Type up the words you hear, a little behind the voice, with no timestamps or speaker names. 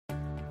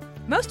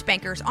Most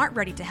bankers aren't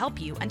ready to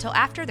help you until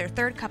after their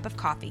third cup of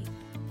coffee.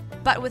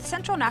 But with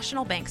Central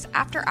National Bank's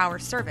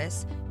after-hours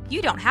service,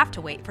 you don't have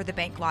to wait for the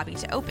bank lobby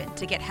to open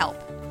to get help.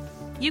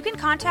 You can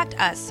contact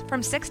us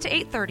from 6 to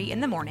 8:30 in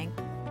the morning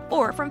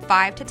or from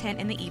 5 to 10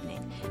 in the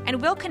evening,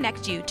 and we'll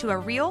connect you to a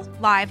real,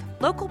 live,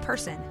 local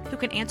person who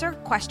can answer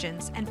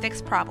questions and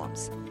fix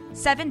problems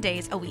 7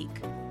 days a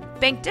week.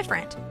 Bank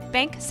different.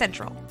 Bank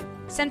Central.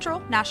 Central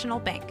National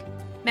Bank.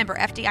 Member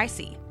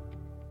FDIC.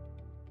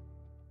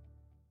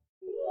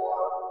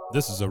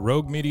 This is a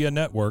Rogue Media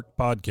Network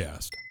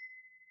podcast.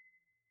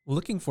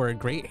 Looking for a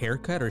great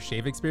haircut or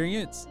shave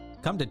experience?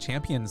 Come to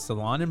Champion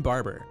Salon and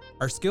Barber.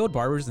 Our skilled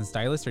barbers and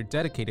stylists are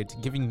dedicated to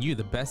giving you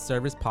the best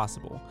service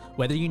possible.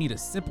 Whether you need a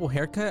simple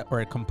haircut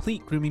or a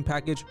complete grooming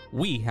package,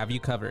 we have you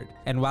covered.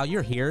 And while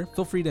you're here,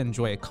 feel free to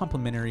enjoy a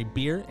complimentary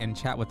beer and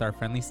chat with our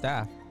friendly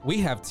staff. We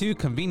have 2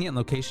 convenient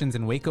locations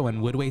in Waco and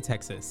Woodway,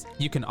 Texas.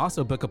 You can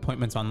also book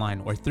appointments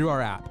online or through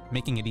our app,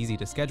 making it easy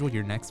to schedule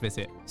your next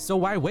visit. So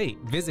why wait?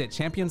 Visit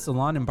Champion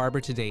Salon and Barber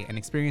today and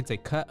experience a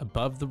cut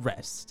above the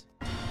rest.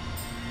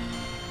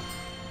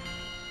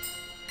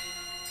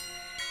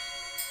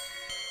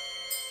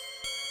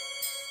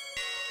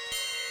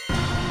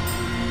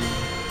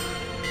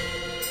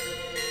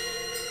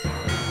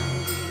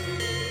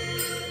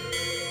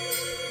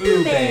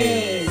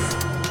 Boobies!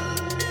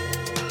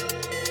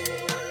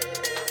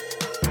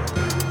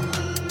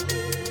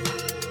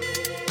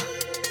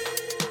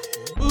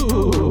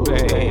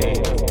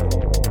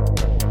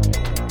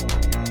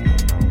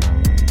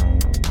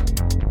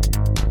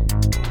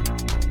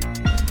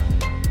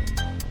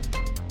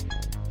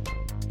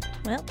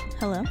 Well,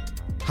 hello.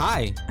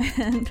 Hi.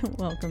 And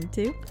welcome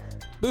to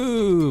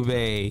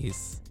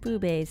Boobies.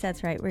 Boobies.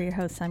 That's right. We're your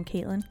hosts. I'm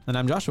Caitlin. And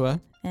I'm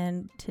Joshua.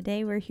 And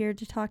today we're here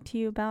to talk to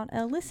you about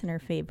a listener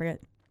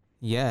favorite.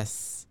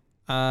 Yes.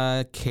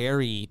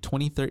 Carrie,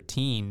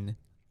 2013,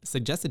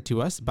 suggested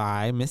to us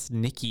by Miss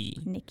Nikki.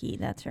 Nikki,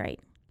 that's right.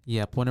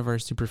 Yep, one of our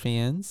super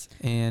fans.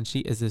 And she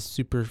is a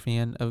super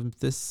fan of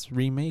this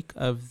remake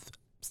of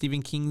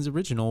Stephen King's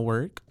original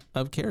work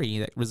of Carrie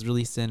that was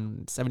released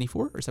in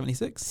 74 or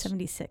 76?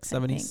 76,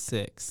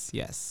 76,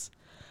 yes.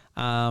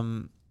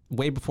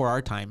 Way before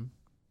our time.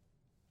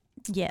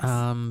 Yes.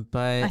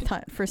 But I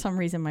thought for some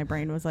reason my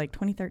brain was like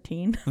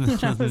 2013.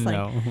 I was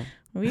no. like,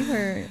 we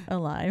were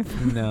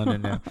alive.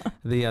 No.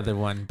 The other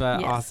one. But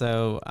yes.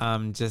 also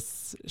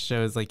just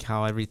shows like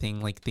how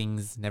everything, like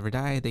things never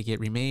die. They get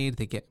remade.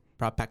 They get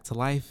brought back to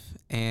life.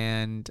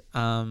 And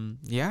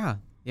yeah.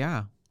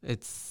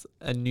 It's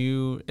a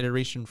new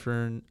iteration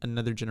for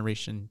another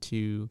generation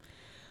to...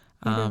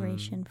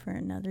 Iteration for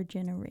another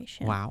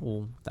generation.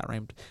 Wow, that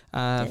rhymed.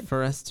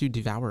 For us to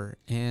devour.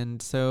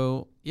 And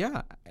so,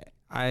 yeah,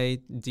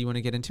 do you want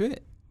to get into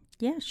it?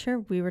 Yeah, sure.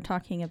 We were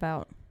talking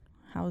about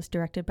how it's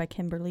directed by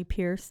Kimberly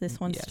Pierce. This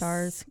one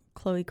stars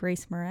Chloe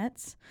Grace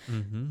Moretz,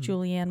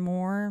 Julianne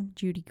Moore,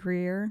 Judy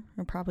Greer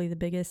are probably the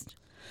biggest.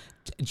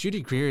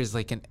 Judy Greer is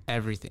like in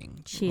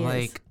everything. She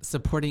like is.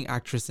 Supporting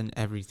actress in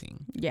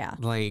everything. Yeah.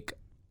 Like,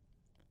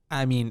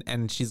 I mean,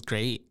 and she's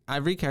great.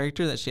 Every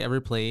character that she ever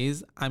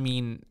plays, I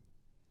mean,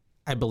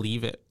 I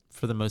believe it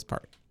for the most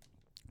part.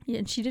 Yeah,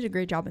 and she did a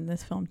great job in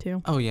this film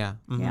too. Oh, yeah.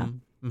 Yeah.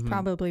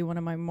 Probably one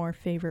of my more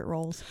favorite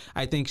roles.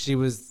 I think she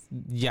was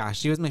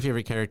my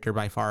favorite character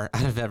by far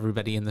out of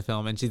everybody in the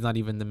film, and she's not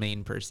even the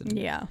main person.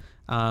 Yeah.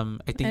 I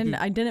think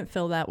I didn't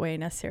feel that way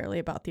necessarily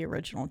about the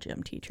original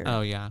gym teacher.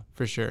 Oh, yeah,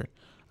 for sure.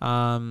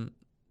 The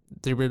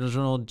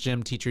original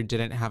gym teacher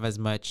didn't have as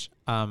much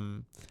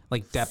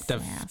like depth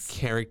of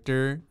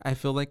character, I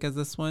feel like, as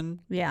this one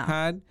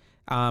had.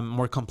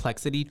 More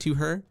complexity to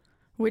her.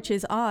 Which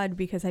is odd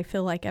because I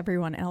feel like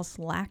everyone else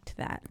lacked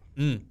that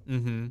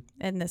in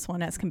this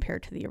one as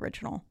compared to the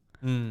original.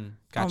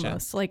 Gotcha.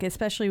 Almost. Like,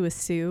 especially with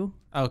Sue.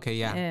 Okay,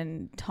 yeah.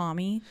 And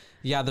Tommy.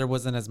 Yeah, there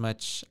wasn't as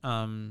much...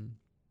 I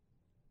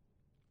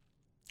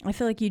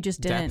feel like you just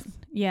didn't. Depth.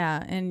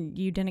 Yeah, and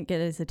you didn't get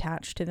as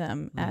attached to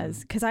them as...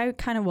 Because I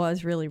kind of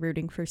was really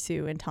rooting for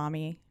Sue and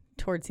Tommy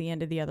towards the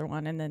end of the other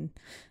one. And then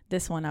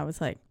this one, I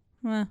was like,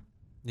 eh.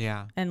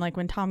 Yeah. And like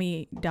when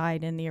Tommy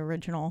died in the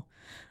original,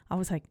 I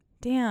was like,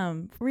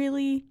 damn,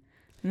 really?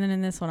 And then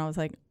in this one, I was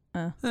like,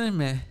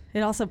 meh.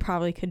 It also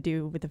probably could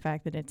do with the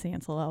fact that it's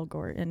Ansel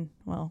Elgort, and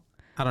well,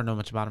 I don't know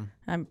much about him.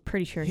 I'm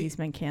pretty sure he's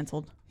been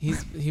canceled.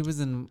 He was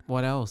in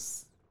what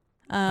else?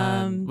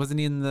 Wasn't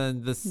he in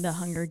the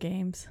Hunger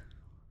Games?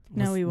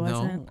 No, he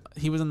wasn't. No,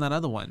 he was in that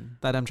other one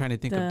that I'm trying to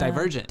think of.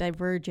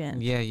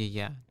 Divergent.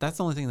 Yeah. That's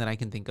the only thing that I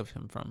can think of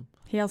him from.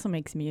 He also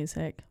makes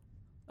music.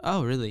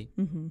 Oh, really?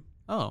 Mm-hmm.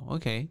 Oh,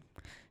 okay.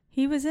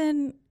 He was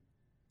in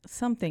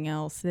something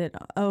else the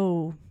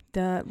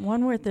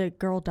one where the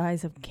girl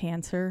dies of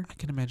cancer. I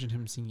can imagine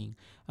him singing.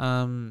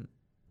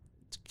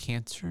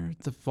 Cancer,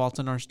 The Fault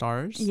in Our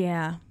Stars.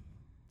 Yeah.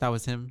 That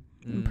was him.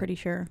 I'm pretty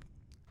sure.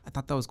 I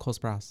thought that was Cole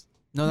Sprouse.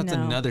 No, that's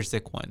another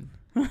sick one.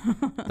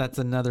 That's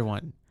another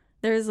one.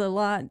 There's a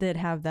lot that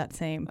have that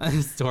same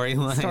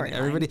storyline.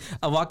 Everybody,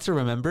 A Walk to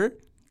Remember.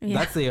 Yeah.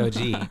 That's the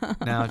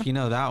OG. Now, if you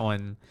know that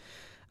one.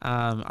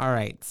 All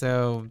right.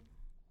 So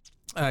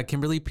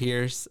Kimberly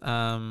Pierce.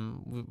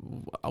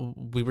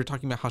 We were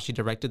talking about how she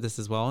directed this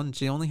as well, and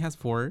she only has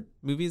 4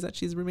 movies that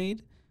she's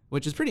remade,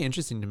 which is pretty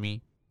interesting to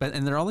me.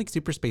 And they're all like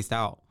super spaced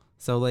out.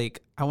 So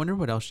like, I wonder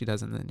what else she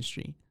does in the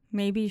industry.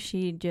 Maybe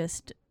she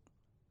just,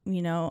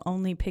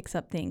 only picks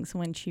up things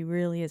when she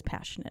really is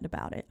passionate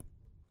about it.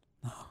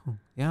 Oh,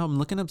 yeah, I'm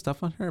looking up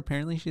stuff on her.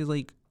 Apparently, she's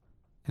like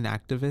an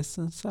activist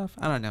and stuff.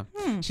 I don't know.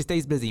 She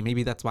stays busy.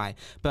 Maybe that's why.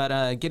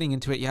 But getting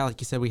into it, yeah, like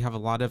you said, we have a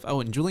lot of...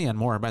 Oh, and Julianne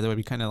Moore, by the way,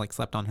 we kind of like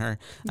slept on her.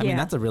 I mean,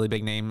 that's a really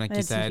big name, like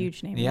you said. That's a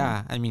huge name.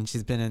 Yeah, I mean,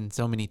 she's been in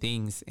so many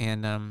things,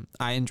 and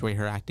I enjoy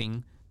her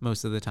acting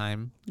most of the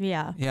time.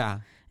 Yeah. Yeah.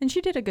 And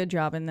she did a good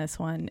job in this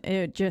one.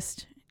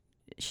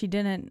 She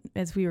didn't,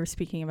 as we were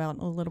speaking about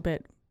a little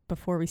bit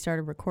before we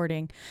started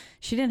recording,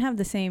 she didn't have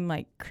the same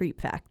like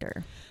creep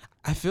factor.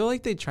 I feel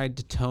like they tried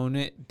to tone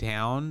it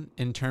down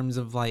in terms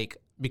of like,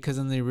 because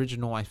in the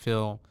original, I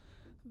feel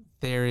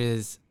there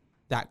is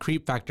that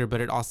creep factor, but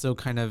it also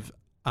kind of,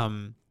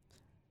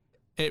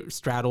 it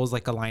straddles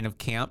like a line of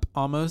camp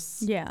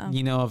almost. Yeah.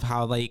 Of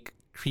how like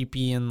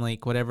creepy and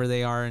like whatever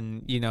they are,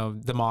 and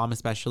the mom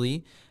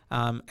especially.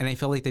 And I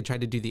feel like they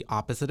tried to do the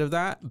opposite of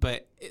that,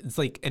 but it's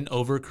like an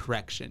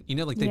overcorrection.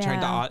 Like they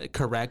tried to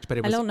correct, but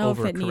it was overcorrected. I don't know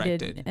if it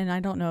needed, and I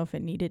don't know if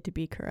it needed to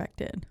be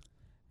corrected,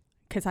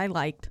 because I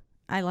liked,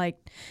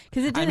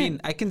 because it didn't. I mean,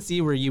 I can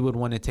see where you would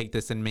want to take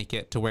this and make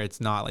it to where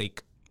it's not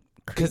like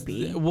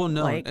creepy. Well,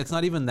 no, it's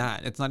not even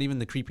that. It's not even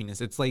the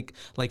creepiness. It's like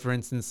for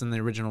instance, in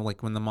the original,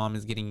 like when the mom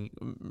is getting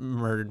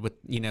murdered with,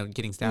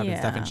 getting stabbed and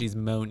stuff, and she's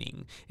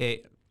moaning.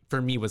 It,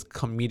 for me, was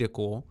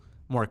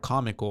more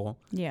comical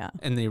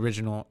in the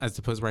original, as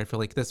opposed where I feel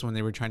like this one,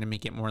 they were trying to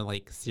make it more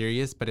like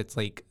serious, but it's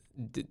like,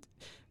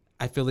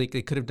 I feel like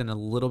they could have done a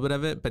little bit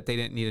of it, but they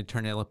didn't need to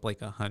turn it up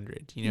like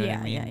 100. You know what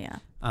I mean?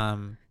 Yeah.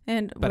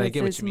 And but with I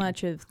get as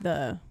much of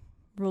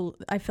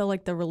I feel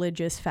like the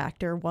religious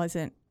factor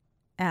wasn't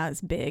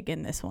as big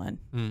in this one.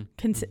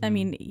 I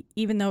mean,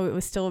 even though it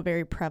was still a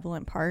very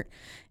prevalent part,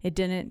 it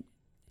didn't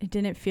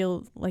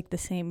feel like the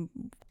same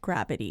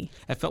gravity.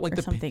 It felt like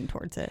something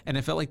towards it. And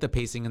it felt like the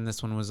pacing in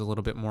this one was a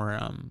little bit more,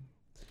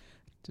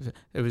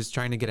 it was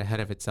trying to get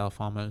ahead of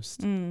itself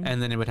almost. And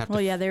then it would have to...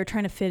 Well, yeah, they were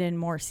trying to fit in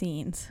more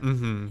scenes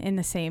in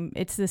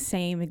it's the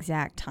same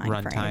exact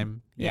time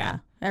frame. Yeah.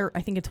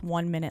 I think it's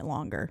 1 minute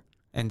longer.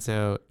 And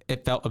so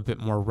it felt a bit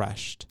more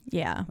rushed.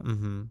 Yeah.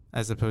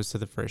 As opposed to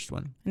the first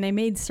one. And they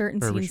made certain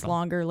scenes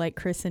longer, like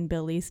Chris and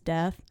Billy's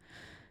death,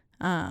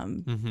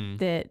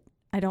 that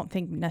I don't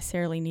think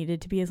necessarily needed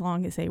to be as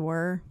long as they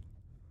were,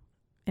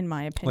 in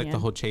my opinion. Like the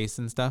whole chase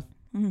and stuff?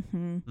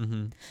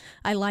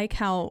 I like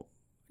how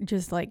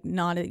just like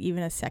not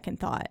even a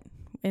second thought.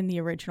 In the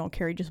original,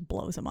 Carrie just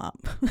blows him up.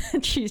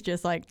 She's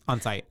just like...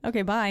 On sight.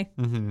 Okay, bye.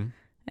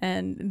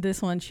 And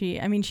this one, she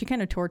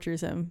kind of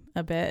tortures him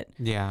a bit.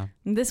 Yeah.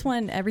 And this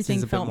one,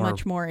 everything felt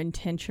much more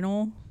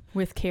intentional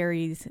with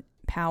Carrie's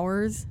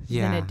powers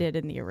than it did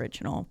in the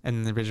original. And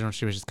in the original,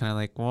 she was just kind of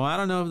like, well, I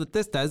don't know what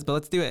this does, but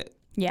let's do it.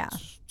 Yeah.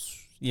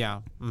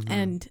 Yeah.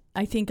 And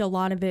I think a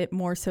lot of it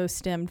more so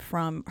stemmed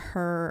from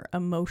her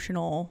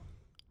emotional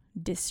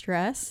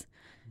distress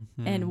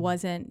and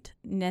wasn't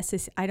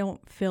necessary. I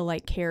don't feel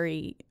like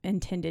Carrie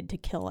intended to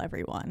kill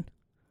everyone.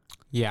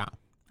 Yeah.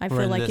 I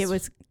feel like it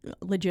was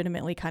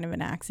legitimately kind of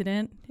an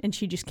accident, and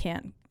she just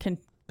couldn't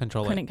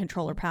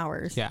control her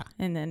powers. Yeah.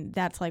 And then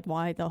that's like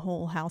why the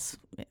whole house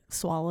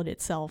swallowed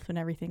itself and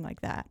everything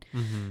like that.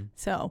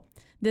 So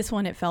this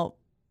one, it felt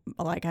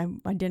like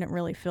I didn't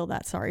really feel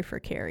that sorry for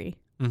Carrie.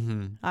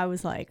 I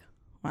was like,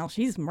 well,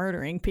 she's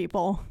murdering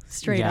people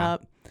straight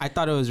up. I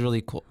thought it was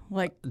really cool.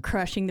 Like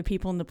crushing the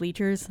people in the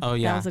bleachers. Oh,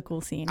 yeah. That was a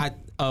cool scene.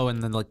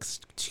 And then like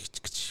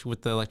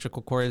with the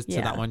electrical cords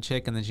to that one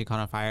chick, and then she caught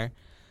on fire.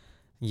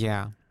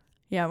 Yeah.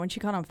 Yeah, when she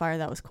caught on fire,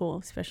 that was cool,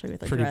 especially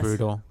with the pretty dress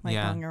brutal. like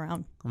hung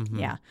around.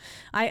 Yeah.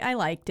 I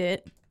liked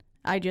it.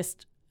 I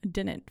just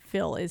didn't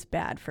feel as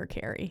bad for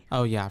Carrie.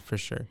 Oh, yeah, for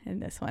sure. In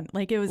this one.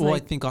 Like it was I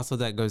think also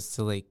that goes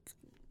to like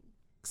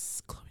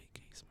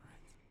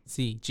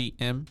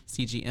CGM,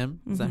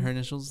 is that her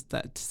initials?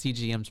 That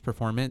CGM's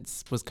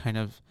performance was kind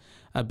of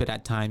a bit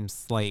at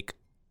times like,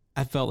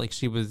 I felt like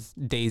she was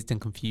dazed and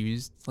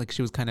confused. Like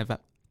she was kind of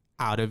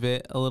out of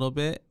it a little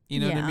bit. You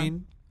know what I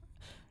mean?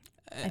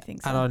 I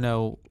think so. I don't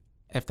know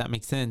if that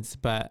makes sense,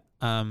 but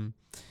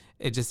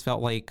it just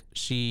felt like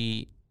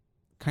she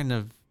kind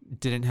of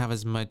didn't have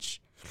as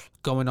much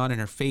going on in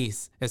her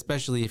face,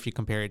 especially if you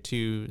compare it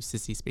to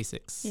Sissy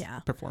Spacek's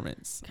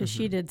performance. Because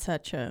she did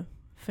such a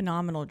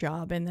phenomenal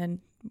job. And then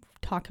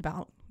talk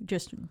about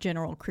just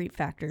general creep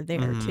factor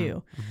there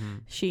too.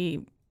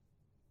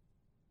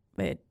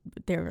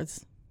 There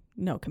was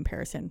no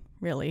comparison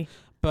really.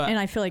 And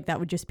I feel like that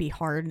would just be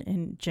hard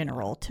in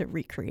general to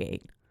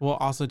recreate. Well,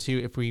 also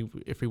too, if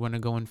we want to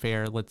go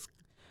unfair, let's,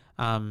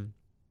 I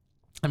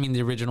mean,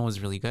 the original is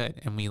really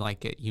good and we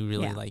like it. You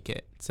really like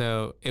it.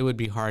 So it would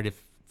be hard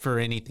for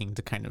anything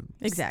to kind of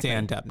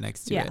stand up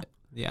next to it.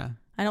 Yeah.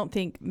 I don't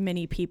think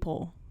many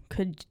people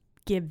could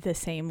give the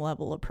same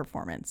level of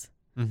performance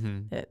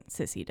that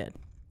Sissy did.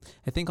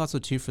 I think also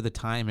too, for the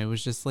time, it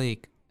was just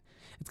like,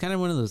 it's kind of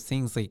one of those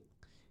things like,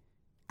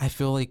 I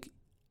feel like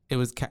it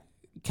was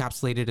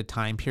encapsulated a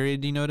time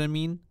period. You know what I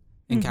mean?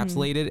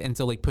 Encapsulated. And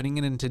so like putting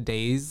it in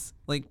today's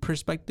like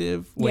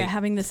perspective. Like,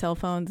 having the cell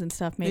phones and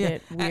stuff made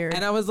it weird.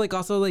 And I was like,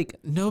 also like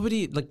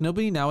nobody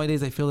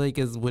nowadays I feel like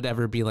would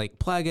ever be like,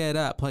 plug it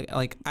up.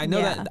 Like I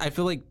know that I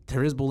feel like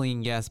there is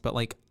bullying. Yes. But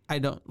like, I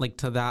don't like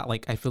to that.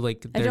 Like, I feel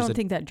like I don't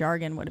think that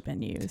jargon would have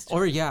been used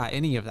or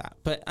any of that.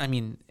 But I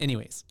mean,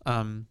 anyways,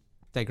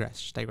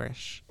 digress.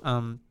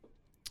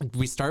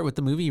 We start with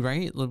the movie,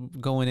 right?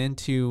 Going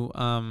into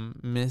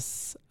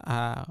Mrs.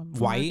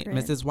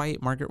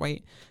 Margaret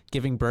White,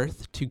 giving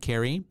birth to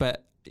Carrie,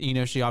 but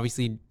she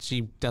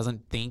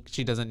doesn't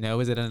know.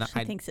 Is it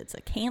she thinks it's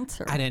a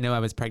cancer. I didn't know I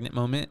was pregnant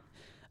moment.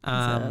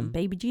 It's a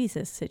baby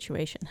Jesus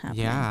situation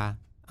happening. Yeah.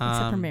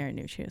 Except for Mary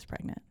knew she was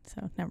pregnant,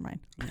 so never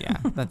mind. Yeah,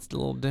 that's a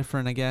little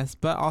different, I guess.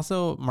 But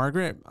also,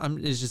 Margaret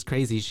is just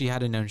crazy. She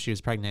had known she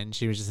was pregnant, and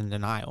she was just in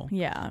denial.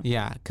 Yeah.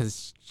 Yeah,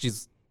 because she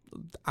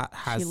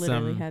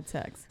literally had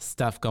sex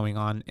stuff going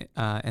on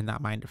in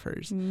that mind of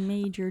hers.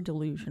 Major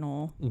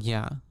delusional.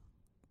 Yeah.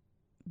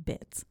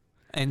 Bits.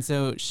 And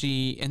so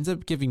she ends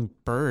up giving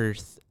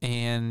birth,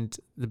 and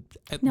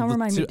now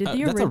remind me, did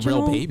the original? That's a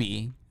real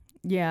baby.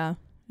 Yeah,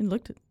 it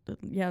looked.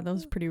 Yeah, that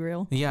was pretty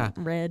real. Yeah,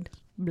 red,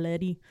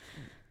 bloody.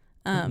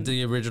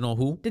 The original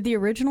who? Did the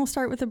original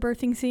start with a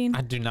birthing scene?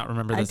 I do not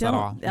remember this at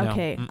all.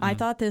 Okay, no. I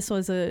thought this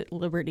was a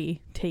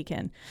liberty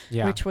taken,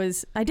 which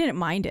was, I didn't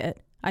mind it.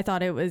 I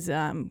thought it was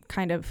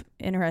kind of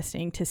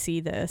interesting to see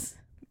this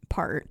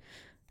part,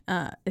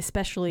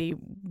 especially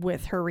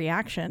with her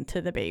reaction to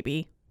the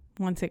baby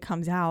once it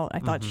comes out. I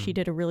thought she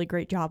did a really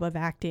great job of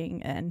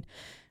acting, and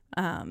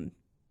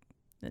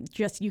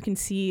just you can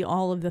see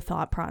all of the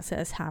thought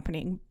process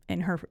happening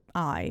in her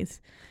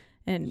eyes.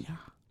 And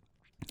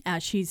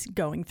as she's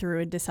going through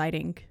and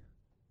deciding,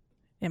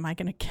 am I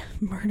going to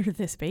murder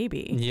this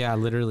baby? Yeah,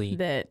 literally.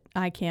 That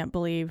I can't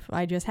believe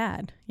I just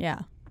had.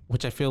 Yeah.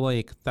 Which I feel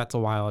like that's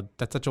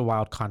such a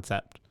wild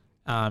concept.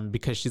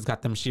 Because she's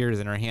got them shears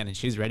in her hand and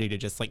she's ready to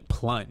just like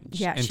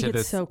plunge into she gets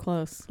this so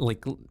close.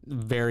 Like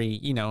very,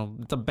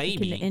 it's a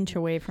baby. An inch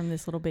away from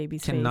this little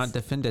baby's face. Cannot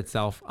defend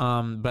itself.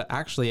 But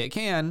actually it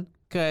can,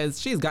 because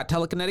she's got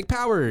telekinetic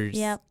powers.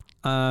 Yep.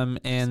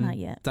 And not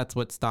yet. That's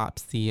what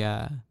stops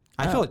the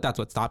I feel like that's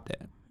what stopped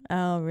it.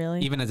 Oh,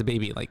 really? Even as a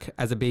baby,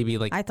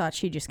 I thought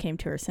she just came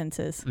to her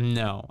senses.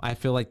 No, I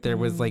feel like there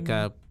was like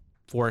a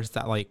force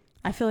that like.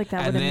 I feel like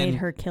that would have made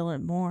her kill it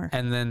more.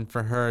 And then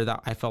for her,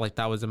 that I felt like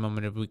that was a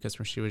moment of weakness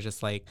where she was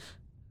just like,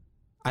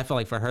 I felt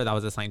like for her that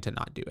was a sign to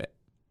not do it.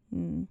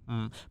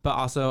 But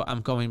also,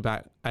 I'm going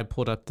back. I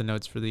pulled up the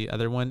notes for the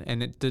other one,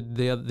 and it did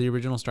the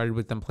original started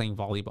with them playing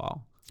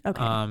volleyball.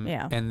 Okay.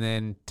 And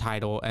then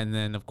title, and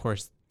then of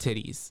course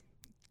titties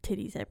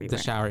everywhere. The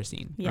shower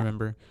scene. Yeah.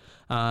 Remember.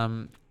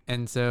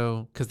 And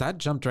so, because that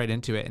jumped right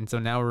into it, and so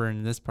now we're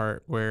in this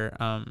part where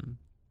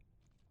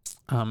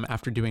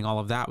after doing all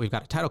of that, we've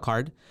got a title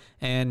card,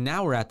 and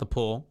now we're at the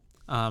pool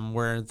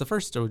where the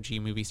first OG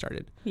movie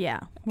started. Yeah,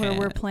 where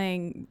we're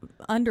playing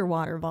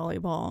underwater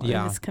volleyball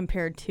as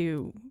compared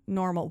to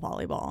normal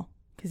volleyball,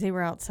 because they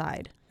were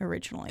outside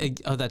originally.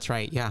 Oh, that's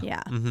right. Yeah.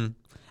 Yeah.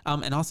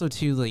 Mm-hmm. And also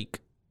too, like,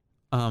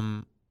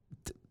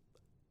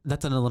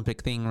 that's an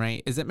Olympic thing,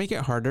 right? Is it make it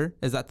harder?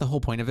 Is that the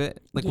whole point of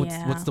it? Like,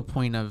 what's the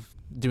point of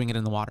doing it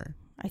in the water?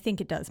 I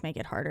think it does make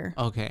it harder.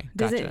 Okay,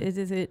 gotcha. Is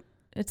it?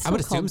 It's I would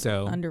assume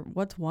so.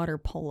 What's water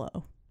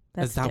polo?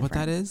 Is that different. What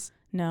that is?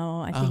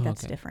 No, I think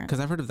that's different. Because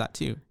I've heard of that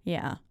too.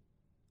 Yeah.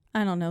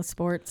 I don't know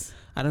sports.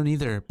 I don't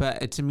either.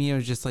 But to me, it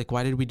was just like,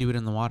 why did we do it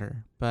in the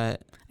water?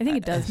 But I think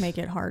it does make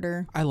it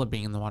harder. I love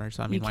being in the water,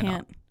 so I mean, why not? You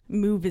can't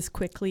move as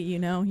quickly, You're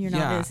not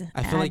as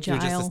I feel like agile.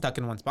 you're just stuck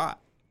in one spot.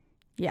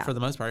 Yeah. For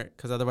the most part,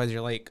 because otherwise you're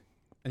like,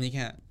 and you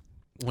can't.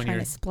 When you're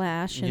trying to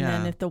splash, and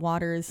then if the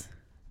water's,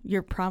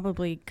 you're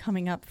probably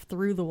coming up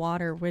through the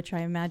water, which I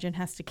imagine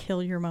has to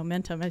kill your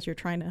momentum as you're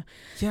trying to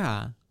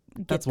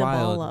get the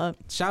ball up.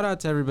 Shout out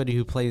to everybody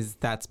who plays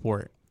that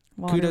sport.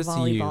 Kudos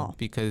to you,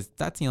 because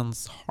that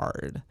sounds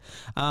hard.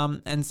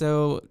 And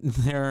so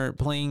they're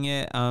playing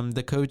it.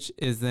 The coach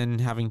is then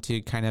having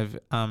to kind of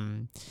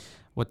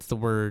what's the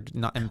word?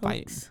 Not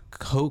invite.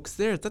 Coax.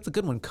 That's a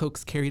good one.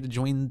 Coax Carrie to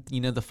join,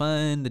 the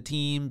fun, the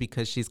team,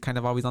 because she's kind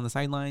of always on the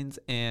sidelines,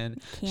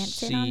 and can't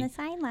sit on the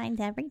sidelines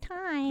every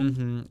time.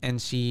 Mm-hmm,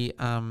 and she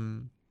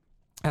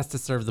has to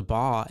serve the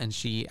ball, and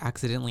she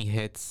accidentally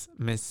hits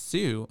Miss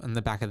Sue in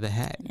the back of the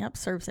head. Yep,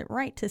 serves it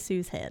right to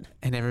Sue's head.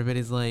 And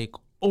everybody's like,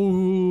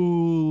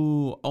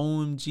 "Oh,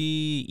 OMG,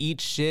 eat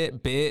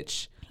shit,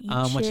 bitch."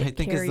 Which I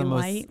think Carrie is the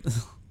White.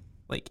 most.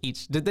 Like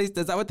is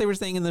that what they were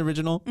saying in the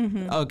original?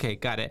 Mm-hmm. Okay,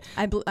 got it.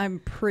 I'm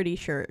pretty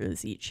sure it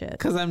was eat shit.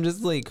 Because I'm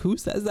just like, who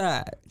says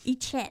that?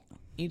 Eat shit.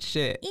 Eat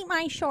shit. Eat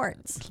my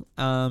shorts.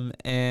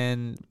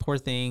 And poor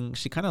thing,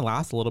 she kind of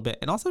laughs a little bit,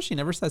 and also she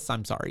never says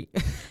I'm sorry.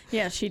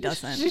 Yeah, she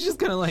doesn't. She's just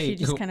kind of like. She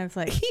just kind of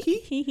like hee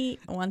hee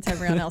once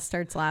everyone else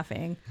starts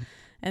laughing,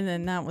 and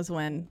then that was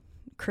when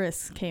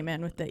Chris came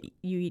in with the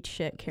 "you eat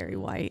shit, Carrie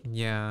White,"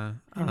 Yeah.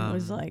 and it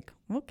was like,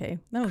 okay,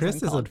 that was Chris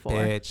is a uncalled for.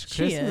 bitch.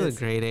 Chris is a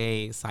grade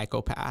A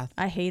psychopath.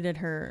 I hated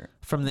her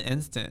from the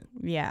instant.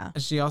 Yeah.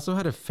 She also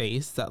had a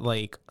face that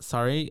like,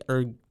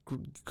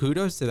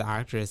 kudos to the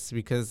actress,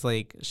 because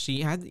like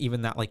she had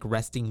even that like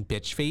resting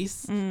bitch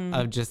face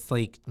of just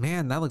like,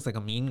 man, that looks like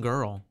a mean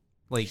girl.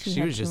 Like she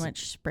had was too just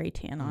much spray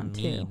tan on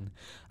mean. too.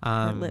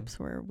 Her lips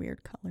were a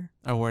weird color.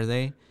 Oh, were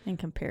they? In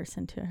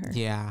comparison to her.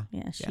 Yeah.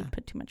 Yeah, she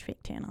put too much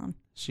fake tan on.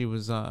 She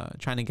was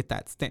trying to get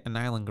that Staten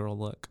Island girl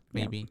look,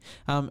 maybe.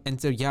 Yep.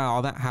 And so, yeah,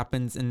 all that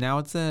happens. And now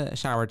it's a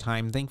shower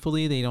time.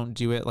 Thankfully, they don't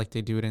do it like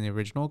they do it in the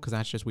original, because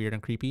that's just weird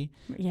and creepy.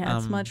 Yeah,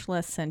 it's much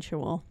less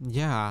sensual.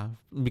 Yeah,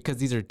 because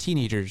these are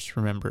teenagers,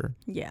 remember?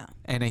 Yeah.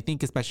 And I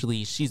think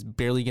especially she's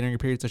barely getting her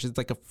period, so she's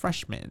like a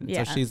freshman.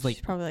 Yeah, so she's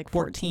probably like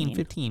 14,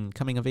 15,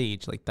 coming of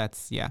age. Like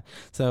that's, yeah.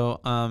 So,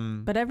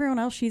 but everyone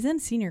else, she's in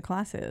senior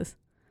classes.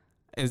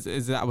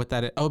 Is that what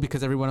that is? Oh,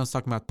 because everyone else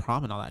talking about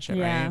prom and all that shit,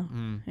 right?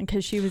 And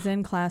because she was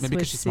in class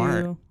with Sue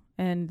smart.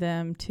 And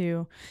them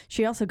too.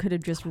 She also could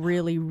have just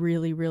really,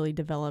 really, really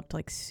developed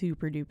like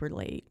super duper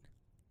late.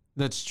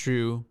 That's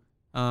true.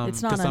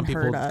 It's not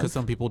unheard of. Because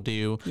some people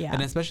do. Yeah.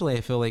 And especially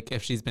I feel like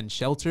if she's been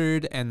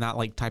sheltered and that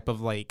like type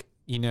of like,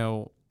 you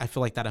know, I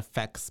feel like that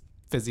affects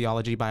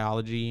physiology,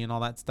 biology and all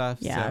that stuff.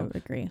 Yeah, so, I would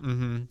agree.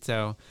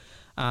 So,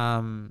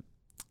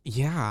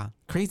 yeah,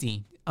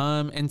 crazy.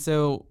 And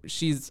so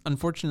she's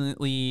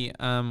unfortunately,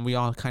 we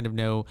all kind of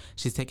know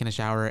she's taking a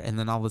shower, and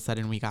then all of a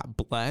sudden we got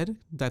blood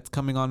that's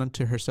coming on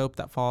into her soap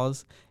that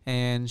falls,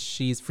 and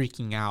she's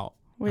freaking out.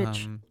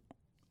 Which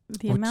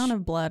amount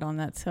of blood on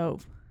that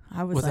soap,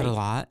 I was like, it a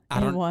lot?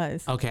 It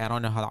was. Okay, I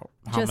don't know how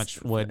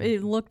much would.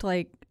 It looked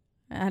like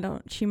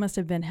she must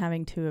have been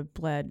having to have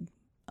bled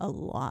a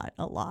lot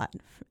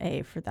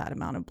for that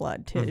amount of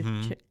blood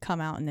to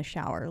come out in the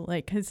shower.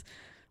 Like, because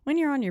when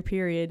you're on your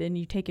period and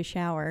you take a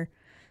shower,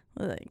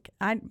 like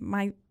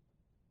my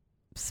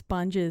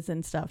sponges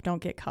and stuff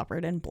don't get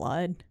covered in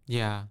blood.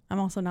 Yeah. I'm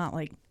also not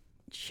like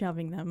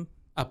shoving them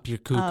up your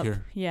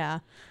cooker. Yeah.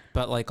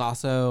 But like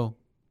also,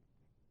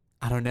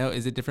 I don't know.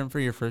 Is it different for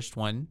your first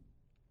one?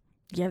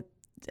 Yep.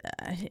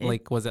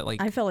 Was it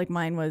like? I felt like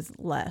mine was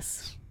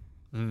less.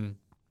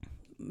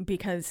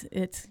 Because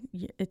it's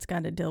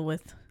got to deal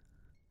with,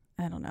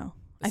 I don't know.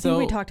 I think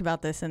we talked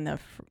about this in the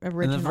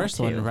original in the first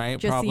too. one, right?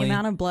 Just Probably. the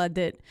amount of blood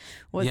that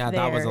was there.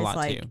 That was a lot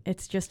like, too.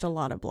 It's just a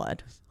lot of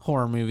blood.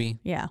 Horror movie.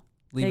 Yeah.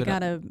 They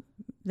gotta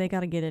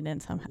get it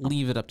in somehow.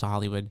 Leave it up to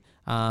Hollywood.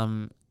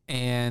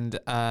 And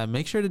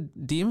make sure to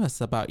DM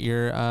us about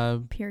your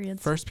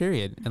first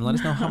period and let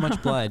us know how much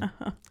blood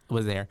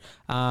was there.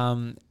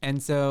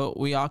 And so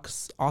we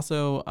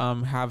also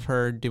have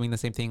her doing the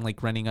same thing,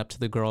 like running up to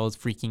the girls,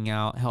 freaking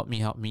out, help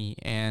me.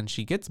 And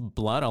she gets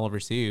blood all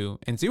over Sue.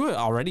 And Sue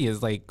already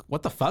is like,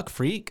 what the fuck,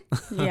 freak?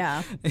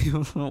 Yeah. I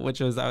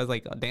was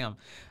like, oh, damn.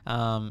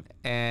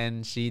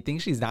 And she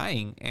thinks she's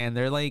dying. And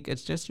they're like,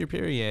 it's just your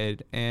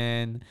period.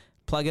 And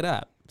plug it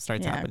up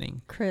starts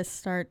happening. Chris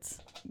starts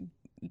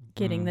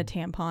getting the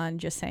tampon,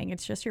 just saying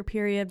it's just your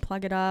period,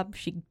 plug it up.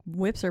 She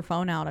whips her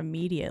phone out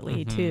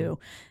immediately too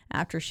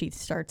after she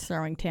starts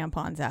throwing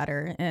tampons at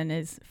her and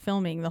is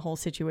filming the whole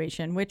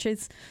situation, which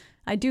is,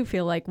 I do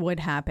feel like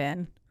would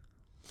happen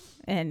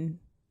in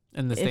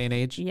this day and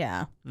age.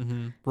 Yeah.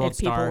 World if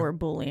people star. were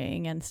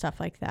bullying and stuff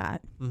like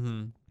that.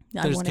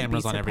 There's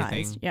cameras on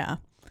everything. Yeah.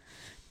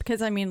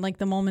 Because I mean, like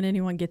the moment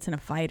anyone gets in a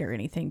fight or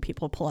anything,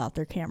 people pull out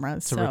their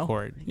cameras to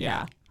record.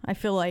 Yeah. I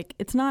feel like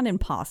it's not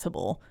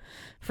impossible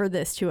for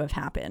this to have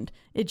happened.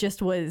 It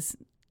was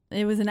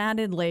an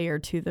added layer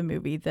to the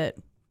movie that,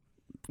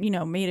 you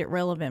know, made it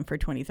relevant for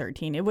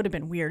 2013. It would have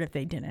been weird if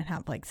they didn't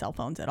have like cell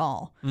phones at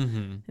all.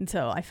 And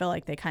so I feel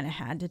like they kind of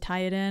had to tie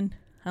it in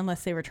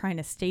unless they were trying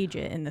to stage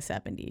it in the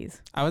 70s.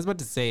 I was about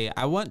to say,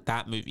 I want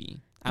that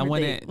movie. I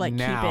want it like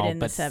now, keep it in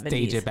but the 70s.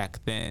 Stage it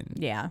back then.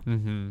 Yeah.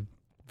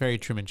 Very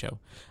Truman Show.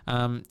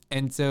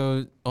 And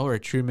so, or a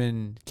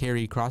Truman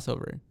Carrie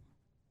crossover.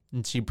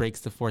 And she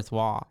breaks the fourth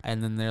wall.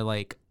 And then they're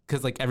like,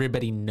 because like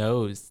everybody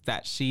knows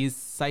that she's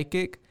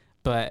psychic,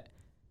 but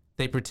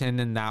they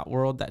pretend in that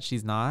world that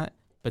she's not.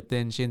 But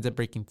then she ends up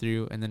breaking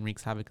through and then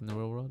wreaks havoc in the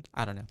real world.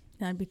 I don't know.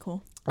 That'd be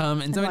cool.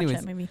 And so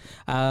anyways,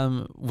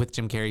 with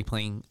Jim Carrey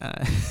playing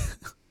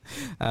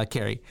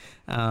Carrie.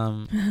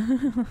 Can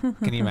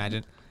you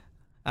imagine?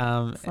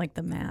 It's like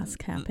The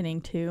Mask happening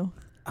too.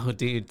 Oh,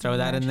 dude, throw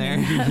that in there.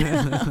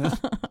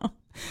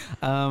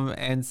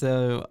 And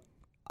so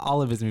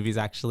all of his movies,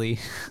 actually,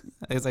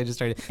 as I just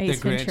started,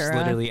 Ace The Grinch, Ventura.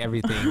 literally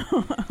everything.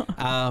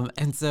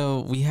 And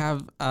so we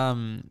have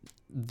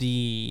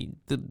the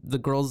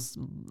girls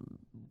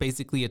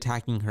basically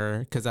attacking her,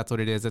 because that's what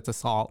it is. It's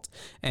assault.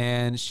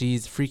 And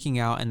she's freaking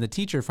out. And the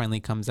teacher finally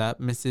comes up,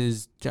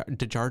 Mrs.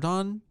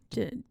 Desjardins.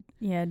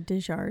 Desjardins.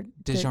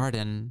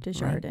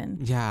 Desjardins.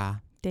 Right? Yeah.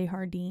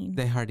 Desjardins.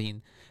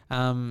 Desjardins.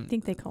 I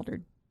think they called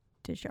her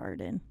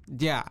Desjardins.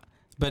 Yeah.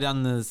 But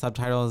on the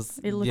subtitles,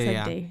 It looks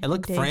like it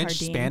looked De French,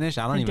 Jardin. Spanish.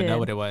 I don't even know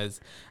what it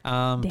was.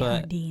 But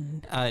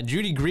Jardin.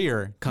 Judy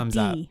Greer comes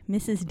up.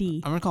 Mrs.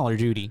 D. I'm gonna call her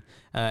Judy.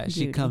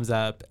 She Judy. comes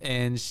up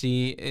and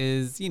she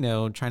is,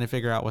 trying to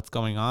figure out what's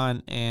going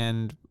on.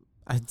 And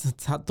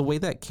the way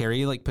that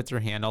Carrie like puts her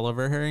hand all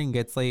over her and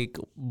gets like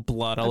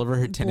blood all over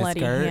her tennis bloody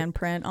skirt,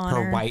 handprint on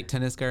her white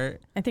tennis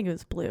skirt. I think it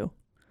was blue.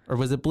 Or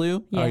was it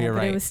blue? Yeah, oh, you're but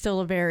right. it was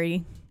still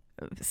very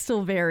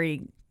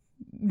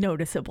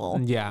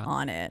noticeable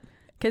on it.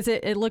 Because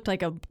it looked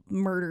like a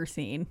murder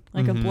scene,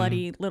 like a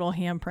bloody little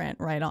handprint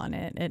right on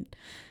it. It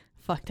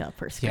fucked up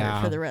her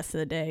skirt for the rest of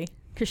the day.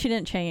 Because she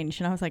didn't change.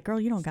 And I was like,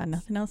 girl, you don't got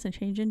nothing else to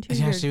change into?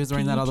 Yeah, You're she was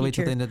wearing PE that all the way to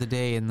teacher. the end of the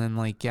day. And then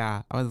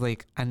I was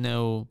like, I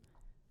know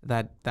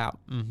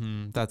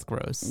that's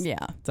gross.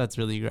 Yeah. That's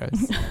really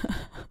gross.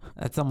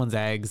 That's someone's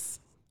eggs.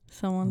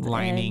 Someone's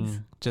lining. eggs,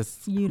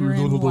 Just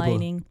uterine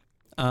lining.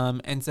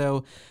 And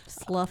so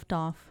sloughed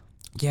off.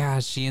 Yeah,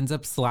 she ends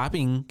up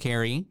slapping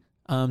Carrie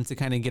to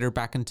kind of get her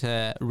back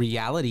into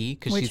reality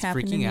because she's freaking out.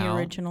 Which happened in the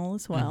original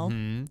as well.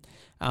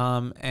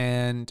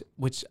 And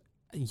which,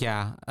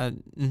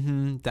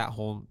 that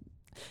whole,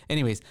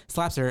 anyways,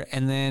 slaps her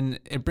and then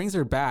it brings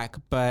her back.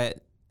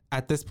 But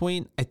at this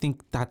point, I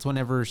think that's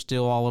whenever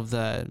still all of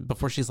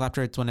before she slapped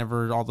her, it's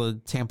whenever all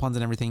the tampons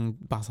and everything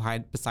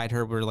beside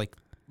her were like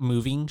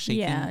moving,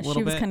 shaking a little bit.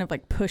 She was kind of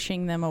like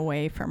pushing them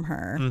away from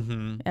her.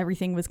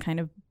 Everything was kind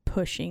of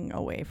pushing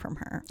away from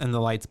her. And the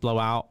lights blow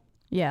out.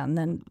 Yeah, and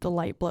then the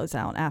light blows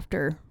out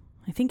after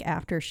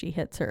she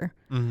hits her.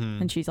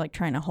 And she's like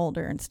trying to hold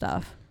her and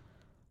stuff.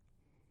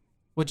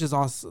 Which is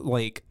also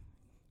like,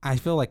 I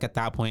feel like at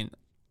that point,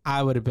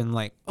 I would have been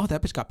like, oh,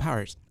 that bitch got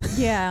powers.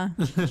 Yeah.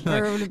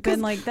 Or it would have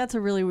been like, that's a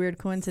really weird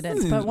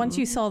coincidence. But once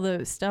you saw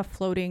the stuff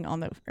floating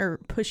or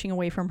pushing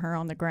away from her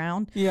on the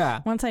ground. Yeah.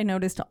 Once I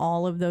noticed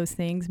all of those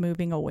things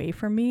moving away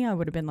from me, I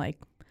would have been like,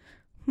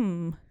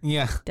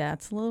 yeah,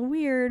 that's a little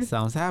weird.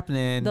 Something's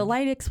happening. The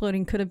light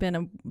exploding could have been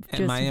a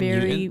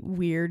very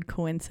weird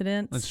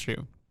coincidence. That's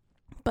true.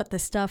 But the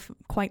stuff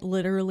quite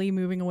literally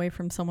moving away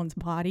from someone's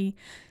body,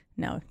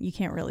 no, you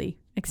can't really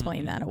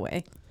explain that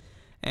away.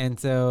 And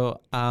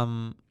so,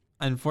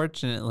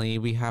 unfortunately,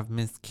 we have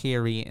Miss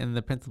Carrie in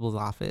the principal's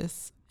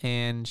office,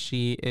 and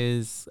she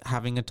is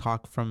having a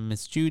talk from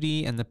Miss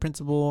Judy and the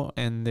principal,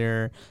 and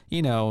they're,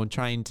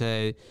 trying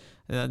to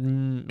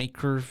make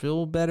her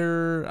feel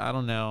better. I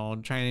don't know,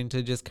 trying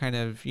to just kind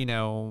of,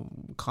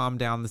 calm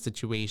down the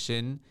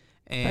situation.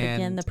 And but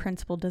again, the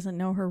principal doesn't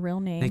know her real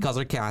name. He calls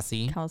her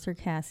Cassie.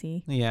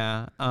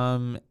 Yeah.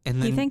 And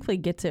then he thankfully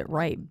gets it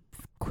right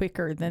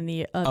quicker than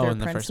the other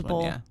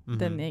principal,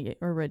 than the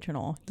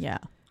original. Yeah.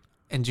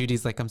 And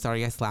Judy's like, I'm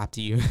sorry I slapped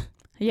you.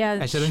 Yeah,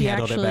 I should have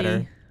handled it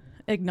better.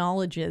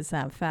 Acknowledges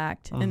that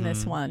fact in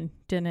this one,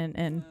 didn't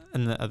in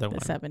the other one,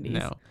 70s.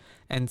 No.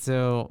 And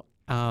so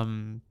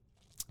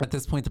at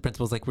this point, the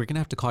principal's like, we're going to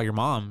have to call your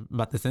mom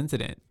about this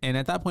incident. And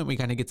at that point, we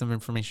kind of get some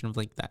information of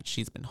like that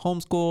she's been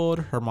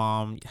homeschooled. Her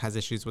mom has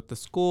issues with the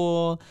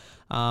school.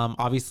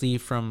 Obviously,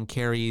 from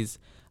Carrie's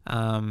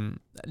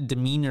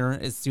demeanor,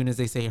 as soon as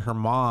they say her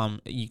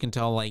mom, you can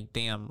tell like,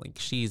 damn, like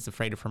she's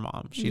afraid of her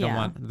mom. She don't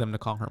want them to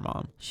call her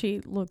mom.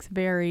 She looks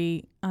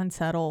very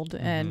unsettled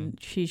and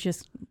she's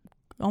just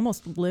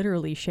almost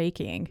literally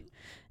shaking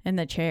in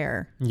the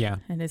chair. Yeah.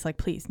 And it's like,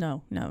 please,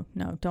 no,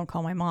 don't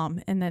call my mom.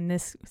 And then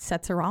this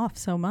sets her off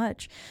so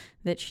much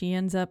that she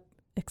ends up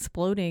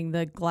exploding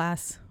the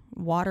glass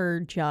water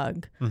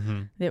jug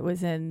that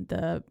was in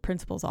the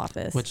principal's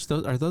office. Which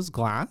are those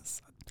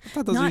glass? I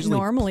thought those Not were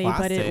normally,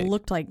 plastic. but it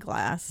looked like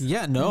glass.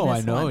 Yeah, no,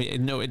 I know.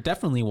 It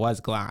definitely was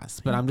glass.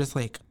 But I'm just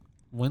like,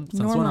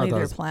 normally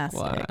they're plastic.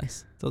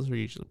 Glass? Those were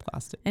usually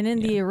plastic. And in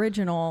the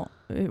original,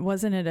 it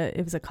was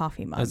a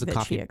coffee mug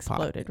that she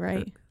exploded,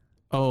 right?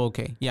 Oh,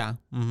 okay. Yeah.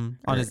 On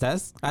his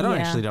desk? I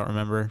actually don't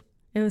remember.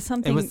 It was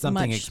something much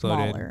exploded.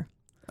 smaller.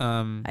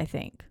 I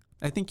think.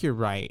 I think you're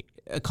right.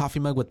 A coffee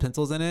mug with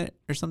pencils in it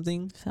or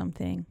something?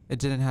 Something. It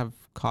didn't have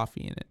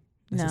coffee in it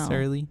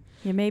necessarily. No.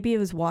 Yeah, maybe it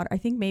was water. I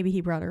think maybe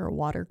he brought her a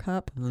water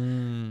cup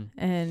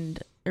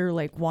or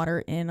like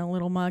water in a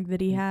little mug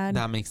that he had.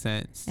 That makes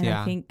sense. And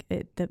I think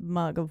the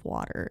mug of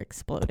water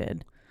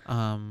exploded.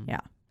 Yeah.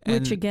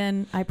 Which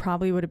again, I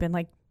probably would have been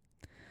like,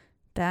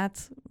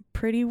 that's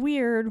pretty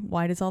weird.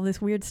 Why does all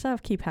this weird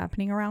stuff keep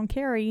happening around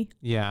Carrie?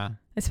 Yeah.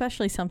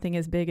 Especially something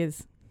as big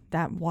as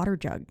that water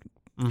jug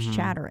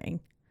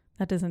shattering.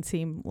 That doesn't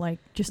seem like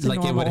just a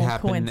normal it would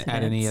happen coincidence.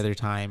 At any other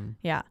time.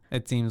 Yeah.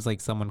 It seems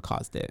like someone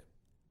caused it.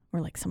 Or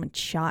like someone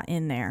shot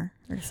in there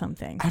or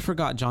something. I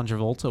forgot John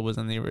Travolta was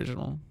in the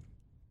original.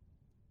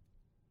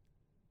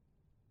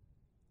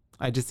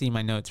 I just see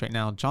my notes right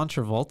now. John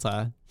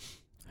Travolta.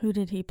 Who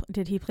did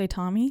he play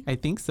Tommy? I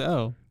think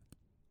so.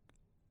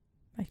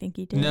 I think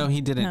he did. No,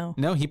 he didn't.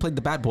 No, he played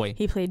the bad boy.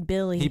 He played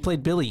Billy. He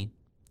played Billy.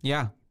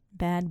 Yeah.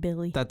 Bad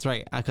Billy. That's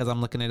right. Because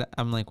I'm looking at it.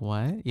 I'm like,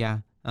 what? Yeah.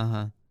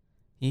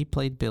 He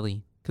played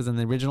Billy. Because in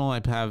the original,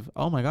 I'd have,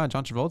 oh my God,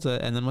 John Travolta.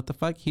 And then what the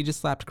fuck? He just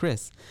slapped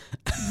Chris.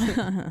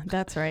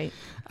 That's right.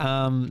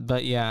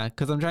 But yeah,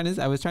 because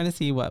I was trying to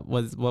see what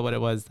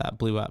it was that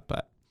blew up.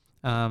 But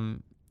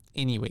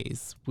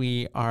anyways,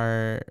 she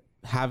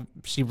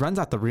runs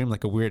out the room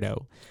like a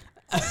weirdo.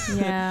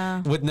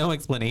 Yeah. With no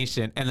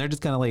explanation. And they're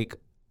just kind of like,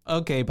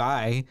 okay,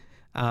 bye.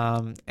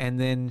 And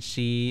then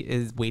she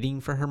is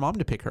waiting for her mom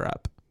to pick her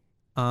up.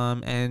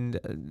 And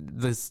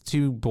those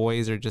two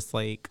boys are just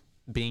like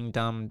being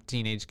dumb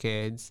teenage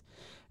kids.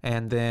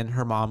 And then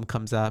her mom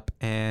comes up,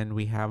 and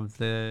we have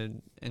the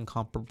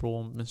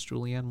incomparable Miss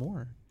Julianne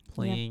Moore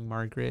playing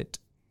Margaret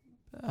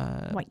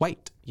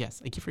White.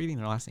 Yes, I keep forgetting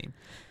their last name.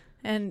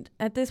 And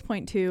at this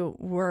point too,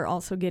 we're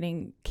also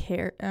getting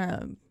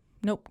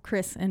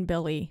Chris and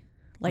Billy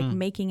like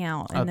making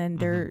out, and then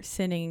they're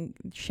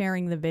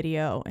sharing the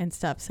video and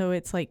stuff. So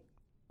it's like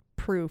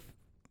proof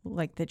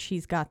like that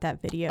she's got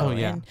that video,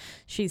 and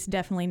she's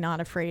definitely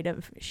not afraid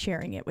of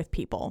sharing it with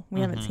people.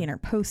 We haven't seen her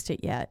post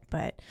it yet,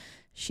 but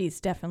she's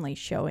definitely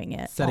showing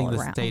it, setting all the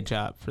around. stage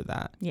up for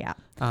that. Yeah.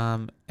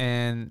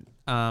 And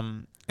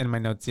in my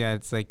notes,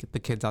 it's like the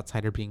kids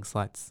outside are being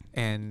sluts,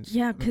 and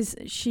because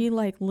she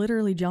like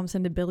literally jumps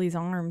into Billy's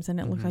arms, and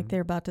it looked like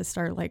they're about to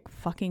start like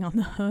fucking on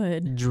the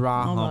hood,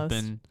 draw almost.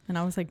 humping. And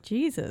I was like,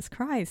 Jesus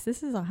Christ,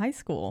 this is a high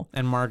school.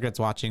 And Margaret's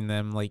watching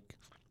them like,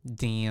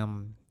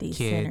 damn, these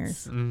kids,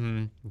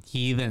 sinners,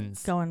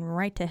 heathens, going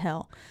right to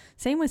hell.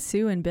 Same with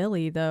Sue and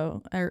Billy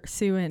though, or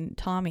Sue and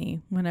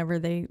Tommy. Whenever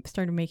they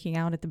started making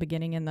out at the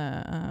beginning in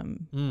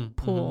the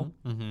pool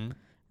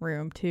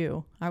room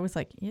too, I was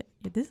like, yeah,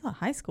 this is a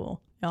high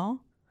school, y'all.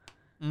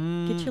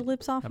 Get your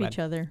lips off each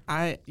other.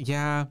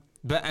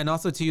 But and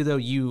also too though,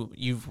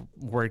 you've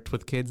worked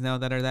with kids now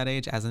that are that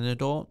age as an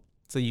adult,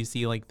 so you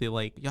see like the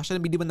y'all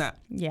shouldn't be doing that.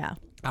 Yeah,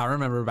 I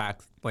remember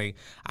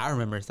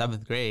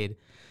seventh grade.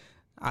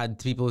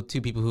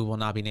 Two people who will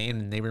not be named,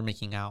 and they were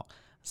making out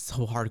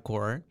so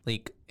hardcore,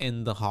 like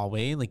in the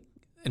hallway, like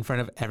in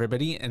front of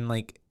everybody, and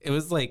like it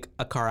was like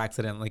a car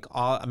accident. Like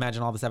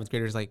imagine all the seventh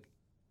graders like,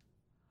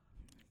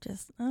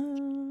 just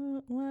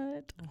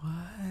what?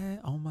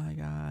 Oh my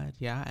god,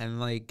 yeah,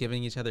 and like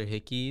giving each other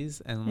hickeys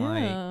and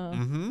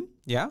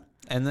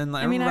and then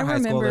I remember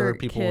high school there were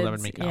people that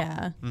would make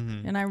out.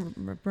 And I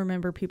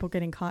remember people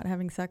getting caught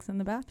having sex in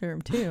the bathroom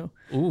too.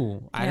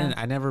 Ooh,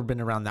 I never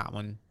been around that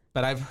one,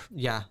 but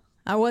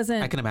I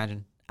wasn't. I can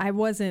imagine. I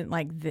wasn't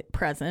like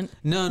present.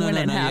 No, when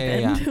it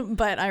happened. Yeah.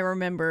 But I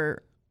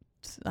remember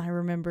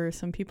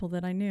some people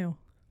that I knew.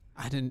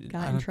 Got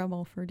in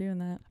trouble for doing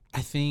that.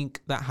 I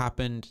think that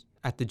happened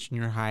at the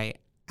junior high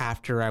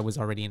after I was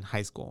already in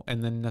high school,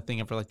 and then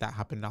nothing ever like that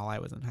happened while I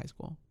was in high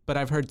school. But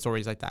I've heard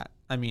stories like that.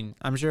 I mean,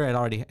 I'm sure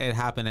it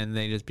happened,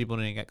 and people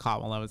didn't get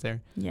caught while I was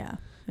there. Yeah,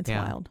 it's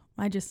wild.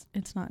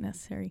 It's not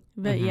necessary.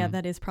 But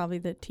that is probably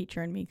the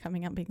teacher and me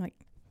coming up being like,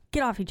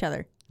 get off each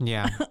other.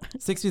 Yeah.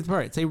 6 feet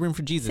apart. Save room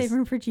for Jesus. Save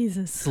room for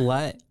Jesus.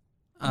 Slut.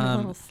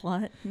 Little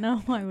slut.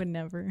 No, I would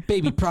never.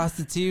 Baby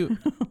prostitute.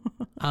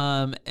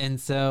 And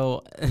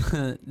so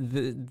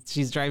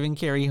she's driving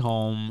Carrie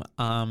home.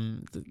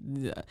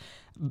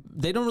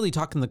 They don't really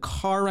talk in the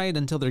car ride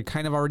until they're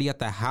kind of already at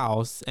the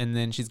house. And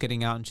then she's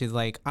getting out and she's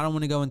like, I don't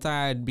want to go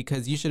inside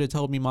because you should have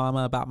told me,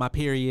 Mama, about my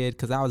period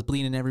because I was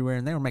bleeding everywhere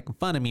and they were making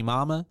fun of me,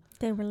 Mama.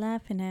 They were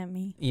laughing at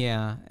me.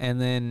 Yeah.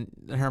 And then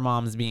her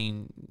mom's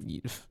being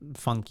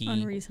funky.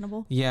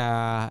 Unreasonable.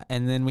 Yeah.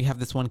 And then we have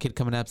this one kid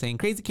coming up saying,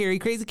 crazy Carrie,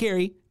 crazy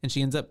Carrie. And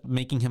she ends up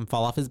making him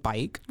fall off his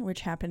bike.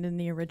 Which happened in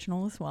the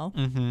original as well.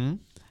 Mm-hmm.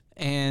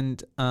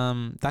 And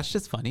that's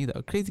just funny,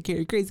 though. Crazy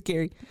Carrie, crazy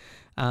Carrie.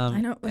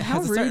 I know. How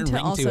rude to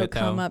also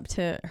come up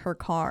to her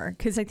car.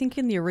 Because I think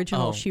in the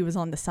original, she was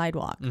on the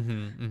sidewalk.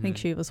 I think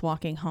she was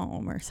walking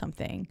home or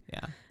something.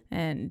 Yeah.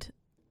 And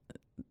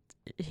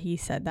he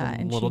said that,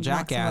 and little she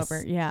knocks him jackass.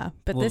 over. Yeah,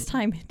 but this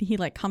time he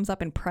like comes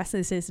up and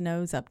presses his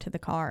nose up to the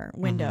car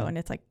window, and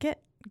it's like, get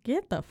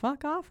the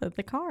fuck off of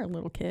the car,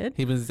 little kid.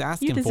 He was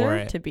asking for it. You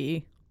deserve to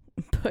be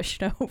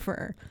pushed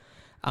over.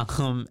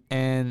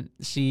 And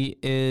she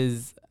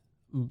is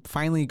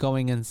finally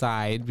going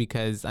inside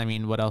because I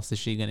mean, what else is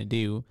she gonna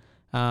do?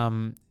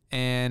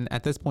 And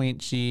at this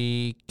point,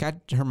 she got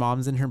her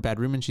mom's in her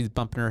bedroom and she's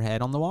bumping her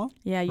head on the wall.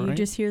 Yeah, you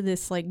just hear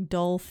this like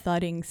dull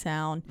thudding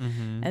sound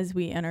as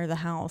we enter the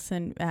house.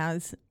 And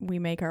as we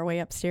make our way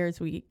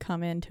upstairs, we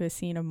come into a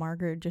scene of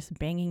Margaret just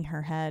banging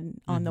her head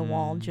on the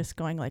wall, just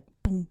going like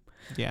boom,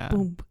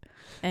 boom.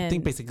 And I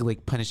think basically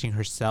like punishing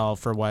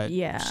herself for what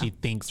she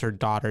thinks her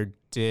daughter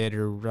did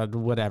or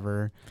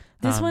whatever.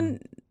 This one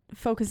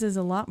focuses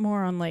a lot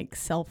more on like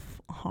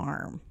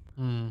self-harm.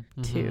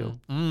 Too.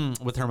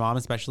 With her mom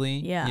especially.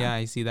 Yeah,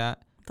 I see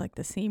that. Like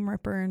the seam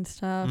ripper and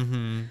stuff.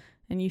 And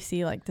you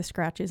see like the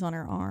scratches on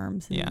her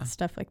arms and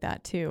stuff like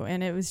that too.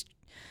 And it was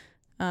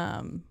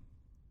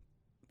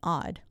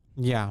odd.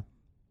 Yeah.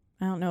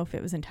 I don't know if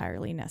it was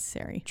entirely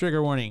necessary.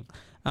 Trigger warning.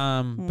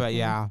 But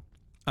yeah.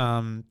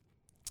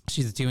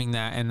 She's doing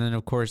that, and then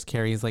of course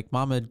Carrie's like,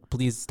 Mama,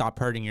 please stop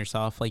hurting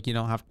yourself. Like, you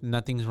don't have,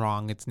 nothing's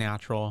wrong, it's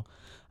natural.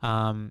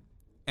 And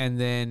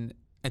then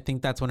I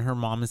think that's when her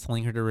mom is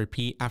telling her to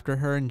repeat after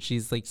her, and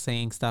she's like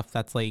saying stuff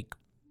that's like,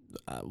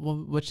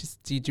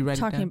 did you write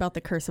it down? Talking about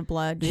the curse of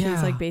blood.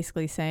 She's like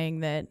basically saying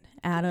that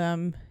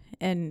Adam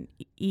and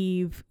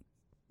Eve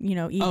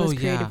Eve was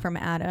created from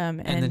Adam.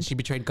 And then she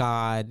betrayed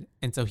God.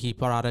 And so he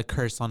brought a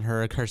curse on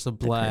her, a curse of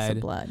blood. A curse of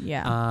blood,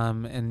 yeah.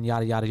 And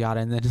yada, yada, yada.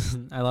 And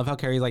then I love how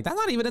Carrie's like, that's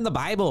not even in the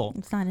Bible.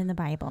 It's not in the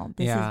Bible.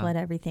 This is what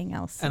everything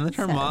else And then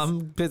her says.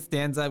 mom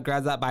stands up,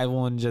 grabs that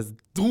Bible, and just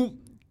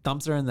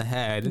thumps her in the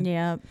head.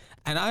 Yeah.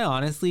 And I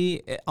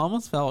honestly, it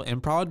almost felt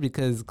improv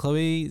because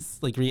Chloe's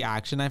like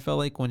reaction, I felt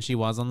like when she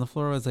was on the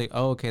floor was like,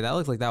 oh, okay, that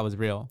looks like that was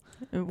real.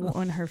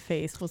 When her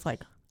face was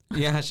like.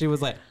 Yeah, she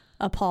was like.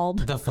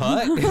 Appalled. The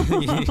fuck?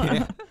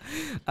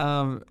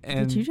 Yeah.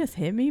 And did you just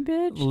hit me,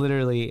 bitch?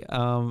 Literally.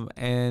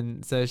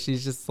 And so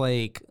she's just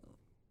like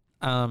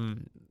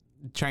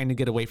trying to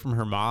get away from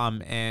her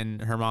mom,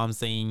 and her mom's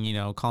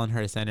saying, calling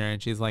her a sinner,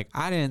 and she's like,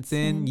 I didn't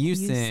sin, you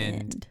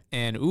sinned.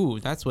 And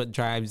that's what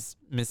drives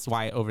Miss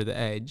White over the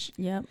edge.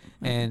 Yep.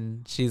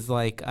 And she's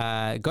like,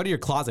 go to your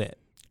closet.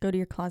 Go to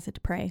your closet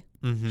to pray.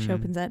 Mm-hmm. She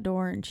opens that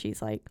door and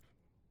she's like,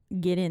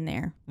 get in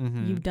there.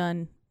 Mm-hmm.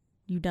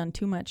 You've done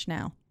too much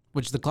now.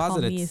 Which the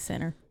closet, call me a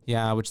sinner.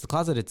 Yeah, which the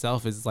closet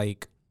itself is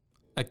like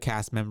a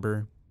cast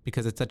member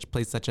because it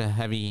plays such a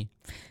heavy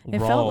role. It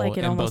felt like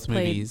it almost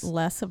played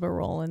less of a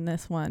role in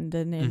this one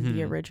than in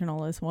the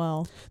original as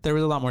well. There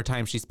was a lot more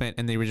time she spent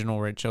in the original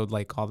where it showed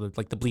like all the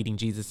the bleeding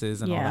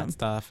Jesuses and all that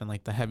stuff, and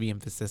like the heavy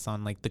emphasis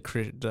on like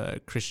the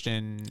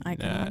Christian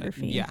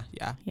iconography. Yeah.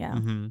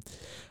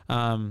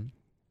 Mm-hmm.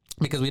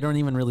 Because we don't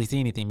even really see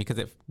anything because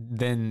it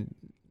then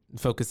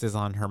focuses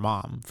on her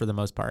mom for the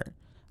most part.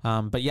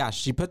 But yeah,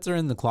 she puts her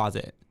in the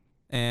closet,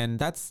 and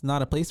that's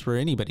not a place where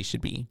anybody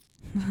should be.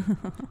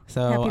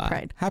 So happy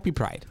Pride. Happy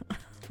Pride.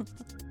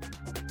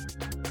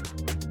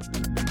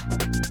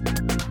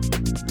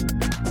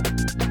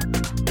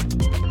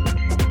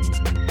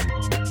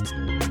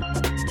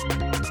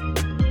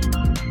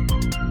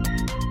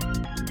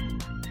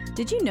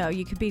 Did you know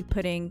you could be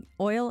putting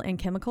oil and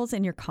chemicals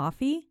in your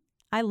coffee?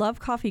 I love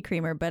coffee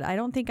creamer, but I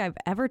don't think I've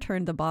ever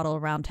turned the bottle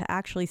around to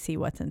actually see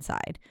what's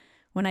inside.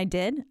 When I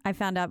did, I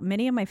found out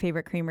many of my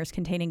favorite creamers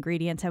contain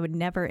ingredients I would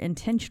never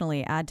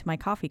intentionally add to my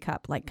coffee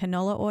cup, like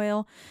canola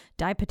oil,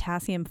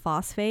 dipotassium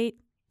phosphate,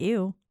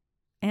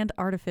 and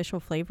artificial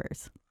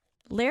flavors.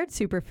 Laird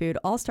Superfood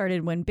all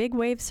started when big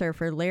wave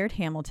surfer Laird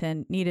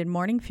Hamilton needed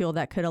morning fuel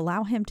that could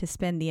allow him to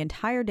spend the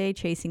entire day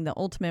chasing the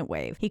ultimate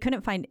wave. He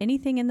couldn't find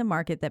anything in the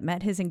market that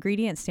met his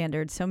ingredient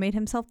standards, so made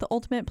himself the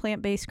ultimate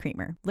plant-based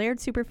creamer. Laird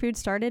Superfood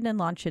started and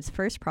launched its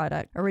first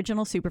product,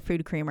 Original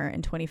Superfood Creamer,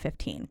 in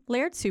 2015.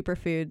 Laird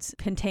Superfoods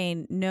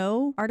contain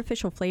no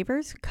artificial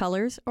flavors,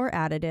 colors, or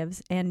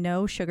additives, and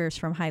no sugars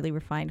from highly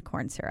refined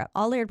corn syrup.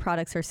 All Laird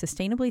products are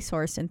sustainably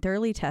sourced and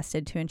thoroughly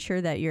tested to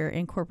ensure that you're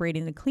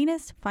incorporating the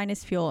cleanest,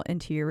 finest fuel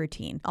into your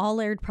routine. All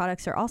Laird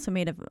products are also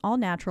made of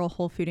all-natural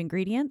whole food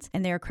ingredients,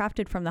 and they are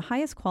crafted from the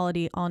highest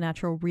quality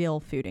all-natural real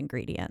food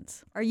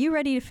ingredients. Are you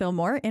ready to feel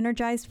more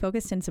energized,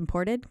 focused, and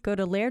supported? Go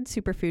to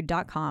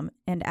lairdsuperfood.com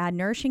and add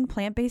nourishing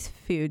plant-based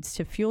foods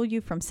to fuel you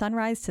from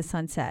sunrise to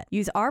sunset.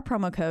 Use our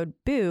promo code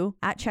BOO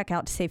at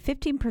checkout to save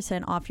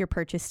 15% off your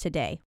purchase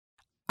today.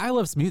 I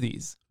love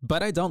smoothies,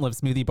 but I don't love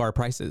smoothie bar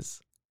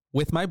prices.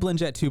 With my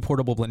BlendJet 2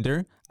 portable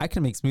blender, I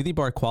can make smoothie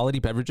bar quality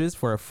beverages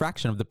for a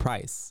fraction of the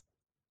price.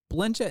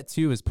 BlendJet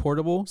 2 is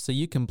portable, so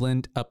you can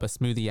blend up a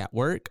smoothie at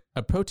work,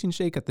 a protein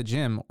shake at the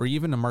gym, or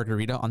even a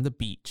margarita on the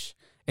beach.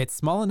 It's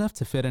small enough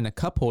to fit in a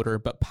cup holder,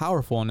 but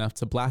powerful enough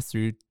to blast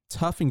through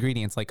tough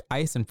ingredients like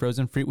ice and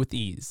frozen fruit with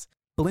ease.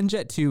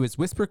 BlendJet 2 is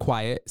whisper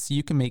quiet, so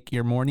you can make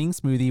your morning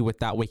smoothie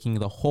without waking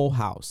the whole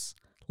house.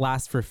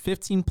 Lasts for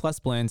 15 plus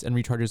blends and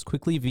recharges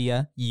quickly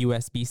via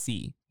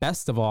USB-C.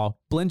 Best of all,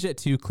 BlendJet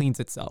 2 cleans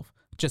itself.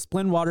 Just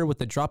blend water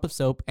with a drop of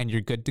soap and you're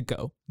good to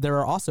go. There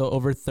are also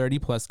over 30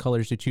 plus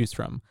colors to choose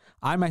from.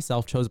 I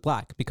myself chose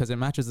black because it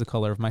matches the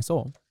color of my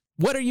soul.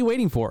 What are you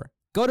waiting for?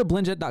 Go to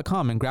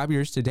blendjet.com and grab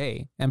yours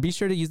today. And be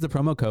sure to use the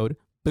promo code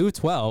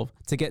BOO12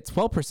 to get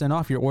 12%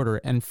 off your order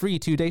and free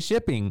 2-day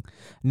shipping.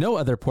 No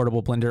other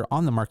portable blender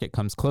on the market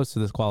comes close to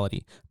this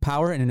quality,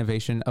 power, and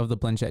innovation of the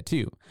BlendJet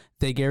 2.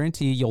 They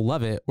guarantee you'll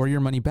love it or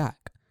your money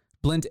back.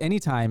 Blend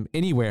anytime,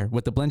 anywhere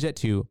with the BlendJet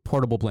 2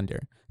 portable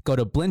blender. Go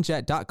to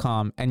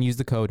blendjet.com and use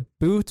the code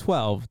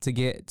BOO12 to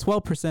get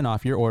 12%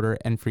 off your order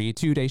and free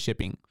 2-day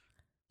shipping.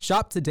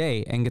 Shop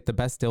today and get the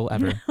best deal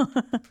ever.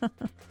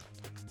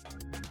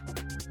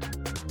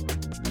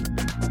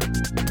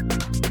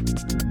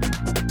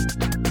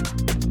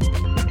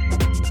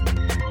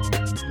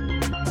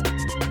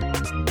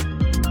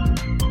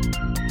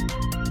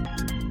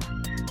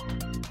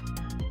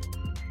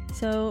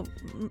 So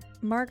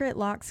Margaret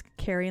locks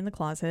Carrie in the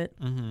closet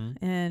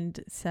and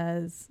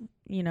says,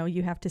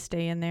 you have to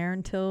stay in there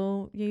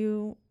until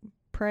you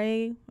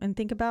pray and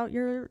think about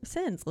your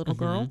sins, little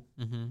girl.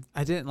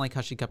 I didn't like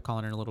how she kept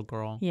calling her little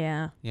girl.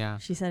 Yeah. Yeah.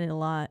 She said it a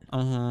lot.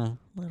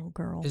 Little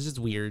girl. It's just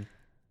weird.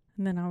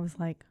 And then I was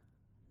like,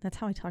 that's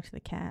how I talk to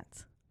the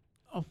cats.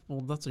 Oh,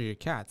 well, that's your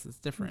cats. It's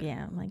different.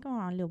 Yeah. I'm like,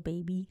 oh, little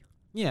baby.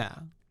 Yeah.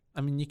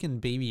 I mean, you can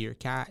baby your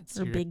cats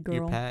or big girl.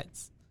 Your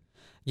pets.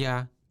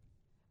 Yeah.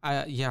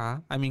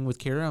 I mean, with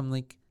Kara, I'm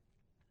like,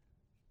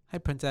 hi,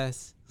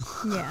 princess.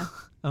 Yeah.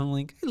 I'm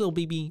like, hey, little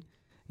baby.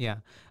 Yeah.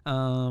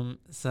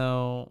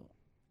 So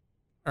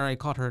or I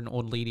called her an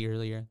old lady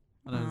earlier.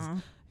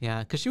 Yeah,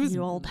 because she was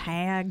You old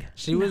hag.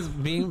 She was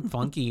being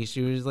funky.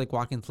 She was like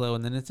walking slow,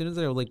 and then as soon as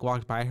I like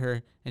walked by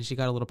her and she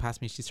got a little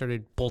past me, she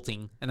started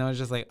bolting, and I was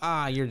just like,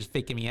 you're just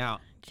faking me out.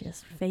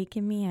 Just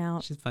faking me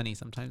out. She's funny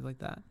sometimes like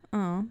that.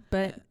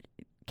 But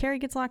Carrie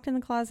gets locked in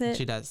the closet.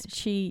 She does.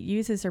 She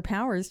uses her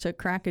powers to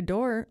crack a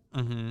door,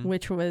 Mm-hmm.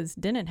 which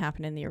didn't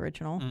happen in the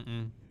original.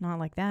 Not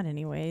like that,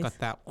 anyways. Got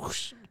that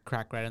whoosh,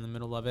 crack right in the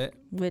middle of it.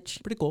 Which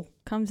Pretty cool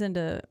comes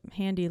into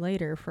handy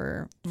later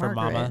for Margaret.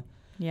 Mama.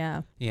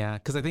 Yeah. Yeah,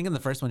 because I think in the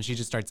first one she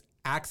just starts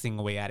axing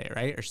away at it,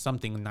 right? Or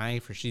something,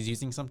 knife, or she's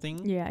using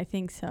something. Yeah, I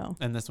think so.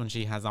 And this one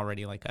she has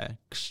already like a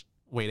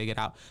way to get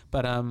out.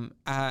 But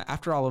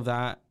after all of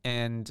that,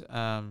 and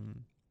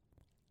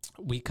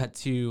we cut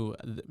to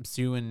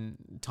Sue and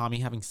Tommy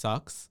having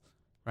sex,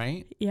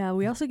 right? Yeah,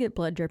 we also get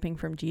blood dripping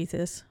from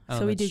Jesus. Oh,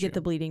 so we that's do get true.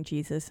 the bleeding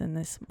Jesus in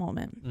this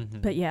moment.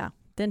 Mm-hmm. But yeah,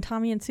 then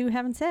Tommy and Sue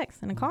having sex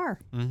in a car.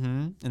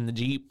 Mm-hmm. In the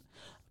Jeep.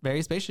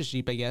 Very spacious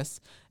Jeep, I guess.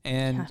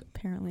 And Yeah,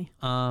 apparently.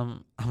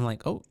 I'm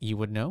like, oh, you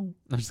would know.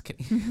 I'm just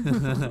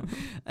kidding.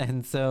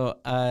 And so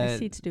The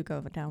seats do go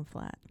down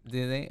flat.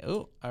 do they?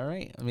 Oh, all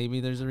right.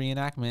 Maybe there's a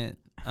reenactment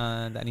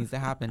that needs to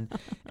happen.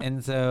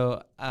 And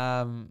so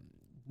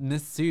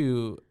Miss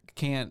Sue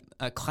can't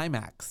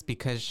climax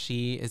because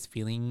she is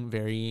feeling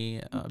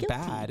very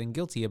bad and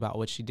guilty about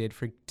what she did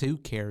to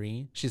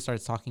Carrie. She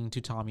starts talking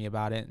to Tommy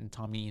about it, and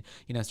Tommy,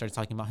 starts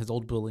talking about his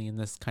old bully in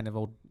this kind of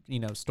old,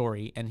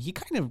 story. And he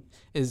kind of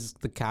is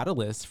the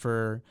catalyst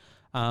for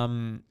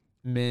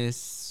Miss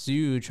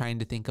Sue trying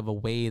to think of a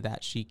way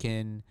that she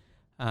can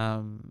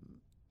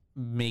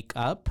make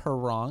up her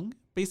wrong,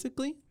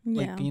 basically.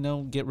 Yeah.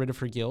 Like, get rid of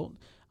her guilt.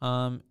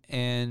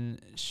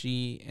 And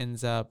she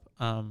ends up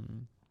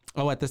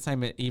at this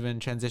time it even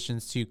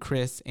transitions to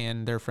Chris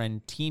and their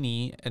friend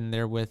Teeny, and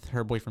they're with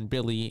her boyfriend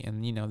Billy,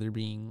 and they're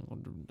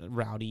being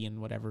rowdy and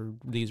whatever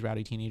these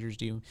rowdy teenagers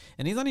do.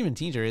 And he's not even a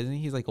teenager, isn't he?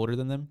 He's like older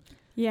than them.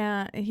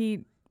 Yeah,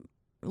 he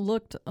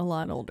looked a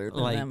lot older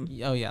than them.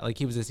 Oh yeah, like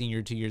he was a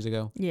senior 2 years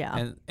ago. Yeah.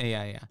 And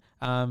yeah.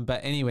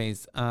 But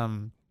anyways,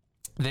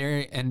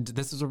 there, and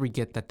this is where we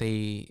get that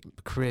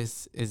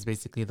Chris is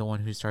basically the one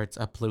who starts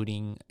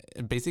uploading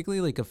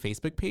basically like a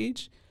Facebook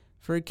page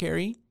for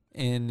Carrie.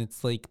 And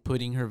it's like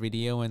putting her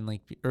video and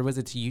or was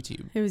it to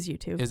YouTube? It was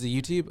YouTube. Is it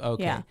YouTube?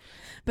 Okay. Yeah.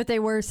 But they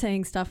were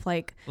saying stuff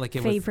like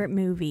it favorite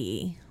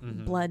movie,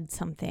 Mhm. blood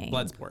something.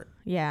 Bloodsport.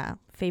 Yeah.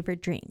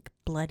 Favorite drink,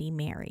 Bloody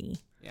Mary.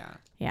 Yeah.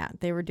 Yeah.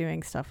 They were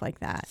doing stuff like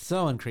that.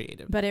 So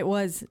uncreative. But it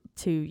was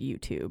to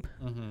YouTube.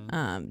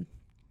 Mm-hmm.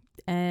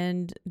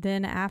 And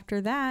then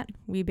after that,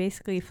 we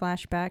basically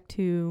flash back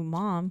to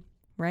Mom,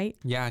 right?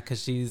 Yeah,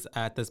 because she's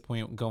at this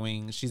point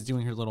she's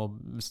doing her little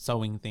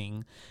sewing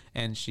thing,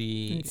 and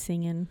And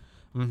singing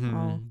Mhm.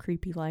 all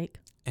creepy like.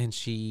 And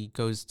she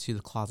goes to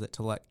the closet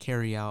to let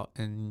Carrie out,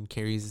 and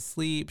Carrie's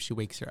asleep. She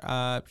wakes her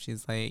up.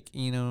 She's like,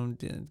 come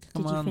Did on,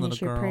 you little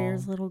finish your girl.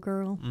 prayers, little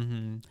girl?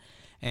 Mm-hmm.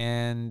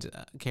 And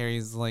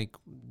Carrie's like,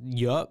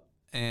 yup.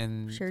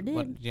 And Sure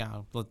did.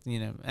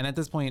 and at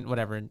this point,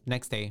 whatever,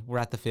 next day, we're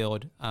at the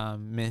field.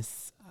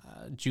 Miss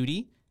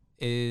Judy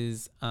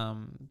is,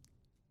 boom,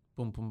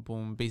 boom,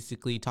 boom,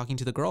 basically talking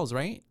to the girls,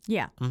 right?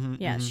 Yeah. Mm-hmm,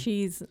 Yeah. mm-hmm.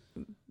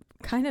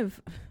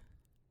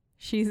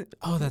 She's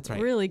Oh, that's right.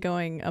 really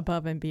going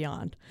above and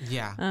beyond.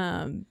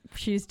 Yeah.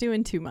 She's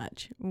doing too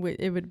much.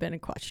 It would have been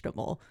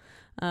questionable.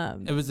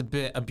 It was a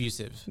bit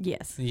abusive.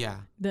 Yes. Yeah.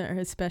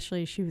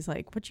 Especially she was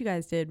like, what you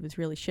guys did was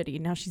really shitty.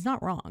 Now she's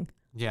not wrong.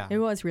 Yeah. It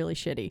was really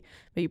shitty,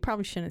 but you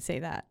probably shouldn't say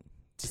that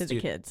to the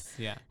kids.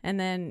 Yeah. And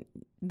then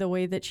the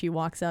way that she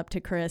walks up to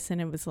Chris and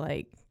it was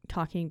like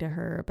talking to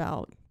her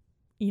about,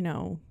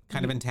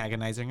 Kind of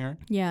antagonizing her.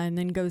 Yeah. And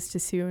then goes to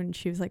Sue and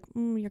she was like,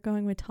 you're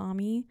going with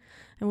Tommy.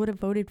 I would have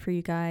voted for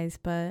you guys,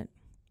 but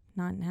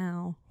not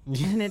now.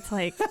 And it's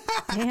like,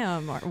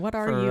 damn, what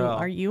are For you? real.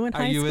 Are you in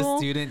high school? Are you school? a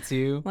student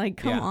too? Like,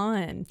 come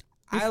on.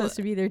 You're supposed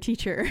to be their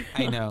teacher.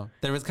 I know.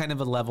 There was kind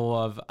of a level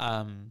of,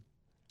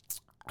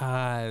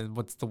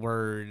 what's the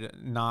word?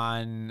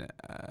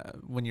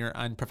 When you're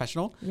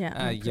unprofessional. Yeah.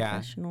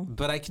 Unprofessional.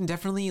 But I can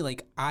definitely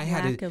Lack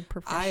of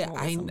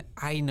professionalism.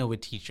 I know a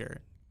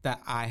teacher that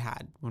I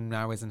had when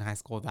I was in high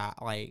school that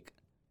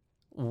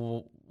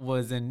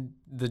was in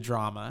the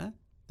drama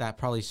that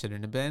probably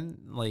shouldn't have been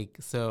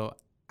so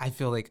I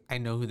feel like I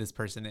know who this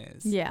person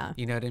is. Yeah.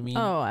 You know what I mean?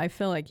 Oh, I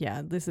feel like,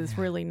 this is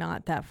really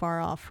not that far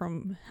off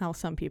from how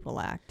some people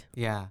act.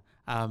 Yeah.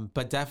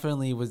 But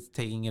definitely was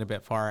taking it a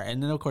bit far.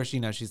 And then, of course,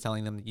 she's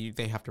telling them that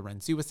they have to run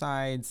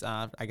suicides,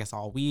 I guess,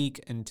 all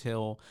week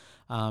until,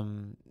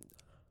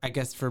 I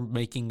guess, for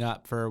making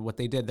up for what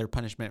they did, their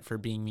punishment for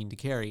being mean to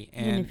Carrie.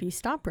 And if you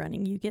stop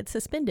running, you get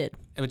suspended.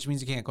 Which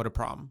means you can't go to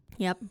prom.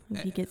 Yep.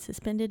 If you get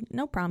suspended,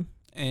 no prom.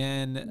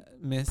 And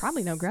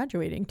Probably no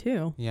graduating,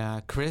 too. Yeah.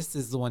 Chris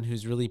is the one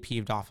who's really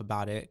peeved off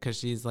about it because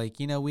she's like,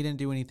 we didn't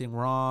do anything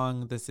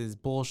wrong. This is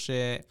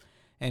bullshit.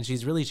 And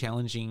she's really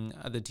challenging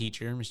the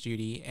teacher, Miss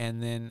Judy.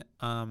 And then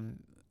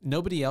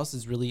nobody else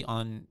is really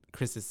on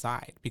Chris's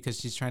side because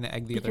she's trying to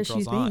egg the other girls on.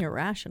 Because she's being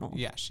irrational.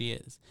 Yeah, she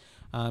is.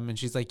 And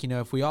she's like,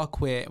 if we all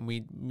quit and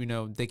we,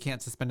 they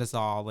can't suspend us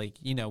all, like,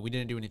 we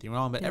didn't do anything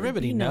wrong, but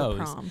everybody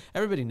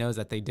knows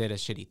that they did a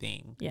shitty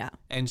thing. Yeah.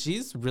 And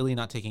she's really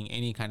not taking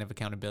any kind of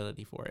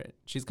accountability for it.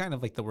 She's kind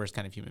of like the worst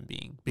kind of human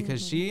being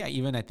because she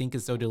even, I think,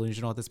 is so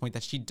delusional at this point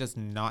that she does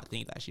not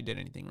think that she did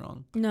anything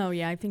wrong. No,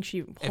 yeah. I think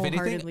she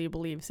wholeheartedly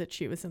believes that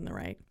she was in the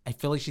right. I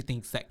feel like she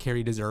thinks that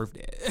Carrie deserved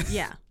it.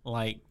 Yeah.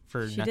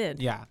 She did.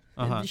 Yeah.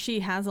 She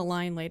has a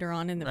line later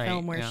on in the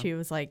film where she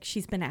was like,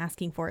 she's been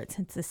asking for it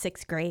since the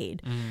 6th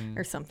grade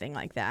or something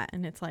like that.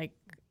 And it's like,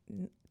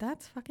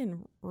 that's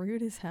fucking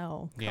rude as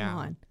hell. Come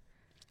on.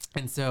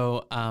 And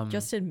so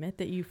just admit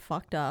that you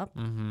fucked up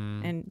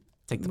and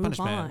take the move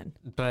punishment.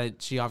 on.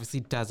 But she obviously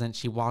doesn't.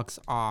 She walks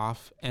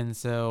off. And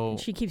so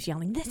she keeps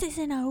yelling, this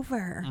isn't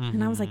over.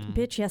 And I was like,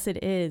 bitch, yes,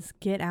 it is.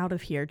 Get out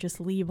of here. Just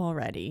leave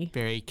already.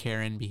 Very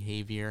Karen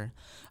behavior.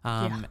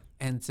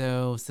 And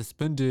so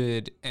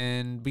suspended,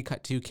 and we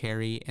cut to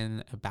Carrie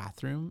in a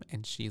bathroom,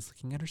 and she's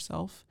looking at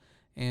herself.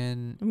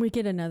 And we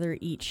get another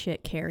eat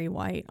shit Carrie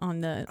White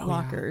on the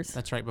lockers. Yeah,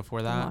 that's right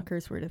before that. The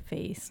lockers were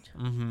defaced.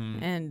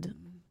 And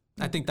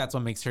I think that's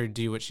what makes her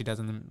do what she does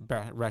in the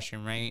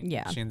restroom, right?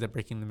 Yeah. She ends up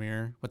breaking the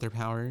mirror with her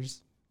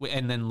powers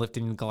and then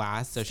lifting the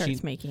glass. So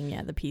starts making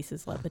the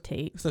pieces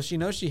levitate. So she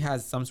knows she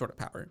has some sort of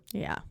power.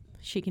 Yeah.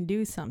 She can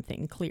do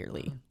something,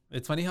 clearly.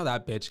 It's funny how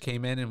that bitch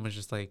came in and was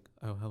just like,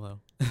 oh, hello.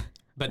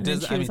 But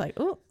she was like,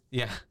 oh.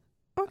 Yeah.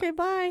 Okay,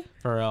 bye.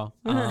 For real.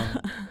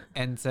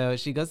 And so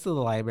she goes to the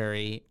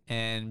library,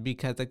 and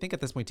because I think at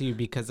this point too,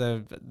 because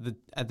of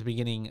at the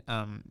beginning,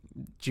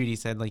 Judy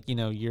said, like,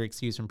 you're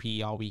excused from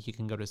PE all week, you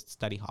can go to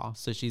study hall.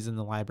 So she's in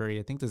the library.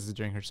 I think this is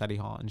during her study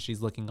hall, and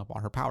she's looking up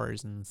all her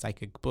powers and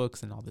psychic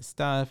books and all this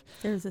stuff.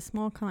 There's a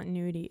small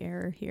continuity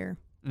error here.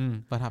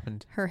 What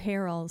happened? Her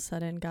hair all of a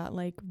sudden got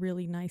like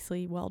really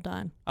nicely well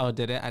done. Oh,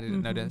 did it? I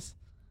didn't notice.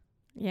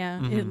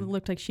 Yeah, it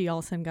looked like she all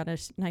of a sudden got a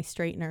nice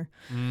straightener.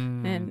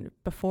 And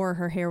before,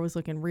 her hair was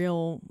looking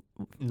real...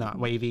 not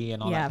wavy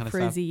and all that kind of stuff.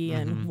 Yeah, frizzy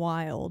and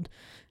wild.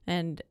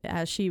 And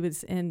as she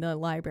was in the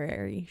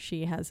library,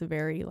 she has a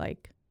very,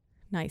 like,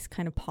 nice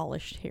kind of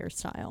polished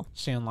hairstyle.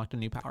 She unlocked a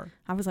new power.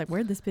 I was like,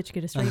 where'd this bitch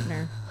get a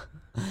straightener?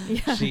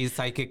 Yeah. She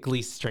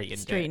psychically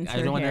straightened it.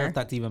 I don't know if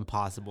that's even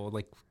possible.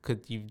 Like,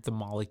 the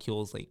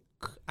molecules, like,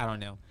 I don't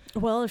know.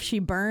 Well, if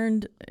she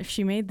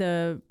made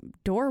the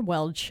door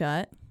weld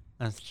shut...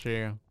 That's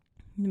true.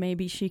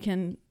 Maybe she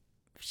can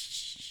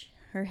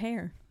her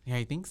hair. Yeah,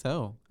 I think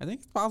so. I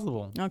think it's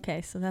possible.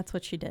 Okay, so that's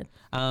what she did.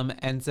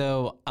 And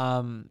so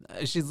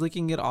she's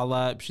looking it all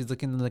up. She's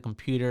looking at the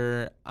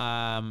computer.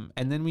 And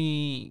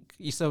then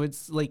so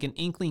it's like an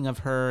inkling of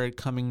her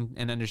coming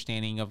and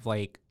understanding of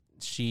like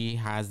she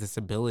has this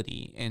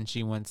ability and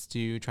she wants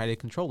to try to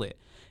control it.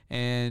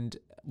 And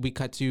we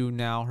cut to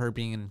now her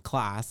being in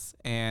class,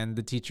 and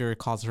the teacher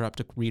calls her up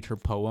to read her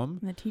poem.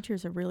 The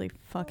teacher's a really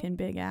fucking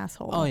big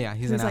asshole. Oh yeah,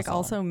 he's like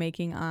also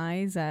making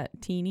eyes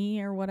at Teeny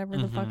or whatever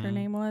the fuck her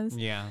name was.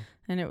 Yeah,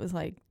 and it was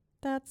like,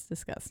 that's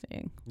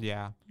disgusting.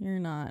 Yeah, you're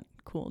not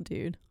cool,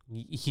 dude.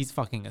 He's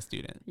fucking a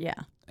student. Yeah,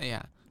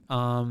 yeah.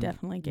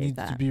 Definitely gave needs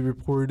that to be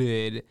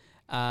reported.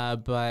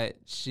 But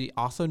she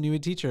also knew a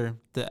teacher,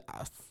 the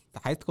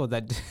high school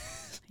that.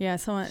 Yeah,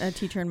 a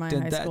teacher in my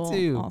high school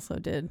too. Also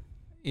did.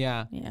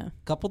 Yeah. Yeah.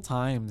 A couple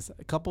times,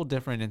 a couple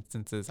different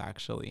instances,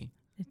 actually.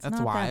 That's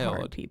not wild. That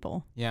hard,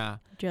 people. Yeah.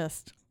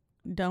 Just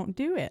don't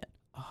do it.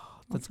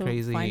 Oh, that's also,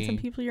 crazy. Find some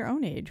people your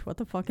own age. What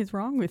the fuck is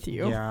wrong with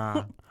you?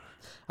 Yeah.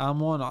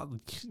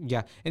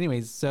 Yeah.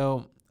 Anyways,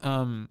 so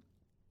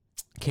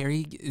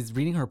Carrie is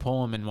reading her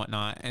poem and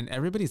whatnot, and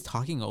everybody's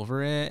talking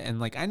over it.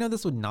 And like, I know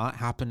this would not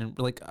happen. And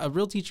like, a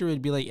real teacher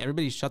would be like,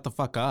 everybody shut the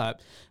fuck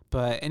up.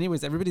 But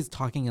anyways, everybody's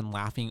talking and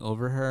laughing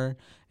over her.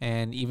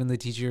 And even the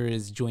teacher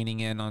is joining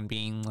in on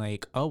being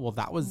like, oh, well,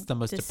 that was the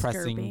most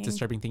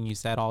disturbing thing you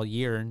said all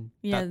year. And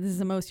yeah, this is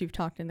the most you've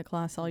talked in the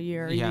class all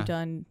year. Are you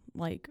done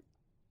like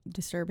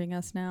disturbing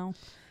us now?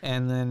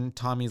 And then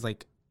Tommy's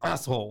like,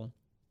 asshole,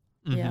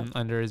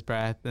 under his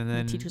breath. And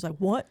then the teacher's like,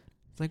 what?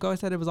 It's like, oh, I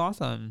said it was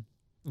awesome.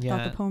 Yeah. I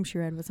thought the poem she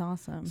read was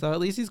awesome. So at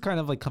least he's kind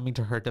of like coming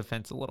to her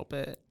defense a little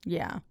bit.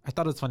 Yeah. I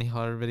thought it was funny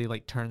how everybody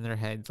like turned their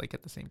heads like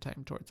at the same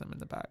time towards him in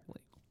the back.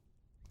 Like,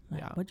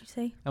 yeah. What'd you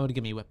say? That would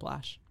give me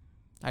whiplash.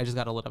 I just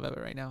got a little of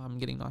it right now. I'm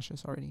getting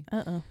nauseous already.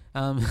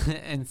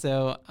 And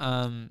so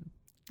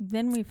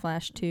then we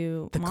flash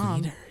to the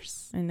Mom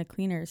cleaners. And the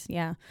cleaners,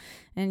 yeah.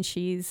 And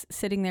she's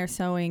sitting there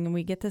sewing, and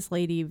we get this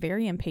lady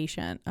very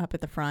impatient up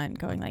at the front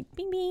going like,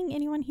 bing, bing,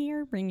 anyone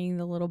here? Ringing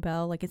the little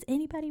bell like, is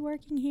anybody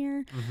working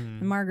here?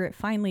 And Margaret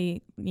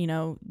finally,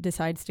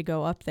 decides to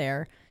go up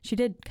there. She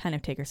did kind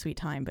of take her sweet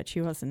time, but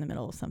she was in the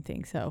middle of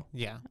something, so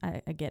yeah,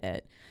 I get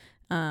it.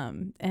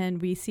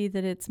 And we see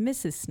that it's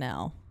Mrs.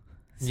 Snell.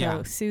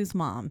 So Sue's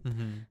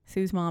mom.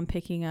 Sue's mom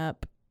picking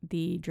up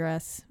the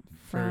dress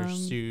for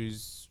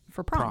Sue's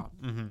for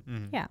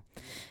prom. Yeah.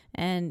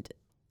 And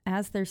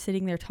as they're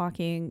sitting there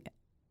talking,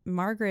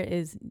 Margaret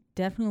is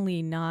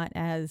definitely not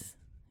as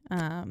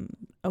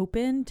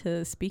open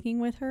to speaking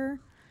with her.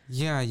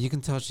 Yeah, you can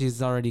tell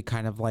she's already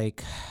kind of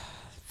like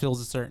feels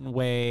a certain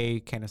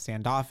way, kind of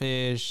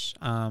standoffish.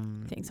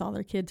 Thinks all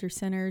their kids are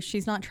sinners.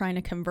 She's not trying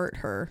to convert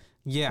her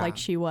like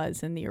she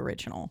was in the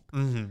original.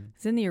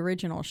 Because in the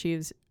original,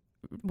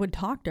 would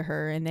talk to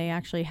her, and they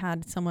actually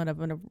had somewhat of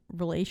a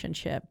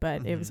relationship,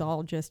 but it was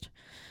all just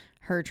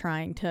her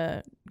trying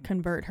to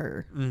convert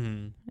her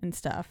and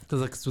stuff.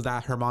 Because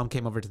that her mom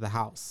came over to the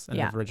house in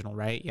the original,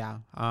 right? Yeah.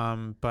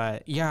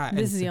 But yeah,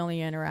 this is the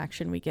only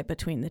interaction we get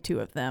between the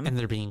two of them, and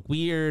they're being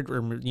weird,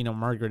 or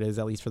Margaret is,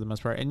 at least for the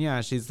most part. And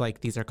yeah, she's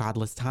like, these are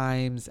godless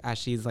times, as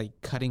she's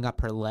like cutting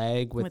up her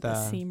leg with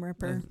the seam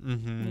ripper.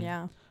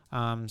 Yeah.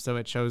 So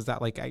it shows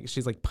that like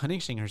she's like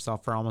punishing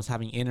herself for almost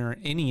having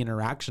any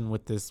interaction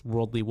with this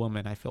worldly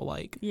woman, I feel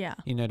like. Yeah.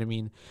 You know what I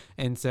mean?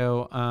 And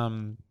so,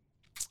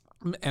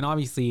 and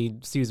obviously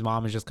Sue's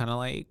mom is just kind of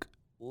like,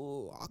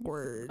 ooh,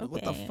 awkward. Okay.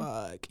 What the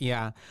fuck?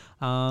 Yeah.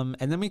 And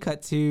then we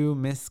cut to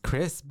Miss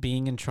Chris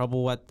being in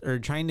trouble or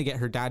trying to get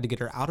her dad to get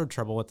her out of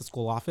trouble at the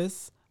school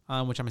office.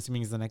 Which I'm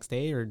assuming is the next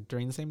day or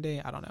during the same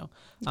day. I don't know.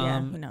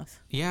 Who knows?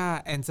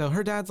 Yeah. And so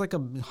her dad's like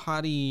a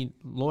haughty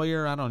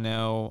lawyer. I don't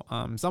know.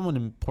 Someone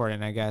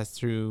important, I guess,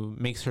 who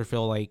makes her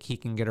feel like he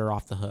can get her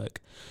off the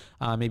hook.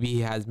 Maybe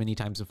he has many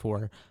times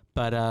before.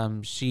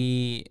 But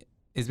she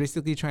is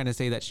basically trying to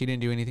say that she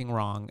didn't do anything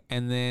wrong.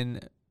 And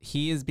then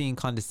he is being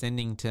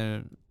condescending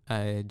to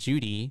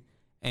Judy.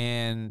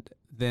 And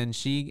then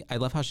I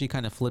love how she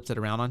kind of flips it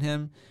around on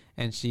him.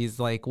 And she's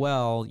like,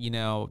 well,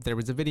 there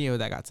was a video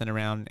that got sent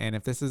around, and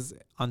if this is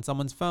on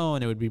someone's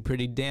phone, it would be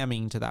pretty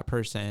damning to that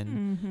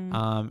person.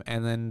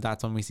 And then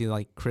that's when we see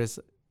like Chris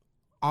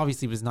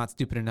obviously was not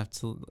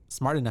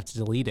smart enough to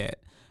delete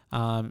it.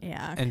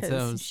 Yeah, and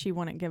so she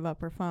wouldn't give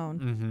up her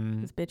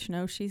phone. This bitch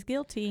knows she's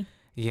guilty.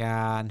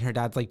 Yeah, and her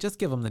dad's like, just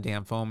give him the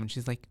damn phone, and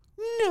she's like,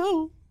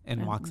 no,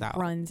 and walks out,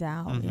 runs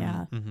out.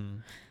 Yeah.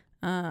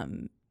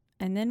 And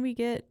then we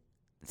get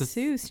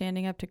Sue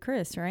standing up to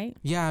Chris, right?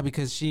 Yeah,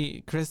 because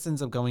Chris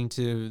ends up going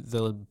to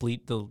the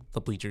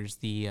bleachers.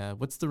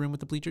 What's the room with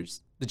the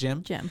bleachers? The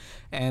gym.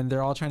 And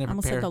they're all trying to prepare.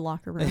 Almost like the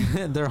locker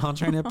room. They're all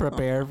trying to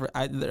prepare for.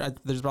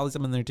 There's probably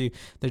someone there too.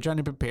 They're trying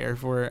to prepare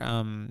for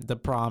the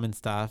prom and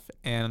stuff.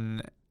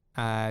 And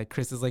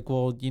Chris is like,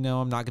 well,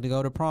 I'm not going to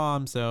go to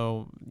prom,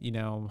 so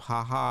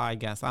haha. I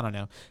guess, I don't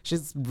know.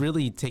 She's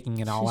really taking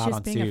it all out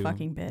on Sue. She's being a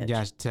fucking bitch.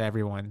 Yeah, to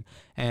everyone.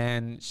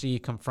 And she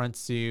confronts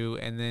Sue,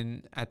 and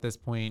then at this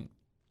point,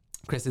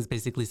 Chris is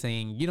basically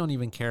saying, you don't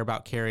even care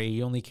about Carrie.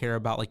 You only care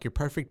about like your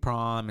perfect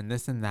prom and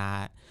this and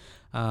that.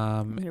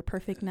 Your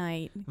perfect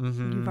night.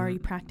 You've already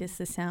practiced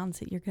the sounds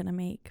that you're going to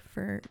make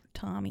for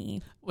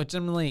Tommy. Which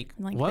I'm like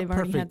what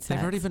perfect? They've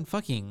already been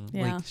fucking.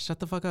 Yeah. Like, shut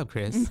the fuck up,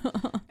 Chris.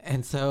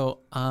 And so,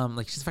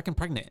 like, she's fucking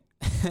pregnant.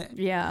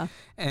 Yeah.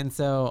 And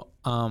so,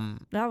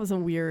 that was a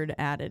weird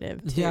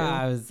additive too.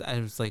 Yeah, I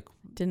was like,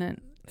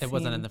 it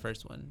wasn't in the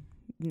first one.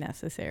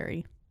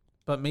 Necessary.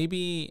 But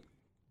maybe,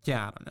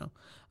 yeah, I don't know.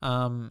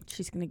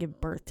 She's gonna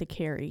give birth to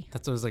Carrie.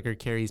 That's what it was like. Her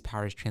Carrie's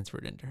powers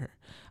transferred into her.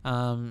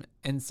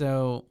 And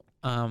so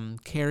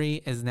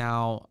Carrie is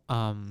now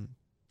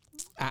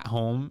at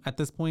home at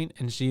this point,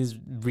 and she's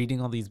reading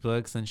all these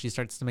books, and she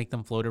starts to make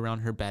them float around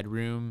her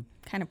bedroom,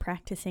 kind of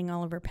practicing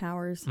all of her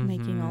powers,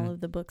 making all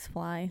of the books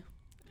fly.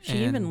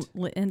 She even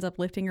ends up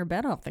lifting her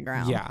bed off the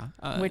ground.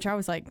 Yeah. Which I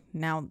was like,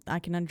 now I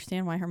can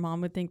understand why her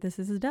mom would think this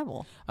is a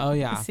devil. Oh,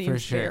 yeah, for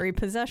sure. Very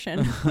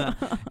possession.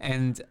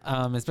 And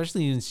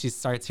especially when she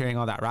starts hearing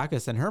all that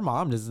ruckus, and her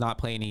mom does not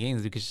play any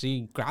games, because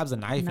she grabs a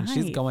knife and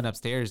she's going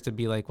upstairs to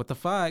be like, what the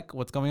fuck?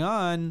 What's going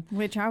on?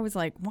 Which I was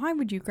like, why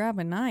would you grab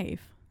a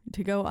knife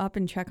to go up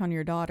and check on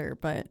your daughter?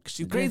 But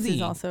she's crazy. This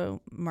is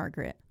also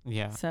Margaret.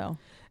 Yeah. So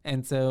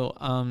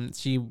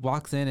she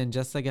walks in, and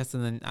just, I guess,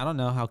 and then I don't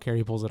know how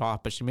Carrie pulls it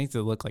off, but she makes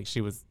it look like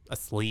she was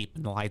asleep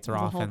and the lights are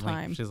off, and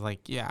like she's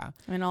like, yeah.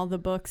 And all the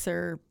books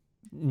are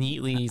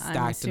neatly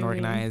stacked and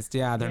organized.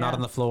 Yeah, they're not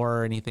on the floor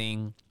or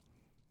anything.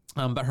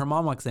 But her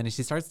mom walks in, and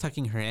she starts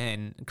tucking her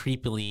in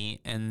creepily,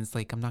 and it's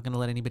like, I'm not gonna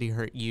let anybody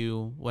hurt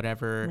you,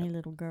 whatever. My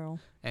little girl.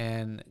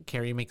 And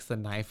Carrie makes the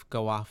knife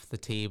go off the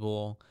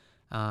table.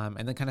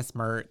 And then kind of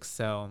smirks.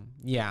 So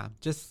yeah,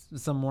 just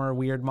some more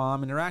weird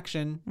mom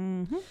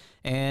interaction.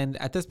 And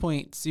at this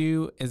point,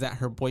 Sue is at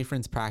her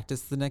boyfriend's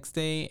practice the next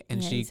day,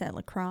 and he's at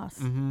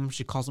lacrosse.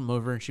 She calls him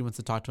over, and she wants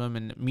to talk to him,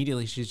 and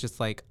immediately she's just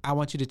like, I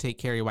want you to take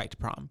Carrie White to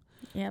prom.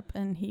 Yep.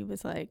 And he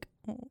was like,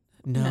 oh,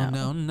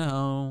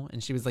 no.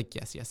 And she was like,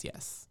 yes.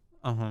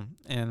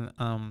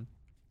 And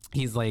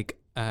he's like,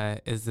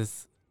 is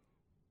this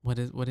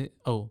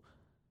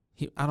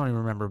I don't even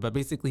remember, but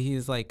basically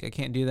he's like, I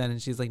can't do that.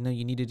 And she's like, no,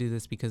 you need to do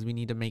this because we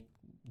need to make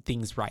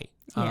things right.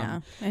 Yeah.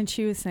 And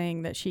she was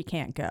saying that she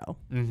can't go.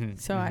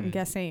 So I'm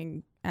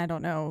guessing, I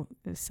don't know,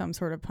 if some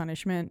sort of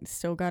punishment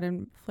still got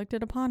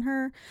inflicted upon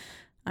her.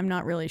 I'm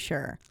not really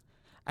sure.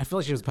 I feel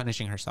like she was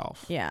punishing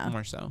herself. Yeah.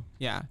 More so.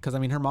 Yeah. Because, I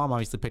mean, her mom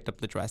obviously picked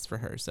up the dress for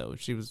her, so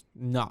she was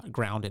not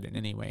grounded in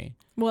any way.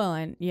 Well,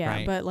 and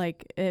right? But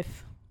like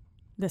if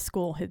the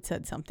school had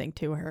said something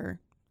to her,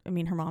 I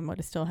mean, her mom would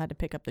have still had to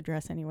pick up the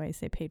dress anyways.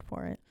 They paid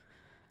for it.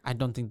 I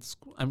don't think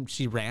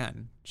she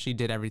ran. She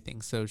did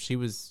everything. So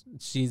she's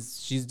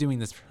doing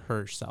this for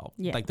herself.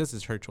 Yeah. Like, this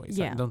is her choice.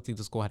 Yeah. I don't think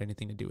the school had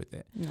anything to do with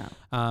it.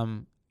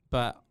 No.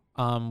 But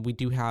we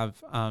do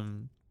have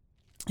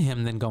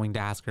him then going to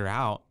ask her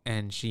out,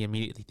 and she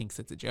immediately thinks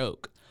it's a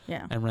joke.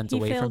 Yeah. And runs he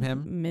away from failed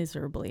him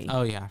miserably.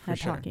 Oh yeah, for at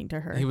sure. talking to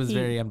her. He was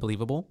very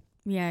unbelievable.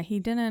 Yeah, he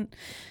didn't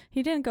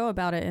go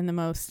about it in the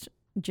most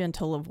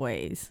gentle of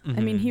ways. I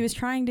mean, Mm-hmm. he was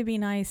trying to be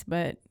nice,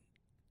 but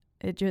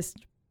it just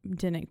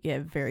didn't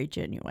give very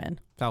genuine.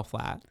 Fell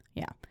flat.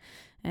 Yeah.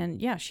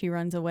 And yeah, she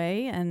runs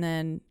away, and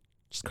then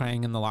Just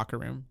crying in the locker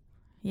room.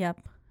 yep.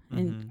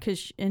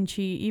 And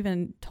she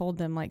even told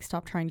them, like,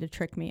 stop trying to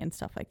trick me and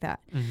stuff like that.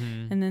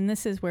 Mm-hmm. And then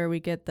this is where we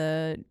get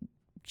the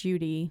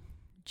Judy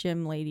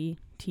gym lady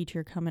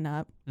teacher coming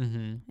up,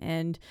 Mm-hmm.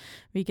 and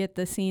we get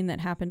the scene that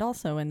happened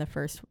also in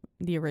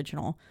the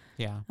original,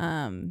 Yeah.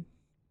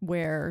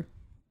 where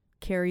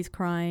Carrie's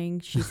crying.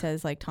 She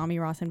says, like, Tommy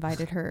Ross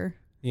invited her,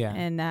 Yeah.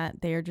 and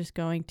that they are just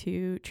going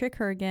to trick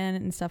her again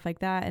and stuff like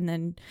that. And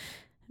then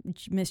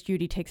Miss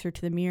Judy takes her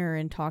to the mirror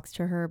and talks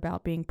to her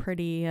about being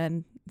pretty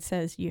and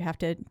says, you have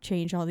to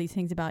change all these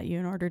things about you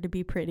in order to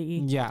be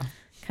pretty, Yeah.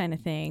 kind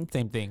of thing.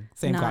 Same thing.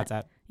 Same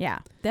concept. Yeah.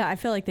 I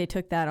feel like they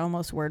took that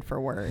almost word for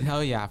word.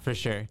 Oh yeah, for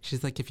sure.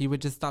 She's like, if you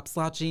would just stop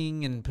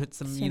slouching and put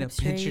some, Stand up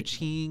pinch your straight.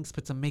 cheeks,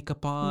 put some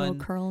makeup A little on,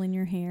 curl in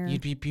your hair.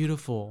 you'd be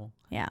beautiful.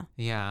 Yeah.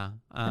 Yeah.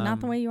 But not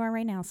the way you are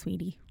right now,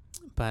 sweetie.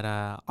 But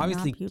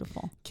obviously Not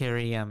beautiful.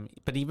 Carrie,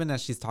 but even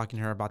as she's talking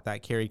to her about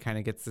that, Carrie kind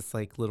of gets this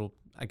like little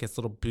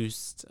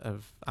boost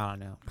of, I don't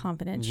know.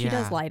 Confidence. She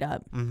does Yeah. light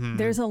up. Mm-hmm.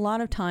 There's a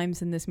lot of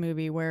times in this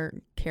movie where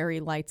Carrie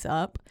lights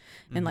up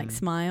and like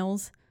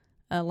smiles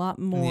a lot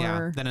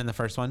more. Than in the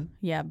first one.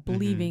 Yeah,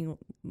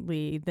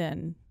 believingly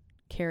than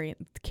Carrie.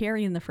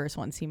 Carrie in the first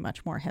one seemed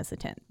much more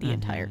hesitant the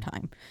entire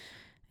time.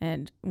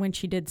 And when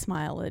she did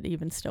smile, it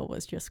even still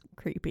was just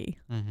creepy.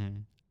 Mm-hmm.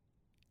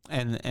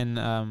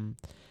 And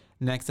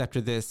next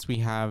after this, we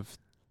have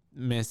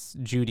Miss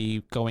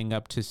Judy going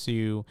up to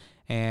Sue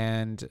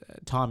and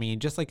Tommy,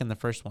 just like in the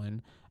first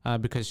one,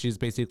 because she's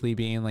basically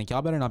being like,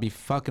 y'all better not be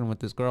fucking with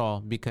this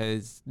girl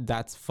because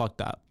that's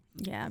fucked up.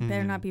 Yeah,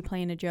 better not be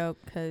playing a joke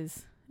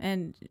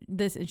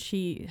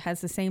she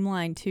has the same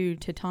line too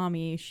to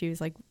Tommy. She was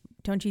like,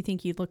 don't you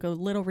think you'd look a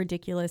little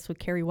ridiculous with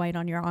Carrie White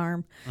on your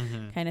arm,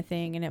 kind of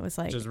thing. And it was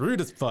like, Just rude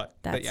as fuck.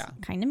 that's But yeah.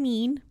 kind of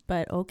mean,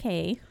 but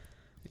okay.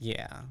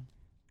 Yeah.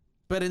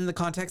 But in the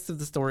context of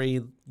the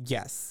story,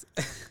 yes,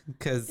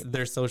 because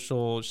they're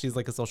social. She's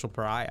like a social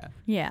pariah.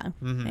 Yeah.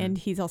 And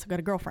he's also got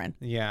a girlfriend.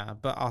 Yeah,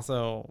 but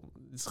also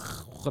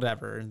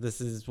whatever.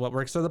 This is what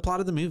works for the plot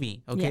of the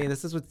movie. Okay, Yeah.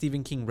 this is what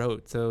Stephen King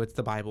wrote, so it's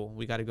the Bible.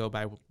 We got to go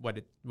by what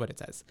it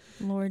says.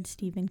 Lord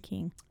Stephen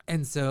King.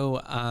 And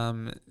so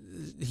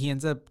he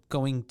ends up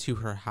going to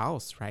her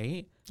house,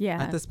 right?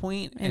 Yeah. At this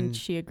point, and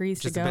she agrees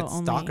to just go a bit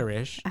only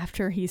stalkerish.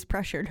 after he's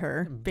pressured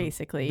her,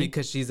 basically.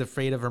 Because she's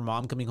afraid of her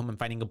mom coming home and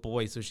finding a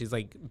boy. So she's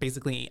like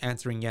basically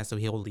answering yes, so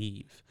he'll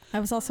leave. I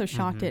was also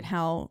shocked at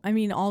how, I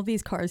mean, all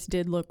these cars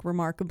did look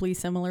remarkably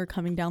similar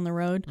coming down the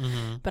road.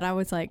 But I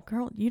was like,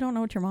 girl, you don't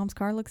know what your mom's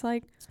car looks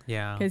like?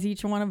 Yeah. Because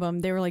each one of them,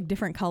 they were like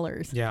different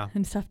colors Yeah.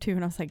 and stuff too.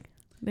 And I was like,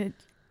 you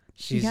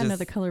She's gotta know just-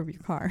 the color of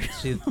your car.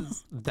 She's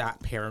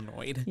that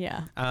paranoid.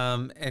 Yeah.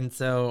 And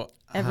so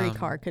Every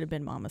car could have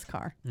been mama's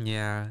car.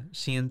 Yeah.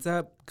 She ends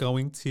up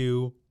going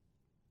to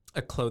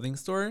a clothing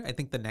store, I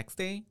think the next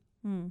day,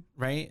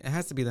 right? It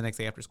has to be the next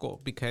day after school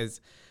because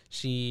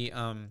she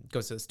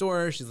goes to the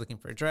store. She's looking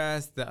for a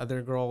dress. The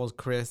other girls,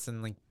 Chris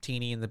and like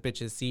Teeny and the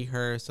bitches see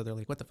her. So they're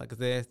like, what the fuck is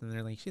this? And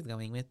they're like, she's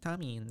going with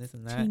Tommy and this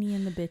and that. Teeny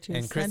and the Bitches.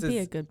 And Chris That'd be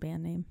is- a good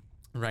band name.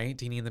 Right,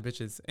 Teeny and the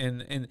bitches,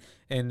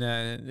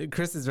 and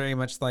Chris is very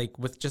much like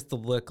with just the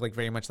look, like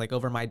very much like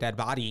over my dead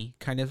body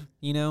kind of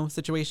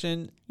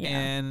situation. Yeah.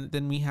 And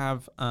then we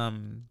have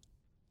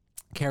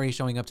Carrie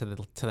showing up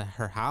to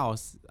her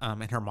house,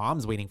 and her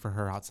mom's waiting for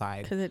her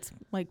outside. Because it's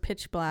like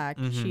pitch black.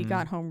 She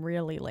got home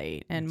really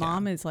late, and Yeah.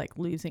 mom is like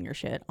losing her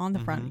shit on the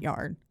front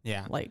yard,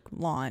 Yeah, like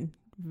lawn,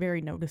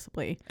 very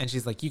noticeably. and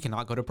she's like, "You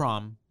cannot go to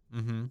prom."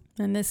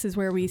 And this is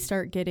where we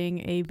start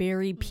getting a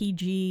very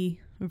PG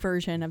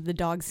version of the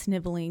dog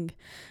sniveling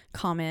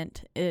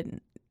comment in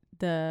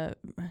the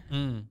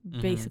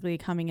basically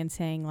coming and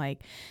saying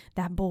like,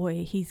 that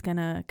boy, he's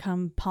gonna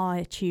come paw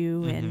at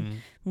you,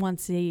 and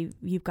once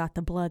you've got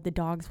the blood, the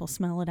dogs will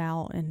smell it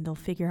out and they'll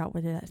figure out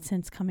where that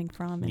scent's coming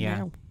from, and Yeah.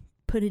 they'll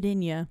put it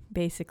in you,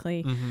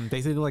 basically.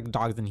 Basically, like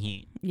dogs in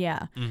heat.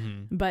 Yeah.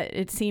 But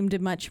it seemed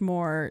much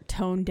more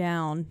toned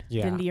down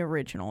Yeah. than the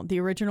original. The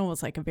original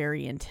was like a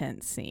very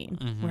intense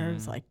scene where it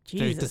was like,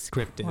 Very Jesus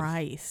descriptive.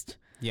 Christ.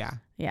 Yeah.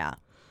 Yeah.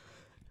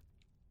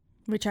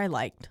 Which I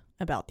liked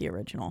about the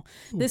original.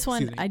 This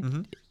one, excuse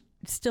me.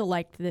 I still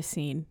liked this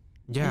scene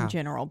Yeah. in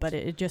general, but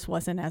it just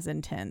wasn't as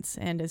intense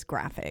and as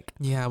graphic.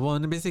 Yeah, well,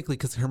 and basically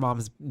because her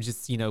mom's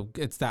just,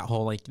 it's that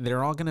whole, like,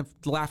 they're all going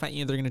to laugh at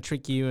you, they're going to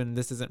trick you, and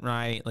this isn't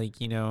right. Like,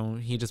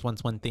 he just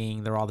wants one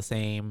thing, they're all the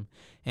same.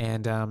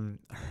 And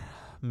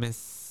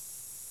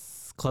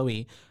Miss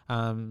Chloe,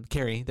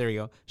 Carrie, there you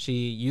go. She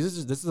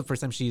uses, this is the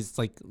first time she's,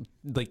 like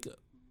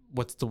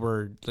what's the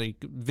word?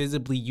 Like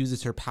visibly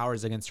uses her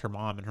powers against her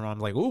mom, and her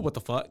mom's like, "Oh, what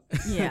the fuck?"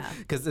 Yeah.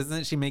 Because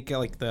doesn't she make it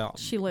like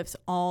She lifts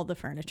all the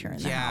furniture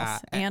in the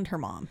house and her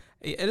mom.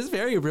 It is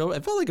very real.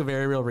 It felt like a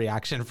very real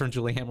reaction from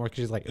Julianne Moore, because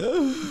she's like,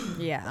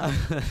 yeah.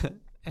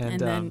 And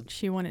then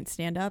she wouldn't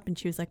stand up, and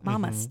she was like,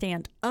 "Mama,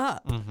 stand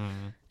up,"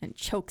 and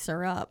chokes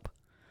her up.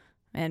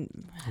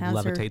 And has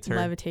Levitates her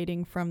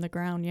levitating from the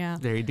ground, yeah.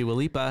 Very Dua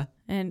Lipa.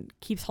 And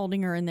keeps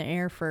holding her in the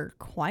air for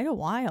quite a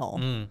while.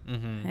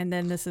 And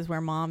then this is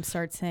where Mom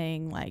starts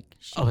saying, like,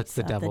 it's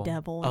the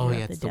devil. Oh,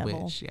 yeah, it's the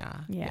devil. witch.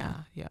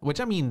 Yeah. Which,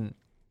 I mean...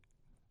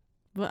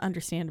 Well,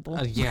 understandable.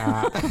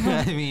 Yeah.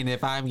 I mean,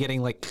 if I'm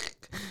getting, like,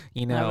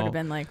 you know... I would have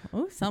been like,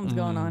 oh, something's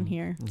going on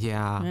here.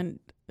 Yeah.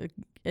 And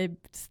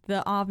it's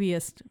the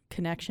obvious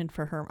connection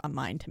for her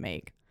mind to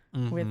make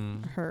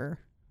with her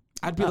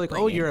I'd be like,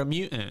 oh, you're a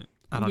mutant.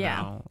 I don't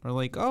know. Or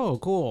like, oh,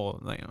 cool.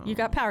 Like, you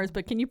got powers,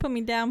 but can you put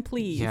me down,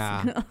 please?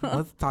 Yeah.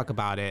 Let's talk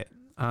about it.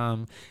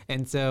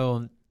 And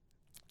so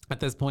at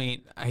this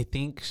point, I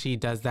think she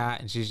does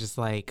that, and she's just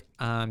like,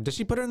 does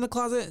she put her in the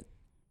closet?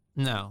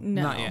 No,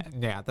 not yet.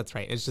 Yeah, that's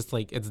right. It's just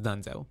like, it's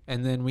donezo.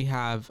 And then we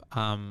have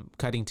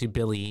cutting to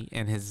Billy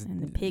and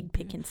the pig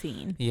picking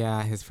scene.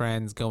 Yeah, his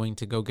friends going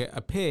to go get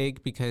a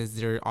pig because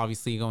they're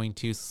obviously going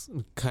to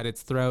cut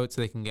its throat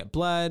so they can get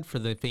blood for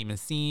the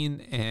famous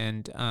scene.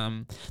 And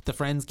the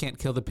friends can't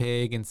kill the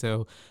pig, and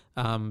so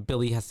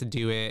Billy has to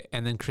do it.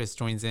 And then Chris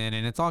joins in,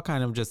 and it's all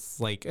kind of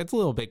just like, it's a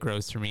little bit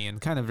gross for me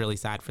and kind of really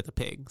sad for the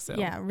pig. So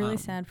yeah, really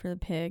sad for the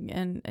pig.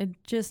 And it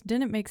just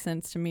didn't make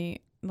sense to me.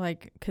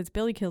 Like, because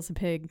Billy kills the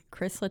pig,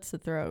 Chris slits the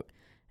throat,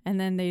 and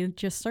then they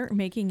just start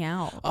making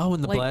out. Oh,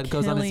 and the blood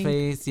goes on his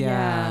face.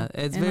 Yeah.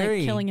 It's and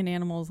very... like, killing an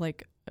animal is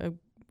like a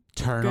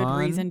good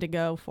reason to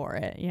go for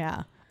it.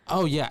 Yeah.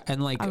 Oh, yeah.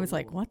 And like... I was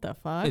like, what the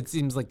fuck? It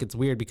seems like it's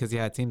weird because,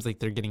 it seems like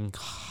they're getting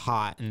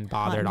hot and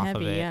bothered off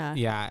of it.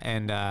 Yeah.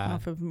 And...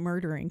 off of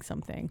murdering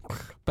something.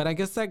 But I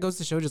guess that goes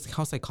to show just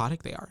how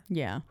psychotic they are.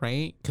 Yeah.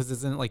 Right? Because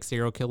isn't it like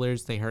serial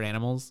killers, they hurt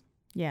animals?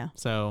 Yeah.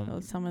 So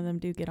some of them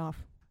do get off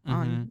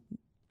on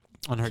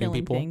hurting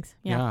people. Things.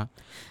 Yeah.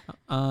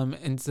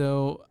 And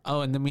so,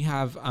 and then we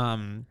have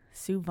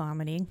Sue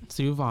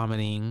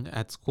vomiting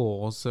at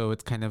school. So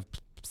it's kind of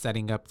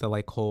setting up the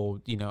like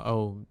whole,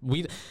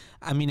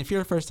 I mean, if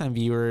you're a first time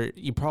viewer,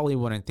 you probably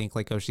wouldn't think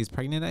like, oh, she's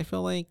pregnant. I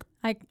feel like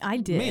I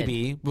did,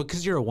 maybe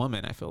because you're a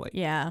woman. I feel like,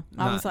 yeah,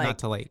 I was like, not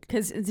to like,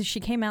 because she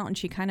came out and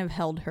she kind of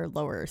held her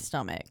lower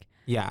stomach.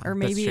 Yeah. Or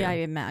maybe I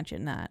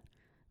imagine that,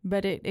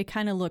 but it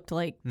kind of looked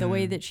like the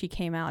way that she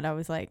came out. I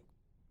was like,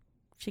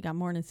 she got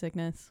morning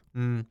sickness.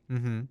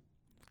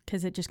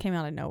 Because it just came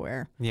out of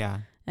nowhere. Yeah.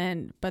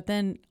 But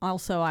then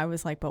also I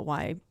was like, but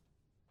why?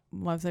 I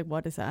was like,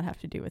 what does that have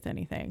to do with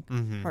anything?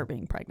 Her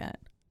being pregnant?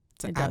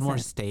 To add more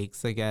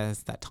stakes, I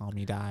guess, that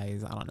Tommy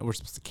dies. I don't know. We're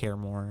supposed to care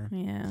more.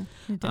 Yeah.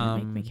 It didn't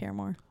make me care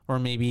more. Or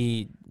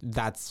maybe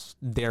that's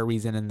their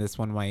reason in this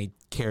one why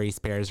Carrie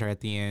spares her at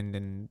the end.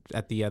 And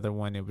at the other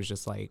one, it was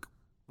just like,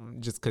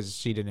 just because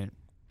she didn't.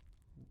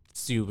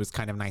 Sue was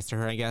kind of nice to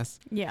her, I guess.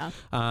 Yeah.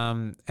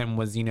 And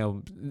was,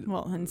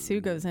 well, and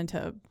Sue goes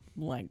into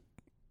like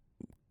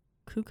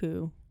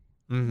cuckoo.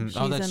 She's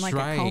that's in like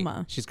right. a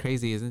coma. She's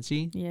crazy, isn't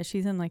she? Yeah,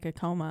 she's in like a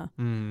coma,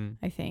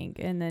 I think.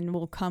 And then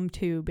we'll come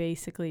to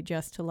basically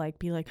just to like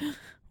be like,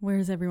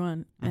 where's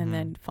everyone? And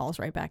then falls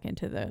right back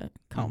into the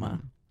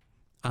coma.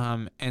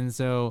 And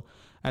so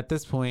at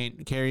this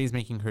point, Carrie's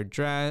making her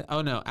dress.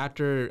 Oh no!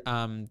 After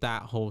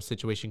that whole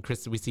situation,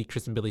 we see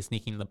Chris and Billy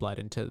sneaking the blood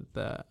into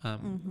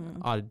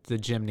the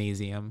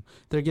gymnasium.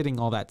 They're getting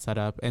all that set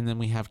up, and then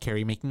we have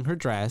Carrie making her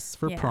dress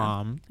for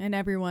prom.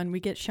 And we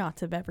get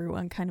shots of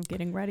everyone kind of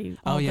getting ready.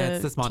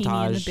 It's this montage.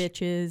 Teeny and the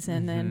bitches,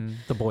 and then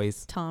the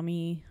boys,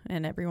 Tommy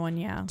and everyone.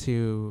 Yeah.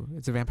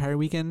 It's a vampire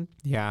weekend.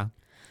 Yeah.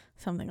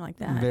 Something like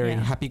that. Very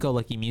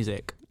happy-go-lucky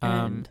music.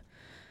 And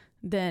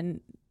then.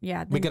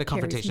 Yeah, we get a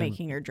confrontation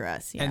making her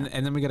dress. Yeah.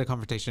 And then we get a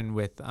confrontation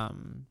with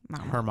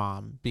her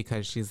mom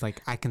because she's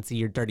like, I can see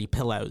your dirty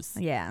pillows.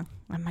 Yeah,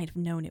 I might have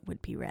known it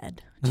would be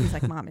red. She's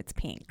like, Mom, it's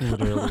pink.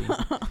 Literally.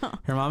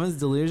 Her mom is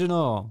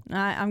delusional.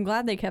 I'm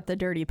glad they kept the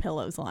dirty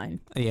pillows line.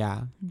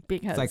 Yeah.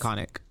 Because it's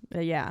iconic.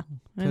 Yeah.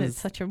 And it's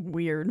such a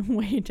weird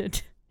way to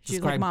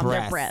she's like, Mom,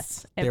 they're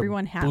breasts.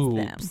 Everyone has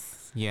them.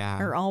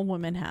 Yeah. Or all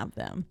women have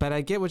them. But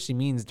I get what she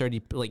means, dirty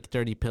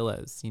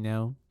pillows,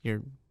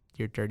 your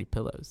dirty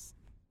pillows.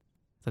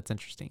 That's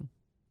interesting.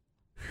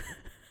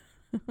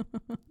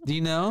 Do you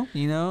know?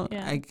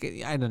 Yeah.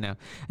 I don't know.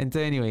 And so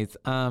anyways,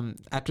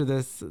 after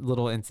this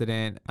little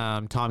incident,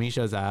 Tommy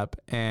shows up,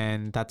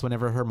 and that's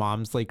whenever her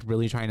mom's like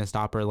really trying to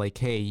stop her, like,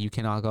 hey, you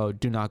cannot go,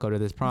 do not go to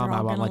this prom.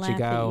 I won't let you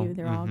go.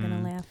 They're all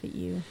gonna laugh at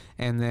you.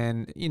 And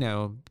then,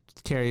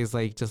 Carrie's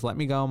like, just let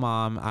me go,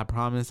 Mom. I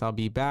promise I'll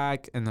be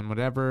back, and then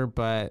whatever.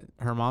 But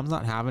her mom's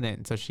not having it,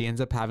 and so she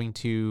ends up having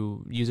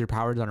to use her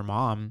powers on her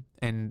mom.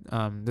 And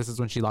this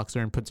is when she locks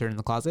her and puts her in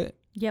the closet.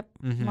 Yep,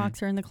 locks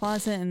her in the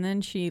closet, and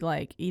then she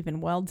like even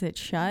welds it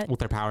shut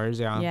with her powers.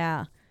 Yeah.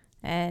 Yeah,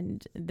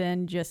 and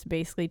then just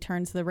basically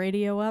turns the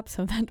radio up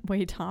so that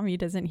way Tommy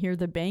doesn't hear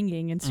the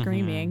banging and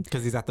screaming.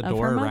 Because he's at the of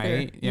door, her mother.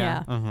 right?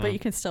 Yeah. But you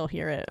can still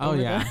hear it. Oh,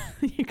 yeah.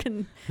 You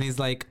can. And he's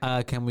like,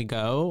 can we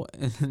go?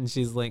 And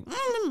she's like,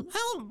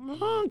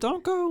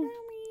 don't go.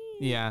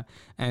 Yeah.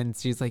 And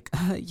she's like,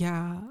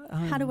 yeah.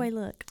 How do I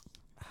look?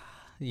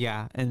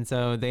 Yeah. And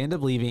so they end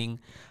up leaving.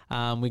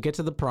 We get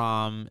to the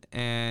prom,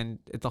 and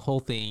it's a whole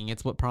thing.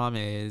 It's what prom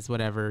is,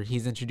 whatever.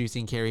 He's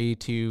introducing Carrie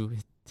to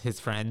his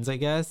friends, I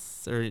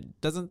guess, or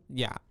doesn't.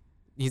 Yeah.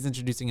 He's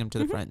introducing him to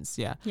the friends.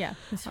 Yeah. Yeah.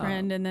 His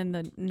friend, and then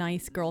the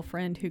nice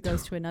girlfriend who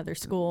goes to another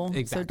school.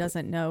 Exactly. So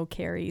doesn't know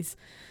Carrie's.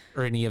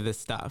 Or any of this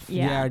stuff.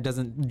 Yeah.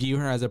 Doesn't view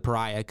her as a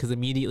pariah, because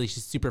immediately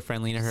she's super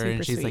friendly to her,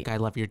 and she's sweet. like, I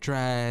love your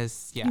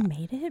dress. Yeah. You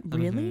made it?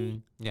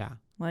 Really? Yeah.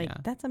 Like, yeah.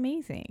 that's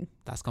amazing.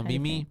 That's going to be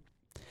me.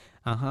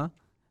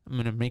 I'm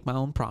going to make my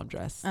own prom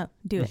dress. Oh,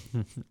 do it.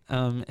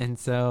 And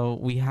so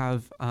we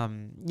have,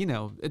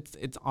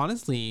 it's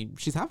honestly,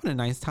 she's having a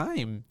nice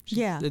time.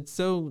 It's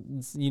so,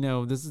 this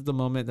is the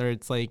moment where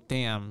it's like,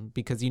 damn,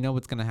 because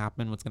what's going to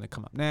happen, what's going to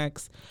come up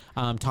next.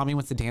 Tommy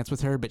wants to dance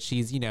with her, but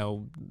she's,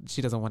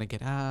 she doesn't want to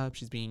get up.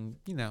 She's being,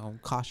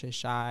 cautious,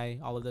 shy,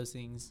 all of those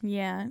things.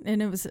 Yeah.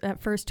 And it was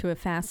at first to a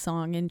fast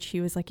song, and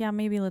she was like, yeah,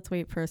 maybe let's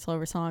wait for a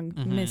slower song.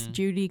 Miss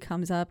Judy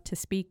comes up to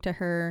speak to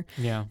her.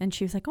 Yeah. And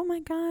she was like, oh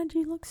my God,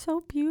 you look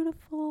so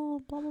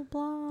beautiful, blah, blah,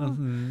 blah.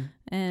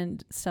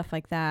 And stuff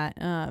like that.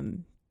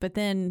 But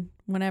then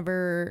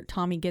whenever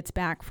Tommy gets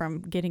back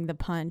from getting the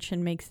punch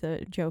and makes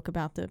the joke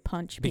about the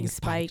punch being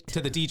spiked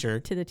to the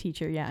teacher.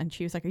 Yeah. And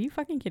she was like, are you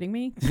fucking kidding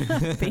me?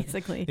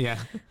 Basically. Yeah.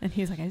 And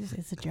he was like,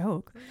 it's a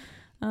joke.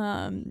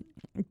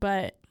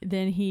 But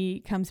then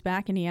he comes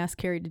back and he asks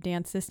Carrie to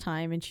dance this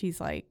time. And she's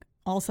like,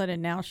 all of a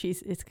sudden now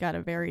it's got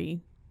a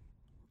very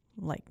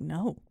like,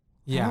 no.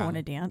 I don't want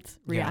to dance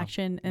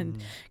reaction.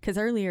 And because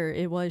earlier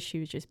she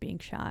was just being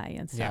shy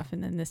and stuff.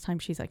 And then this time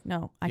she's like,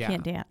 no, I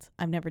can't dance.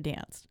 I've never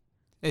danced.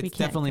 It's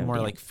definitely more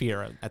like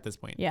fear at this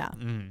point. Yeah.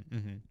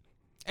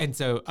 And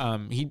so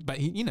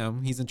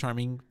he's a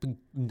charming,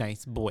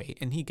 nice boy,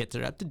 and he gets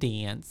her up to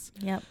dance.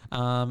 Yep.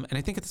 And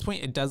I think at this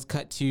point it does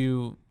cut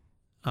to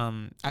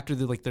after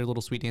their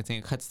little sweet dancing,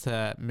 it cuts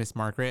to Miss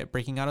Margaret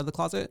breaking out of the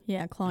closet.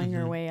 Yeah, clawing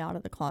her way out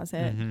of the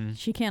closet.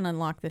 She can't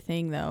unlock the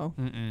thing though,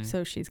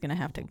 so she's gonna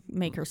have to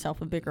make herself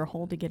a bigger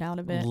hole to get out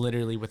of it.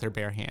 Literally with her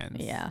bare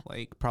hands. Yeah,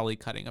 like probably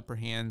cutting up her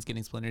hands,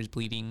 getting splinters,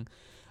 bleeding.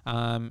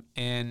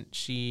 And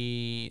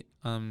she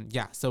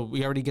so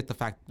we already get the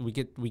fact we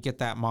get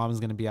that mom's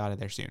gonna be out of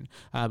there soon,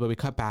 but we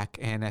cut back,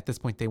 and at this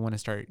point they want to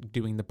start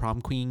doing the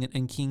prom queen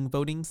and king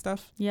voting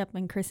stuff. Yep.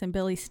 And Chris and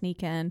Billy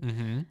sneak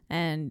in,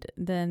 and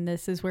then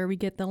this is where we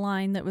get the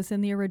line that was in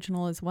the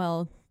original as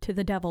well: to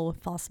the devil with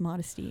false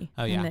modesty.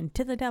 And then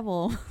to the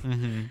devil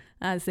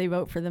as they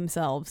vote for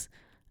themselves.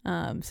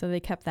 So they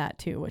kept that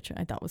too, which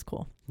I thought was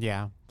cool.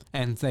 Yeah.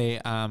 And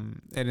it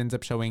ends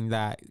up showing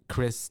that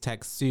Chris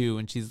texts Sue,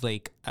 and she's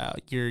like,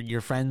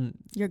 your friend,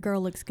 your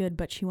girl looks good,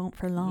 but she won't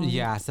for long.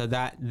 Yeah. So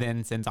that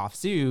then sends off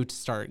Sue to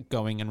start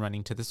going and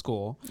running to the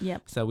school.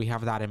 Yep. So we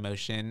have that in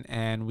motion.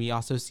 And we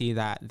also see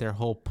that their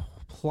whole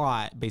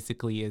plot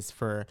basically is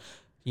for,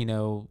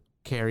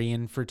 Carrie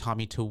and for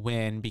Tommy to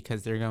win,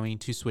 because they're going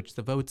to switch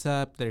the votes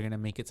up. They're going to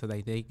make it so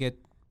that they get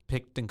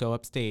picked and go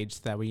upstage,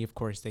 so that way, of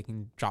course, they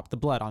can drop the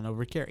blood on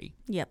over Carrie.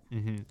 Yep.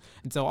 And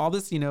so all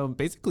this,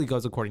 basically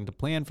goes according to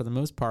plan for the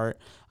most part.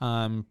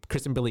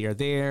 Chris and Billy are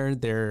there.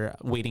 They're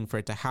waiting for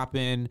it to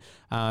happen.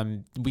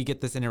 We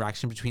get this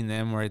interaction between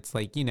them where it's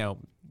like,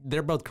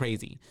 they're both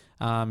crazy.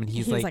 And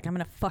he's like, I'm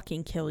gonna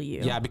fucking kill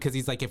you. Yeah, because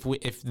he's like,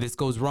 if this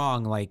goes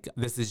wrong, like,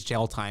 this is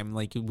jail time.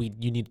 Like, you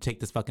need to take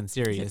this fucking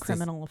serious. It's a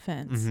criminal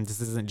offense.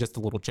 This isn't just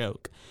a little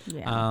joke.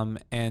 Yeah.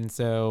 And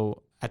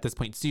so at this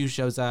point, Sue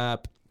shows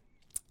up.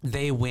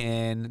 They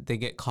win. They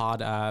get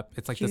caught up.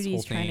 It's like Judy's this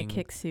whole thing. trying to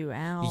kick Sue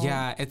out.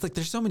 Yeah, it's like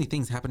there's so many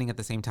things happening at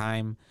the same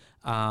time.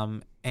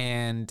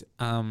 And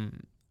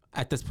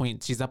at this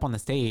point, she's up on the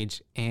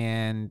stage,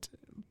 and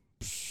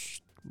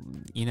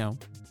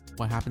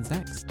what happens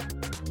next?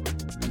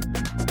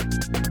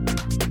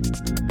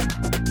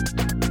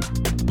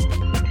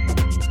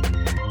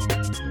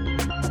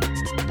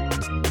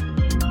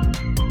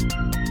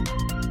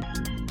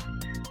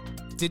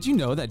 Did you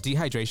know that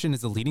dehydration is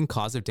the leading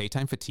cause of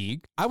daytime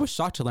fatigue? I was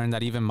shocked to learn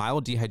that even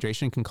mild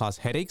dehydration can cause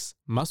headaches,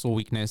 muscle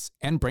weakness,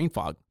 and brain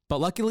fog. But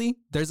luckily,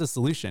 there's a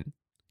solution.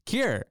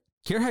 Cure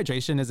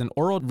Hydration is an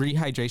oral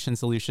rehydration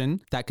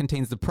solution that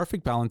contains the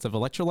perfect balance of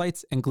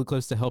electrolytes and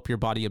glucose to help your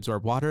body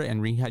absorb water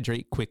and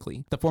rehydrate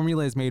quickly. The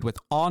formula is made with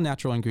all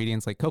natural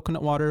ingredients like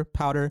coconut water,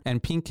 powder,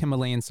 and pink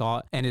Himalayan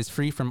salt, and is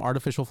free from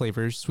artificial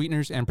flavors,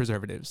 sweeteners, and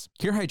preservatives.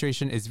 Cure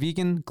Hydration is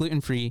vegan,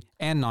 gluten-free,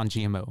 and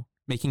non-GMO,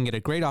 making it a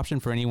great option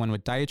for anyone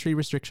with dietary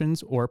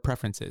restrictions or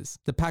preferences.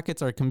 The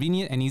packets are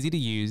convenient and easy to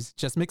use.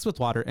 Just mix with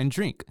water and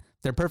drink.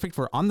 They're perfect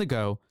for on the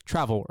go,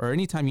 travel, or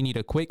anytime you need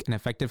a quick and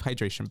effective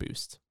hydration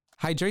boost.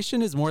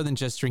 Hydration is more than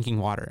just drinking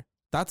water.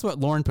 That's what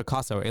Lauren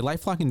Picasso, a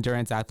lifelong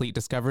endurance athlete,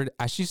 discovered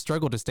as she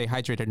struggled to stay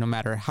hydrated no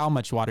matter how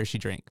much water she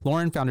drank.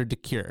 Lauren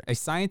founded Cure, a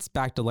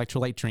science-backed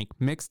electrolyte drink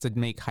mixed to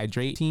make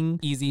hydrating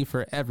easy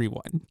for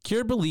everyone.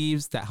 Cure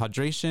believes that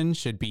hydration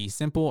should be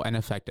simple and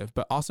effective,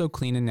 but also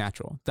clean and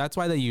natural. That's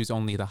why they use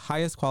only the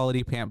highest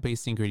quality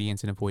plant-based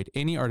ingredients and avoid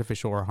any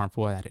artificial or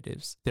harmful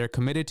additives. They're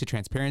committed to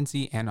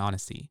transparency and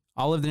honesty.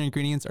 All of their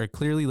ingredients are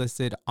clearly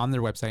listed on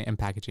their website and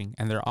packaging,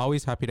 and they're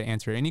always happy to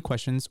answer any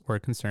questions or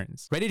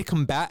concerns. Ready to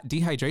combat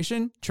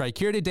dehydration? Try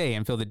Cure today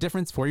and feel the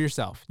difference for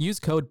yourself. Use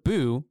code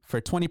BOO for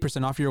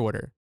 20% off your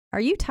order. Are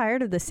you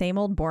tired of the same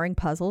old boring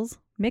puzzles?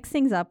 Mix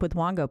things up with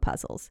Wongo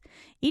puzzles.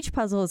 Each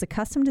puzzle is a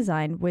custom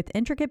design with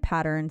intricate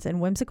patterns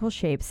and whimsical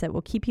shapes that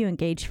will keep you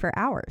engaged for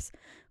hours.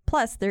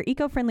 Plus, their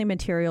eco-friendly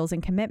materials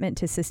and commitment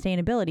to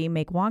sustainability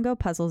make Wongo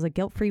puzzles a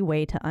guilt-free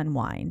way to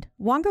unwind.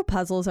 Wongo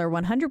puzzles are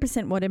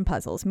 100% wooden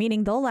puzzles,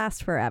 meaning they'll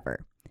last forever.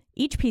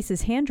 Each piece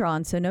is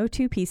hand-drawn, so no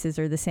two pieces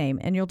are the same,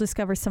 and you'll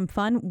discover some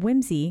fun,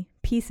 whimsy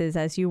pieces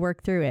as you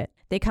work through it.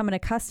 They come in a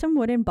custom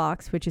wooden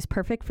box, which is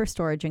perfect for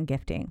storage and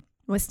gifting.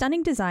 With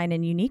stunning design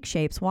and unique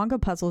shapes,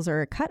 Wongo puzzles are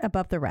a cut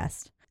above the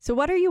rest. So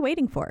what are you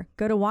waiting for?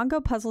 Go to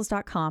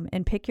wongopuzzles.com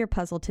and pick your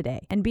puzzle today.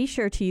 And be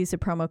sure to use the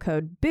promo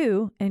code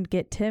BOO and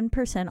get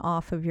 10%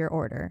 off of your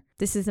order.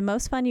 This is the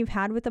most fun you've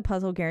had with the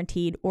puzzle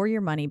guaranteed or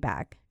your money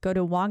back. Go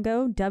to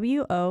Wongo,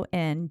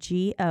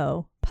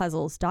 WONGO,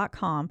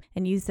 puzzles.com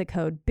and use the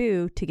code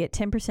BOO to get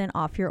 10%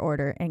 off your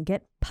order and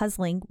get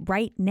puzzling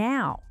right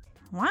now.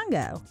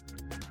 Wongo.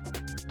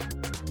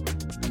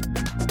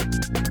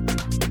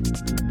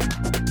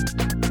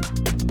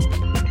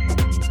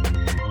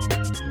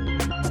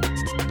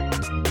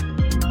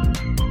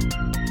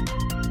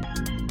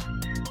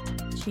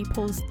 She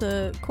pulls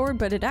the cord,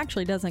 but it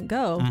actually doesn't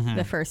go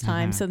the first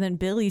time. So then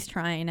Billy's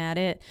trying at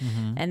it,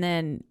 and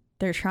then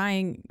they're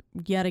trying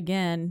yet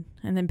again,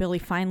 and then Billy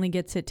finally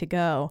gets it to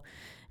go.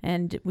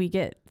 And we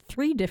get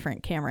 3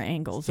 different camera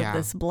angles of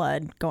this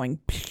blood going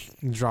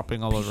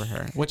dropping all over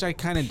her, which I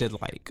kind of did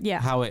like. Yeah.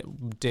 How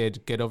it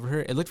did get over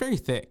her. It looked very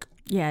thick.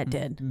 Yeah, it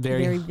did.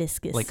 Very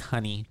viscous. Like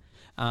honey.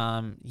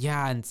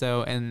 Obviously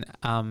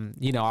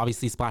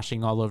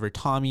splashing all over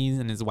Tommy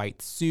in his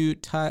white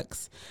suit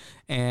tux.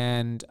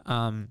 And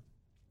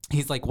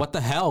he's like, what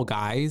the hell,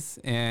 guys?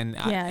 And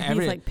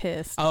he's like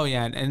pissed. Oh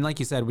yeah. And like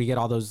you said, we get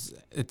all those,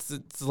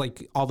 it's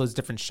like all those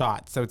different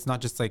shots. So it's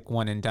not just like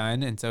one and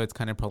done. And so it's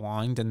kind of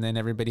prolonged. And then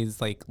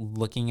everybody's like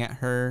looking at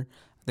her.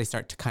 They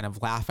start to kind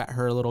of laugh at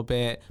her a little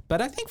bit.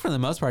 But I think for the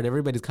most part,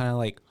 everybody's kind of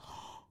like,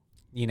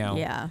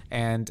 Yeah.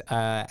 And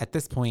at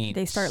this point,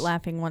 they start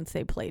laughing once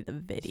they play the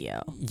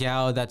video.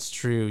 Yeah, that's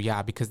true.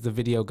 Yeah, because the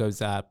video goes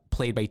up,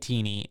 played by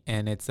Teeny,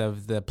 and it's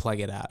of the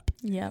Plug It Up.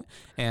 Yep.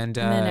 And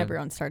then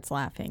everyone starts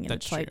laughing, and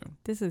that's it's like, true.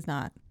 This is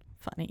not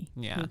funny.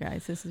 Yeah. You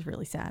guys, this is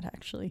really sad,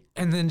 actually.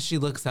 And then she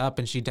looks up,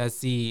 and she does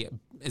see,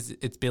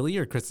 it's Billy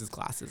or Chris's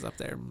glasses up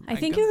there? I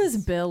think it was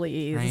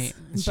Billy's. Right?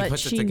 She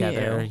puts it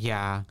together. Knew.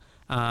 Yeah.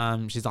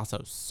 She's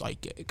also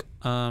psychic.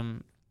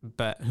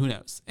 But who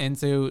knows? And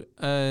so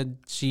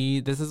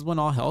this is when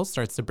all hell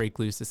starts to break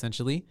loose,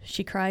 essentially.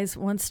 She cries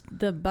once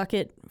the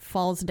bucket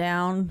falls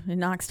down and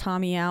knocks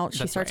Tommy out.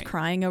 She starts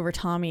crying over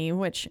Tommy,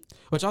 which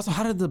also,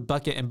 how did the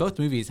bucket, in both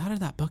movies, how did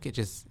that bucket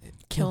just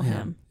kill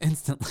him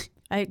instantly?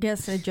 I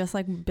guess just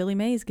like Billy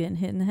Mays getting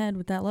hit in the head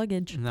with that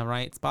luggage. In the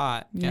right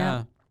spot.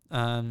 Yeah.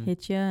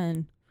 Hit you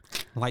and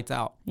lights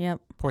out.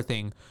 Yep. Poor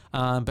thing.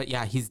 But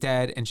yeah, he's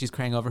dead and she's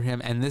crying over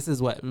him. And this is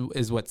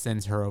what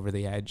sends her over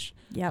the edge.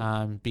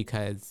 Yeah.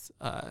 Because,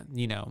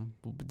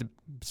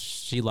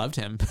 she loved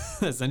him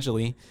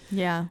essentially.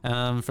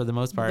 Yeah. For the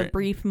most part. The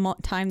brief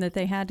time that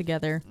they had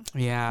together.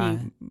 Yeah.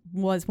 He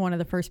was one of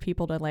the first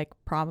people to like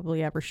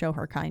probably ever show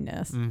her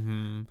kindness.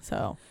 Mm-hmm.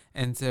 So.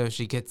 And so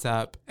she gets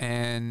up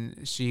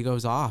and she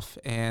goes off.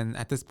 And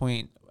at this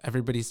point,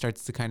 everybody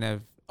starts to kind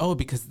of,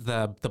 because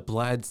the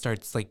blood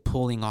starts like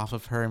pooling off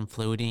of her and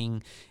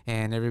floating,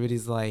 and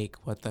everybody's like,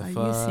 what the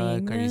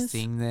fuck? Are you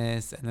seeing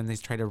this? And then they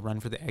try to run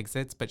for the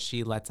exits, but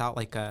she lets out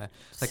like a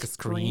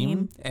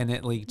scream, and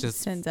it like just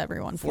sends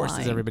everyone forces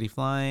flying. Everybody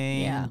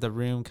flying. Yeah. The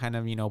room kind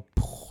of,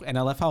 and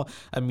I love how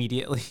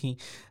immediately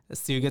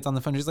Sue gets on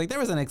the phone. She's like, there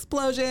was an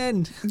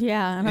explosion.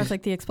 Yeah. And I was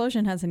like, the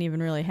explosion hasn't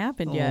even really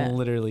happened yet.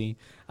 Literally.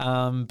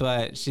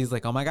 But she's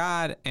like, oh my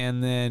God.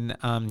 And then,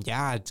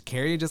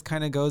 Carrie just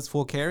kind of goes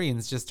full Carrie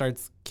and just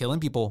starts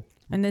killing people.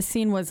 And this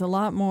scene was a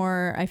lot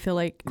more, I feel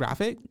like,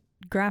 graphic,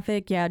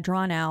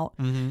 drawn out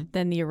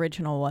than the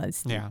original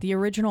was. Yeah. The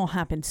original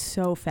happened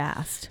so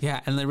fast. Yeah,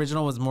 and the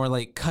original was more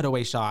like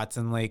cutaway shots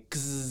and like,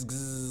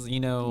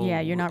 Yeah,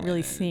 you're not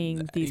really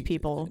seeing these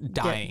people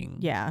dying.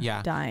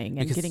 Dying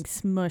and getting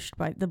smushed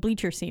by the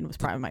bleacher scene was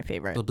probably my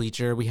favorite. The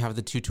bleacher, we have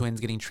the 2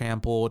 twins getting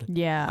trampled.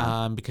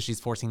 Yeah. Because she's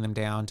forcing them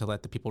down to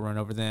let the people run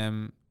over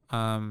them.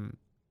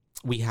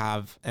 We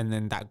have, and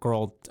then that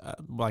girl,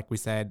 like we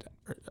said,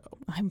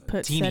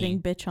 Teeny.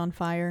 Setting bitch on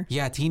fire.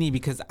 Yeah, Teeny,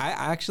 because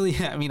I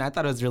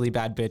thought it was really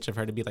bad bitch of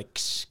her to be like,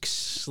 ksh,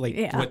 ksh,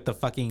 bench, like with the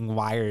fucking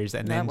wires,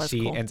 and then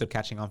she ends up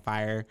catching on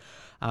fire.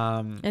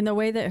 And the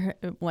way that her,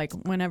 like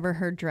whenever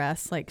her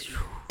dress like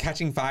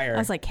catching fire, I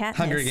was like Katniss.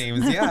 Hunger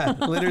Games, yeah,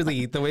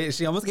 literally the way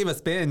she almost gave a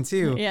spin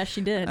too. Yeah,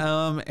 she did.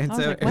 And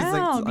so like,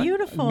 wow, it's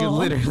beautiful.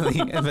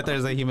 Literally, but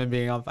there's a human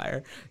being on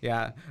fire.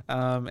 Yeah.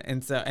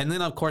 And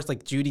then of course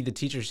like Judy, the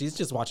teacher, she's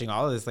just watching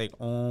all of this like,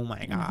 oh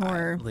my god,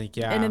 horror. Like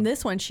yeah. And in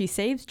this one, she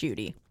saves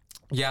Judy.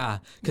 Yeah,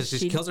 because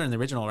she kills her in the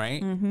original,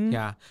 right? Mm-hmm.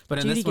 Yeah, but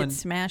in Judy this one, gets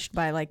smashed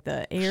by like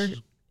the air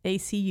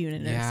AC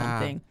unit or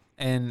something.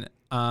 And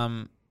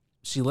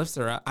she lifts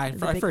her up.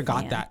 I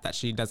forgot that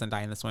she doesn't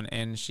die in this one,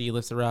 and she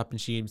lifts her up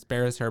and she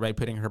spares her by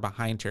putting her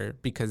behind her,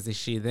 because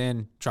she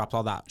then drops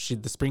all that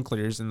the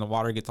sprinklers and the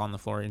water gets on the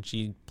floor, and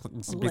she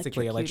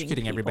basically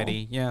electrocuting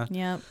everybody. Yeah.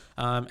 Yep.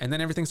 And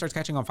then everything starts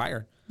catching on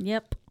fire.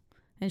 Yep.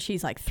 And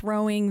she's like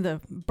throwing the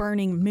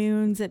burning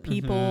moons at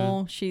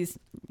people. She's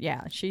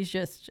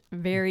just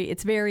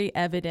it's very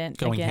evident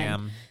going again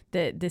ham.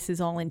 That this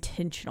is all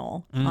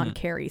intentional on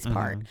Carrie's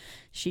part.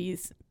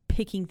 She's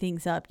picking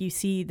things up. You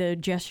see the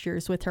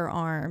gestures with her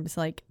arms,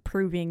 like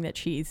proving that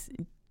she's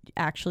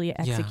actually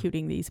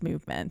executing these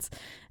movements.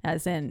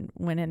 As in,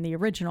 when in the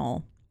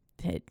original,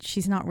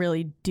 she's not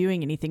really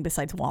doing anything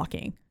besides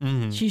walking.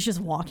 She's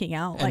just walking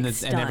out and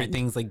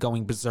everything's like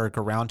going berserk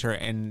around her,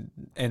 and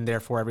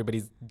therefore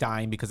everybody's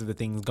dying because of the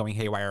things going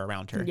haywire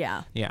around her.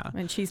 Yeah.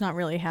 And she's not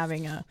really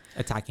having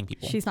attacking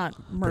people. She's not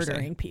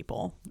murdering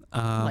people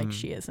like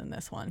she is in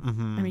this one.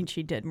 I mean,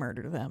 she did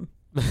murder them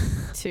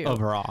too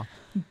overall,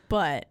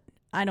 but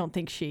I don't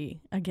think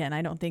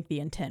I don't think the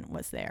intent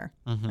was there.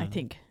 I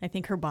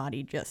think her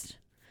body just,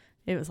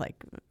 it was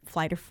like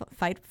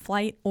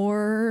flight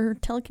or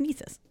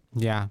telekinesis.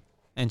 Yeah.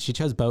 And she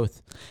chose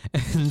both.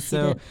 And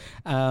so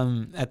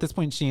at this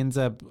point, she ends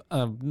up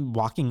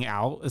walking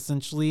out,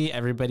 essentially.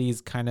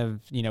 Everybody's kind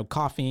of,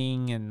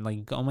 coughing and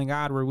like, oh my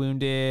God, we're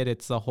wounded.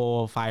 It's a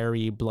whole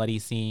fiery, bloody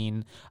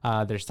scene.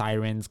 There's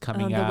sirens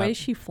coming up. The way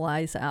she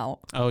flies out.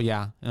 Oh,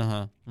 yeah.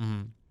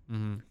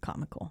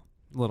 Comical.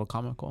 A little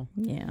comical.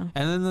 Yeah.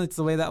 And then it's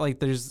the way that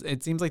like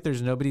it seems like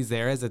there's nobody's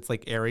there, as it's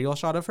like aerial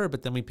shot of her,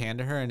 but then we pan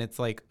to her and it's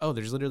like, oh,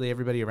 there's literally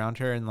everybody around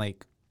her, and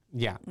like,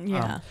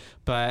 yeah.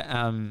 But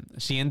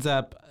she ends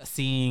up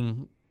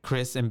seeing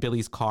Chris and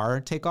Billy's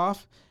car take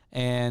off,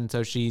 and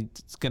so she's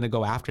gonna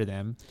go after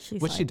them,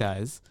 which she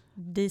does.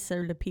 These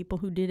are the people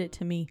who did it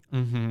to me.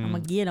 I'm gonna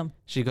get them.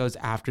 She goes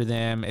after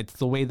them. It's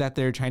the way that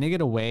they're trying to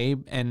get away,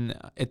 and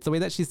it's the way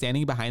that she's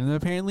standing behind them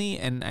apparently,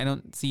 and I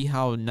don't see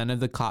how none of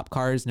the cop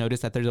cars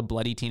notice that there's a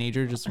bloody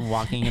teenager just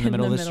walking in the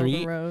middle of the street.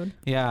 Of the road.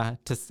 Yeah.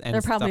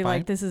 They're probably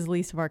like, this is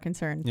least of our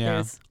concern.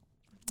 Yeah.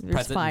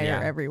 There's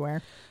fire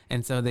everywhere.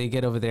 And so they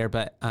get over there,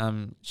 but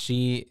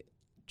she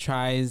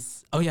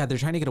tries, they're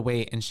trying to get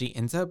away, and she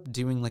ends up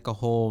doing like a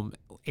whole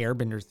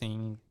airbender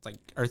thing, like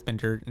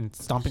earthbender, and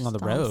stomping on the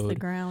road. The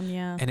ground,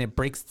 yeah. And it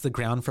breaks the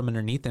ground from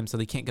underneath them, so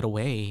they can't get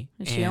away.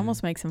 And she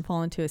almost makes him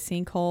fall into a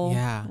sinkhole.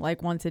 Yeah.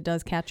 Like once it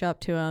does catch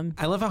up to him.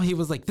 I love how he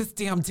was like, this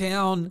damn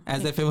town,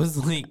 as if it was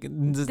like...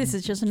 This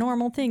is just a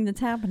normal thing that's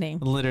happening.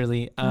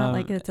 Literally. Not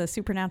like it's a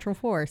supernatural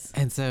force.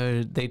 And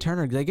so they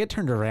get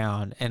turned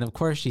around, and of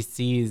course she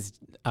sees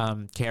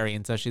Carrie,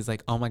 and so she's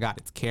like, oh my God,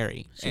 it's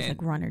Carrie. She's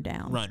like, run her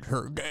down. Run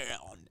her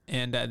down.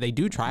 And they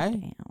do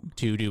try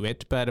to do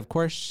it, but of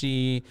course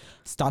she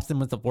stops him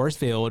with the force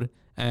field,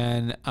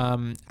 and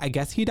I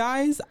guess he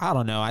dies. I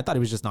don't know. I thought he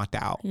was just knocked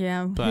out.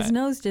 Yeah, but his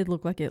nose did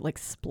look like it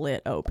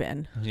split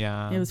open.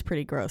 Yeah, it was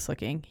pretty gross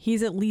looking.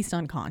 He's at least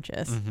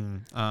unconscious.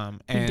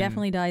 And he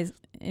definitely dies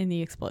in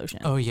the explosion.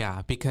 Oh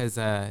yeah, because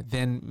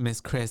then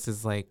Miss Chris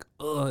is like,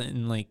 ugh,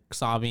 and like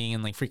sobbing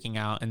and like freaking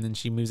out, and then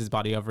she moves his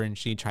body over and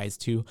she tries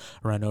to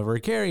run over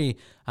Carrie,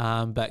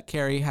 but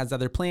Carrie has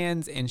other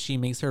plans, and she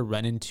makes her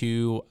run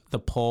into the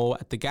pole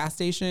at the gas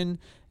station,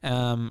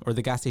 or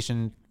the gas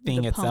station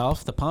thing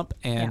itself, the pump,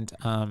 and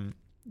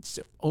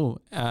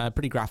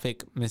pretty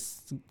graphic.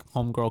 Miss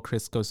Homegirl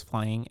Chris goes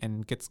flying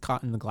and gets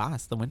caught in the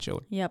glass, the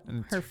windshield. Yep,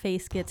 and her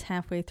face gets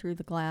halfway through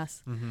the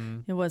glass.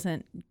 It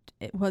wasn't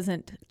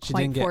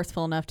quite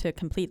forceful enough to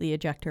completely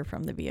eject her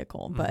from the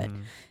vehicle, but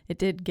it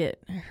did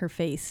get her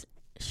face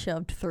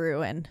shoved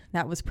through, and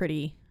that was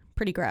pretty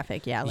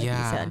graphic. Yeah, like you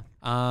said.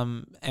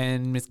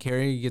 And Miss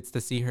Carrie gets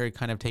to see her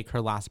kind of take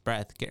her last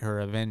breath, get her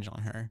revenge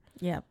on her.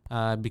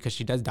 Yep. Because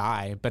she does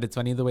die, but it's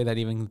funny the way that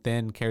even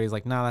then Carrie's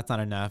like, no, that's not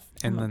enough,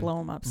 and then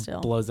blow him up still.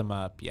 Blows him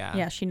up. Yeah.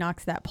 Yeah, she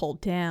knocks that pole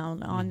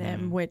down on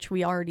them, which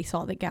we already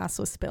saw the gas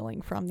was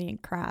spilling from the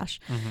crash,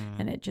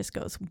 and it just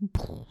goes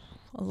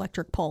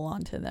electric pole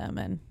onto them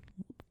and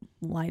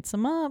lights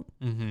them up.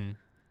 And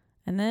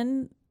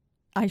then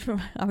I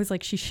was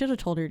like, she should have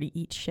told her to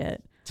eat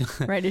shit.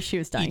 Right as she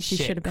was dying, she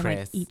should have been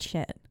like, eat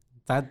shit.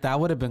 That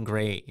would have been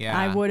great. Yeah,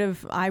 I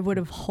would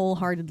have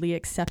wholeheartedly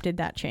accepted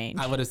that change.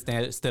 I would have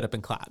stood up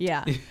and clapped.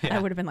 Yeah. I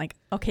would have been like,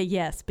 okay,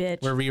 yes,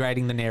 bitch. We're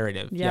rewriting the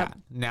narrative. Yep. Yeah,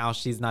 now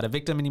she's not a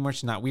victim anymore.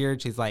 She's not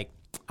weird. She's like,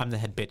 I'm the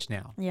head bitch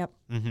now. Yep.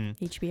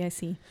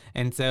 HBIC.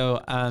 And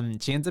so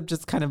she ends up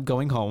just kind of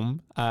going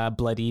home,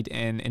 bloodied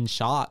and in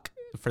shock.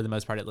 for the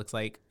most part, it looks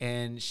like.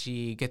 And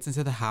she gets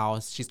into the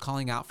house. She's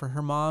calling out for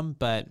her mom,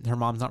 but her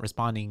mom's not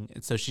responding.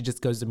 And so she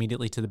just goes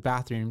immediately to the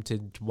bathroom to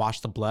wash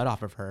the blood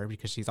off of her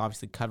because she's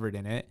obviously covered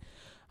in it.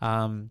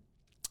 And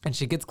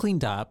she gets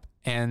cleaned up.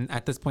 And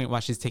at this point, while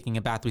she's taking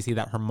a bath, we see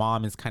that her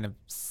mom is kind of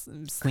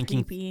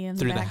slinking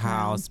through the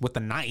house with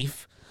a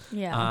knife.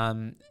 Yeah.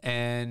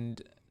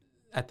 And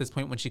at this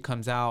point, when she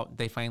comes out,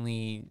 they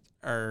finally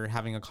are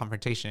having a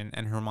confrontation.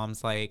 And her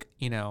mom's like,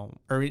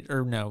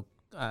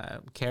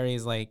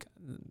 Carrie's like,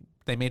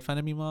 they made fun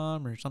of me,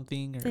 Mom, or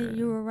something. Or,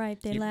 you were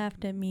right. They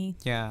laughed at me.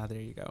 Yeah, there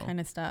you go.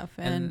 Kind of stuff.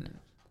 And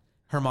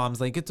her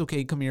mom's like, it's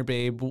okay. Come here,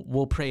 babe.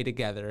 We'll pray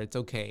together. It's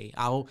okay.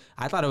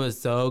 I thought it was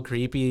so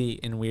creepy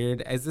and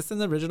weird. Is this in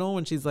the original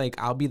when she's like,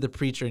 I'll be the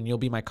preacher and you'll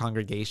be my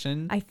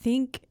congregation? I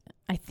think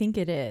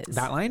it is.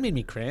 That line made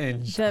me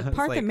cringe. The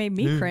part that made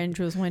me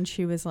cringe was when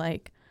she was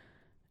like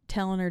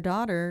telling her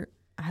daughter,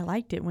 I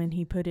liked it when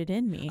he put it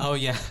in me. Oh,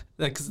 yeah.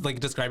 Like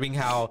describing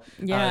how...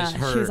 she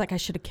was like, I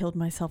should have killed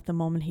myself the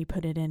moment he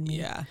put it in me.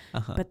 Yeah.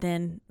 But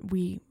then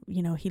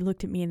he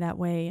looked at me in that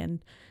way and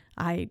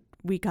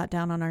we got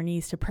down on our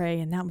knees to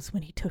pray, and that was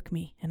when he took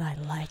me, and I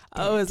liked it.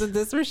 Oh, isn't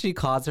this where she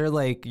calls her,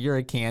 like, you're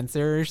a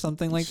cancer or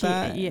something like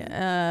that?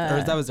 Yeah.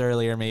 Or that was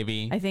earlier,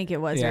 maybe. I think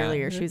it was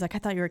earlier. She was like, I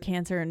thought you were a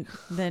cancer, and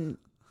then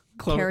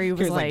Carrie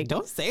was like,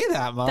 don't say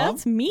that, Mom.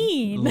 That's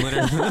mean.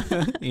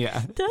 Literally. Yeah.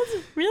 That's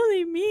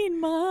really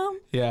mean, Mom.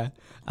 Yeah.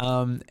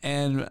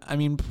 And I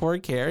mean, poor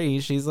Carrie,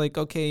 she's like,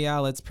 okay, yeah,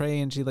 let's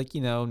pray. And she like,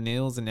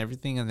 kneels and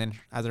everything. And then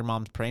as her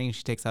mom's praying,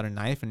 she takes out a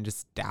knife and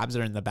just stabs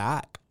her in the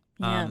back.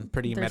 Yeah,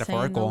 pretty they're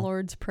metaphorical. saying the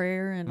Lord's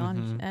Prayer,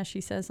 and as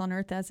she says, on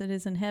earth as it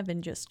is in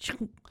heaven, just.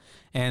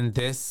 And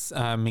this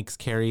makes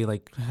Carrie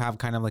like have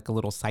kind of like a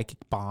little psychic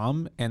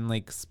bomb, and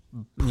like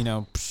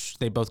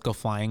they both go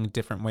flying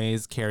different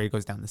ways. Carrie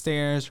goes down the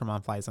stairs, her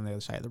mom flies on the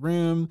other side of the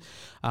room,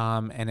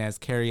 and as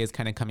Carrie is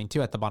kind of coming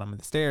to at the bottom of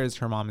the stairs,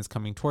 her mom is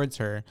coming towards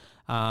her,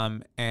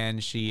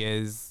 and she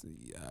is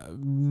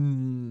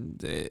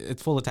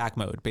it's full attack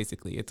mode.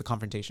 Basically, it's a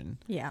confrontation.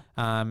 Yeah.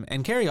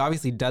 And Carrie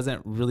obviously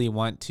doesn't really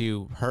want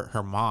to hurt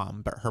her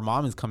mom, but her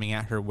mom is coming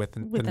at her with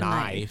the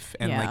knife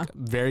and like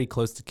very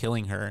close to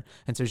killing her,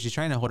 and so she's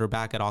trying to hold her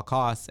back at all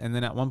costs. And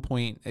then at one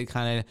point, I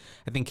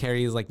think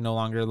Carrie is like no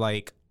longer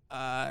like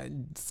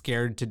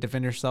scared to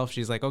defend herself.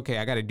 She's like, okay,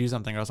 I got to do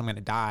something or else I'm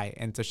gonna die.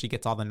 And so she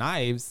gets all the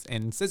knives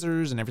and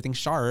scissors and everything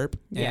sharp.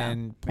 Yeah,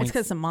 and it's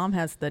because the mom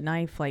has the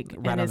knife like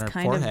right and is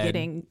kind forehead. of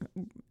getting.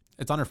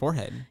 It's on her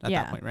forehead at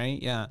that point,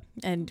 right? Yeah.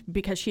 And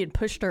because she had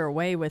pushed her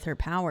away with her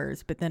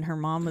powers, but then her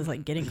mom was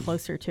like getting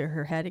closer to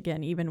her head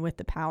again, even with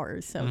the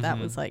powers. So that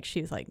was like,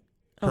 she was like,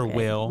 okay, her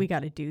will. We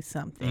got to do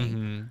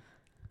something.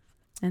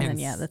 And then,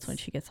 that's when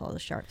she gets all the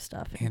sharp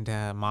stuff. And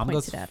mom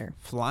goes at her.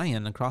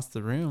 flying across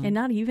the room. And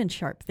not even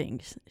sharp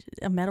things.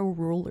 A metal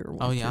ruler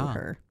went through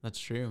her. That's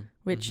true.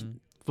 Which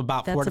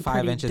about 4 to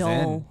 5 inches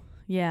in.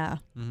 Yeah.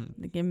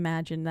 Like,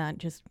 imagine that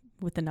just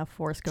with enough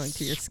force going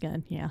through your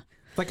skin. Yeah.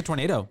 It's like a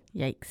tornado.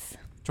 Yikes.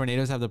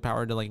 Tornadoes have the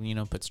power to like,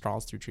 put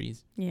straws through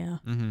trees. Yeah.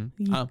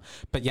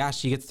 But yeah,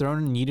 she gets thrown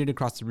and yeeted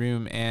across the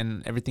room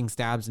and everything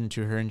stabs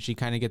into her and she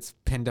kind of gets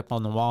pinned up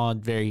on the wall,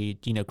 very,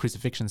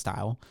 crucifixion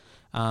style.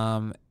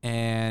 Poor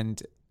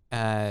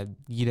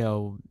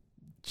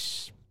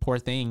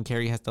thing,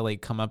 Carrie has to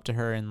like come up to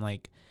her and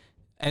like,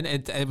 and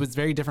it was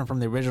very different from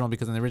the original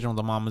because in the original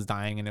the mom was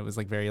dying and it was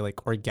like very like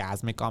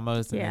orgasmic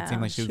almost, and it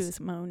seemed like she was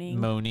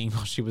moaning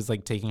while she was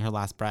like taking her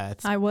last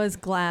breaths. I was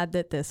glad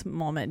that this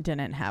moment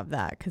didn't have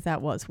that because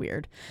that was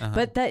weird,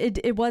 but that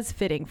it was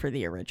fitting for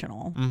the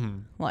original,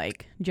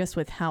 like just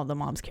with how the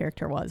mom's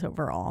character was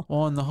overall.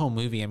 Well, in the whole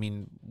movie, I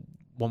mean,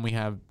 when we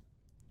have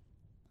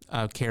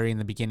Carrie in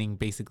the beginning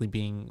basically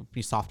being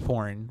soft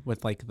porn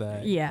with like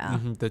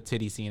the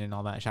titty scene and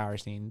all that shower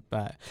scene,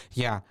 but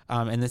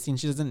in this scene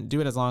she doesn't do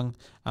it as long,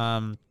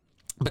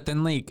 but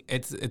then like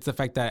it's the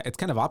fact that it's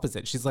kind of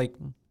opposite. She's like,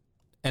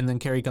 and then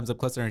Carrie comes up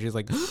closer and she's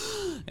like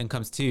and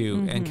comes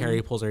to, and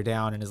Carrie pulls her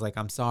down and is like,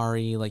 I'm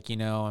sorry, like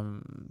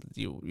I'm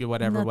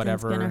whatever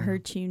Nothing's gonna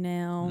hurt you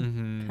now,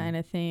 kind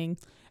of thing.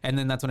 And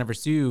then that's whenever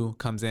Sue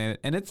comes in.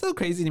 And it's so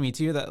crazy to me,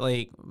 too, that,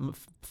 like,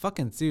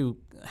 fucking Sue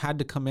had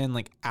to come in,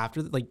 like,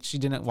 after, like, she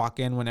didn't walk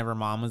in whenever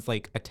mom was,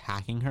 like,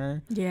 attacking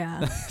her.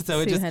 Yeah.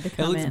 So it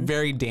looks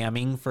very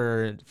damning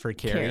for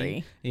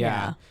Carrie.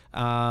 Yeah.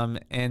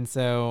 And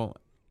so,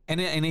 and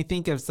I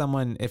think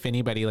if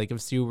anybody, like, if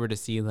Sue were to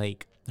see,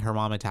 like, her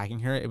mom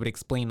attacking her, it would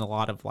explain a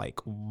lot of, like,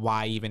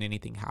 why even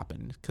anything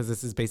happened. Because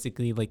this is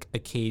basically, like, a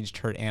caged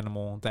hurt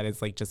animal that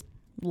is, like, just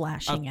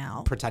lashing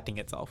out, protecting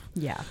itself.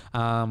 Yeah.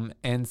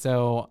 And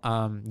so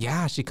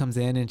she comes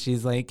in and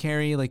she's like,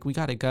 Carrie, like, we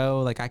gotta go,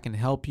 like, I can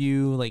help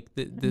you, like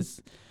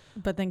this.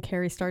 But then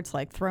Carrie starts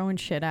like throwing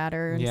shit at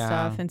her and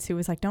stuff, and Sue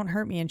was like, don't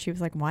hurt me, and she was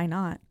like, why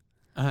not?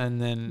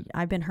 And then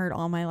I've been hurt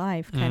all my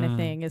life, kind of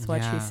thing is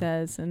what she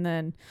says. And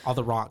then all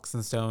the rocks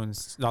and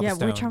stones,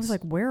 which I was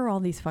like, where are all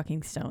these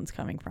fucking stones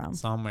coming from?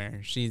 Somewhere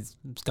she's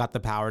got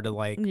the power to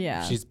like,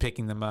 she's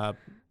picking them up.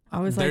 I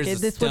was like, There's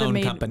a this would have stone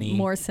made company.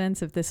 more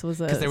sense if this was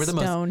a they were the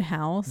stone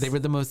house. They were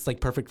the most like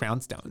perfect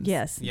round stones.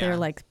 Yes, Yeah. they're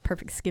like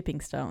perfect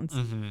skipping stones.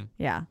 Mm-hmm.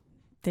 Yeah,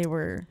 they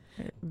were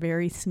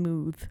very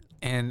smooth.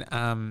 And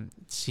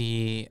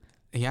she,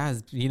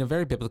 is,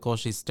 very biblical.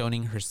 She's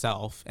stoning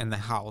herself in the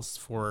house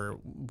for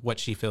what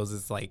she feels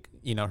is like,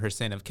 her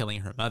sin of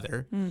killing her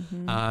mother.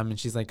 Mm-hmm. And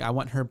she's like, I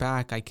want her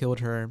back. I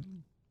killed her.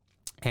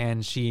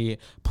 And she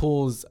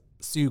pulls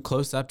Sue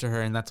close up to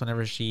her, and that's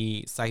whenever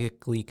she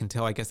psychically can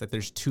tell, I guess, that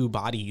there's two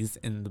bodies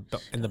in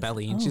the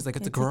belly, and she's like,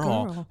 it's a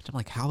girl. But I'm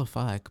like, how the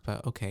fuck?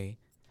 But okay,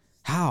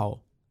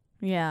 how?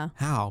 Yeah.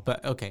 How?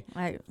 But okay.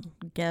 I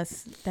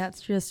guess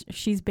that's just,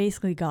 she's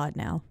basically God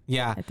now.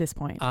 Yeah. At this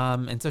point.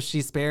 And so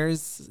she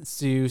spares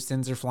Sue,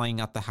 sends her flying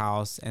out the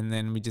house, and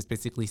then we just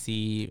basically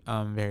see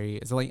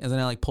isn't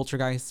it like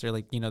poltergeist, or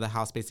like, the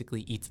house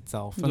basically eats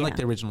itself. And like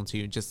the original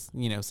two, just,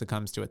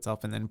 succumbs to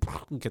itself and then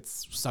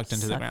gets sucked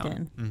into the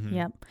ground. Mm-hmm.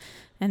 Yep.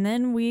 And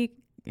then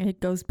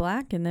it goes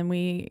black, and then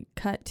we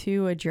cut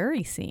to a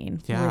jury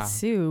scene with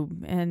Sue,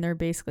 and they're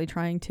basically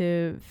trying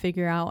to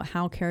figure out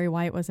how Carrie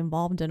White was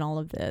involved in all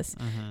of this.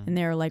 Mm-hmm. And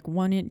they're like,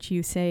 why didn't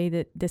you say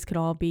that this could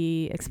all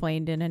be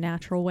explained in a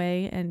natural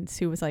way? And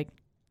Sue was like,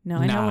 no,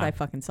 I know what I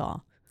fucking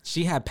saw.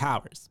 She had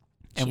powers,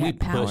 and we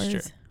pushed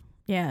her.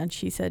 Yeah, and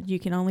she said, you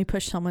can only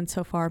push someone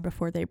so far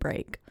before they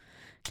break,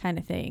 kind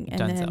of thing.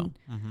 And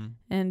then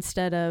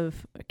instead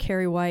of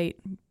Carrie White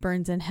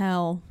burns in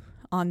hell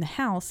on the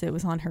house, it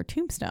was on her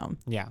tombstone.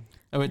 Yeah.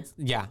 Oh, it's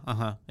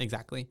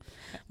exactly.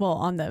 Well,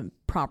 on the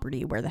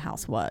property where the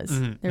house was,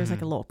 there was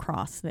like a little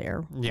cross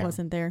there,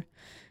 wasn't there?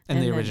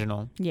 And the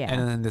original. Yeah.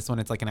 And then this one,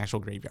 it's like an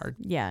actual graveyard.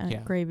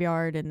 Yeah,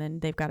 graveyard, and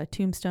then they've got a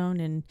tombstone,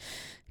 and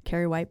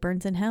Carrie White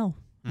burns in hell,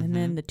 and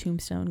then the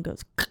tombstone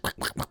goes.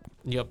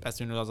 Yep. As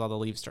soon as all the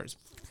leaves starts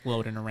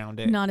floating around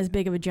it. Not as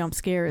big of a jump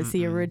scare as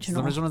the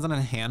original. The original was on a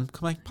hand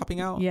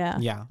popping out. Yeah.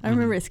 Yeah. I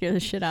remember it scared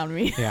the shit out of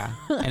me. Yeah.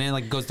 And then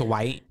like goes to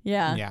white.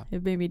 Yeah. Yeah.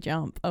 It made me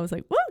jump. I was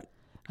like, what?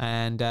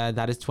 And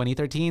that is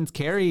 2013's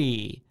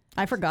Carrie.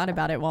 I forgot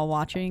about it while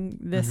watching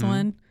this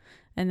one.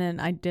 And then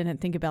I didn't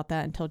think about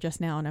that until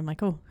just now. And I'm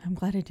like, oh, I'm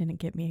glad it didn't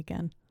get me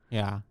again.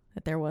 Yeah.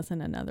 That there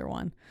wasn't another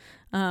one.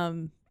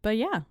 But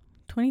yeah,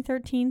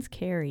 2013's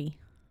Carrie.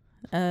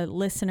 A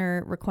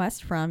listener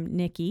request from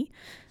Nikki,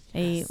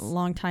 a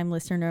longtime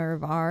listener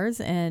of ours,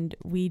 and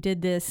we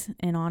did this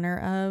in honor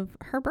of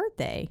her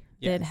birthday.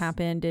 That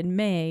happened in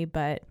May,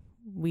 but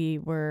we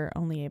were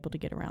only able to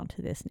get around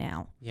to this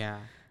now. Yeah.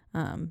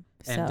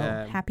 So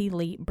happy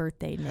late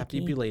birthday, Nikki. Happy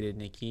belated,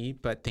 Nikki.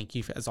 But thank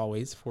you, as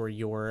always, for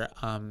your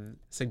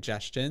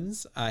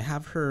suggestions. I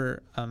have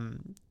her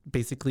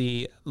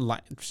basically,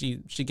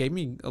 she gave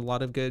me a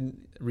lot of good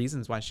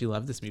reasons why she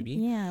loved this movie.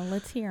 Yeah,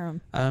 let's hear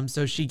them.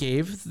 So she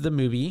gave the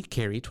movie,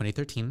 Carrie,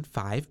 2013,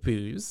 5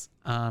 boos.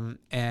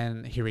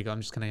 And here we go.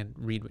 I'm just going to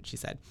read what she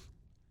said.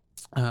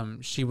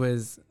 She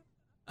was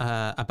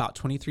about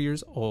 23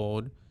 years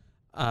old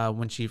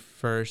when she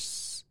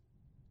first...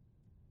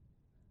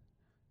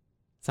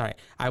 Sorry,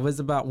 I was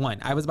about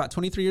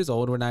 23 years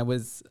old when I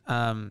was,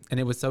 and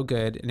it was so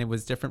good, and it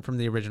was different from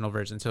the original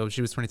version. So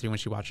she was 23 when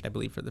she watched it, I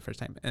believe, for the first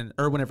time,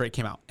 or whenever it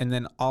came out. And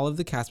then all of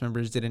the cast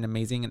members did an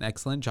amazing and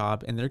excellent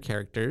job in their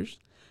characters.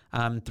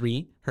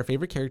 3, her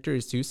favorite character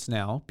is Sue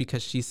Snell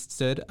because she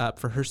stood up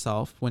for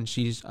herself when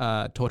she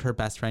told her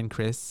best friend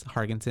Chris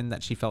Hargensen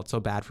that she felt so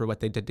bad for what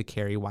they did to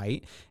Carrie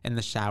White in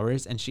the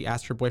showers, and she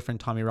asked her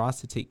boyfriend Tommy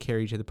Ross to take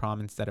Carrie to the prom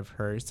instead of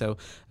her. So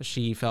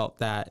she felt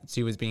that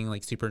Sue was being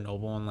like super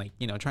noble and like,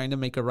 trying to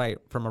make a right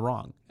from a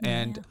wrong.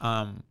 And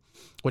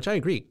which I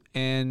agree.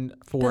 And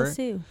 4,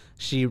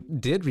 she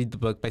did read the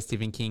book by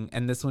Stephen King,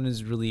 and this one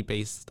is really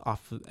based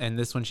off of, and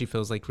this one she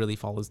feels like really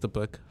follows the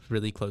book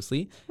really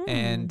closely.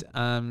 And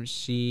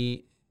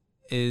she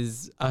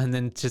is, and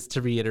then just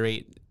to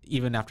reiterate,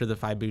 even after the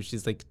 5 boos,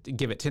 she's like,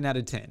 give it 10 out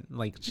of 10.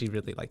 Like, she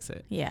really likes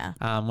it. Yeah.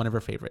 One of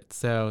her favorites.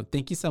 So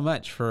thank you so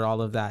much for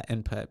all of that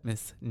input,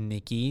 Miss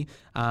Nikki.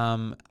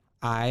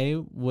 I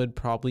would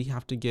probably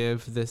have to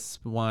give this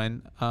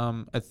one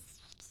a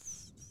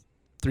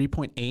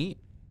 3.8.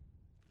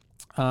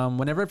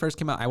 Whenever it first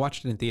came out, I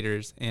watched it in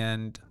theaters,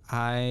 and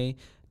I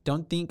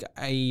don't think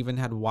I even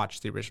had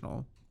watched the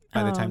original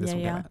by the time this one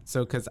came out.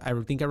 So, because I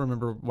think I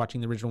remember watching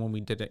the original when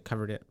we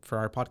covered it for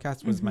our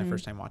podcast, was my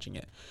first time watching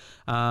it.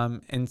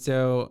 And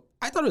so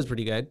I thought it was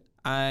pretty good.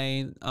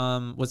 I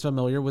was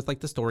familiar with like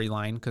the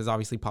storyline because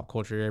obviously pop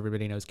culture,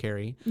 everybody knows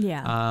Carrie.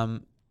 Yeah.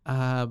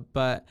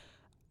 But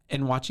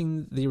in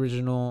watching the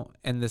original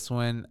and this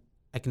one,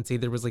 I can say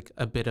there was like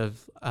a bit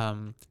of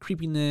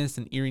creepiness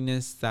and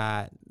eeriness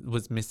that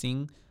was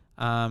missing.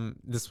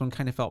 This one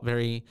kind of felt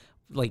very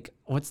like,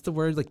 what's the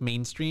word? Like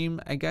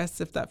mainstream, I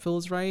guess, if that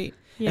feels right.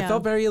 Yeah. It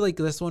felt very like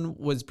this one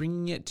was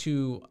bringing it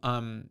to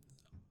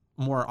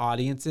more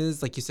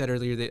audiences, like you said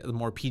earlier, the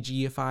more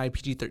PG-ified,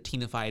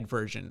 PG-13ified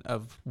version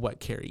of what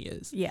Carrie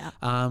is. Yeah.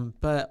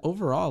 But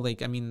overall,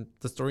 like, I mean,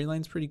 the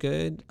storyline's pretty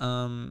good.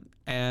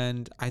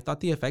 And I thought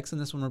the effects in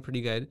this one were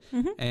pretty good.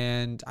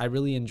 And I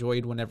really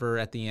enjoyed whenever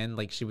at the end,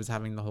 like, she was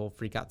having the whole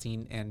freak out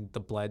scene and the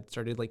blood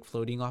started like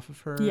floating off of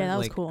her. Yeah, that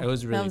was like, cool. It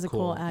was really that was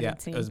cool. A cool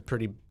added scene. It was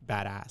pretty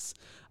badass.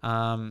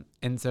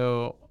 And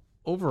so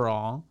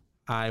overall,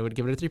 I would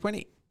give it a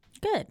 3.8.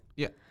 Good.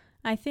 Yeah.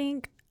 I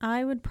think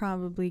I would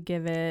probably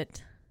give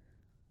it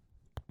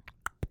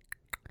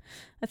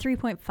a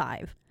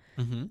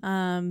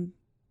 3.5.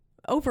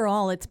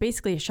 Overall, it's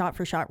basically a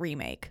shot-for-shot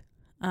remake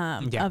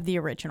of the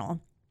original.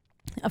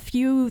 A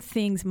few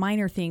things,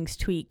 minor things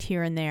tweaked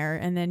here and there,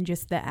 and then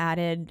just the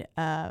added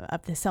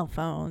of the cell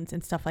phones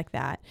and stuff like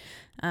that,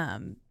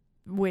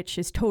 which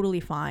is totally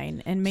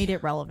fine and made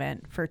it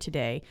relevant for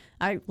today.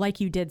 Like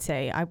you did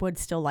say, I would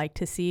still like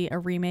to see a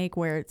remake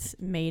where it's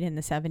made in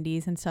the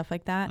 70s and stuff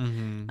like that.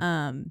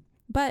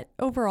 But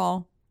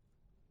overall,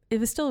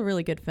 it was still a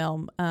really good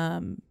film.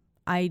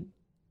 I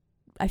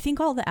think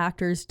all the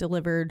actors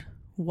delivered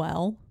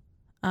well.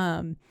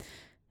 I'm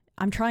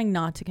trying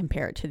not to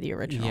compare it to the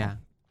original. Yeah.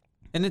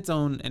 In its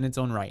own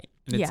right.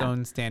 In its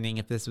own standing.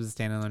 If this was a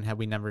standalone, had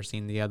we never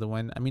seen the other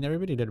one, I mean,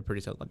 everybody did a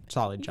pretty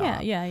solid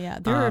job. Yeah.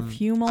 There were a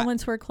few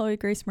moments where Chloe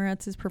Grace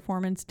Moretz's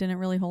performance didn't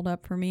really hold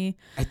up for me.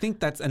 I think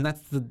that's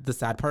the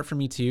sad part for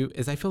me too,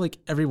 is I feel like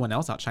everyone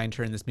else outshined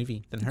her in this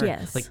movie than her.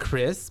 Yes. Like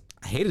Chris,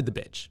 I hated the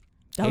bitch.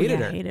 Hated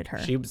her.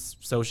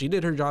 She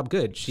did her job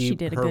good. She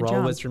did a good job. Her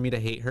role was for me to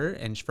hate her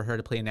and for her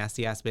to play a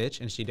nasty ass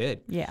bitch, and she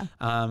did. Yeah.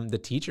 The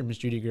teacher, Miss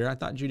Judy Greer, I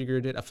thought Judy Greer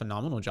did a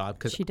phenomenal job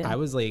because I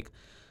was like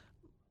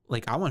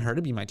I want her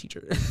to be my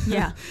teacher.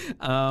 Yeah.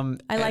 I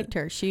liked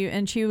her. She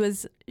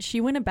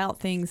went about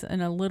things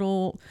in a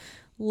little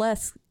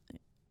less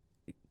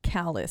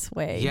callous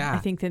way, I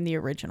think, than the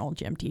original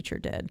gym teacher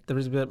did. There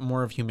was a bit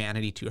more of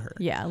humanity to her.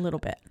 Yeah, a little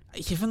bit.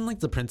 Even like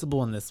the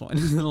principal in this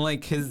one, like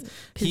because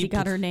he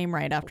got her name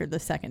right after the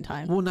second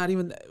time. Well, not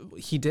even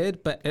he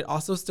did, but it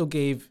also still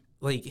gave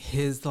like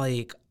his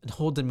like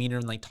whole demeanor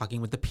and like talking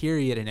with the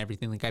period and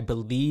everything. Like I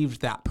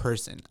believed that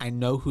person. I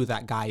know who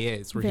that guy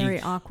is. Very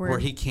awkward. Where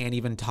he can't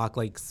even talk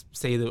like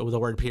say the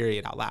word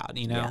period out loud.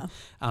 You know,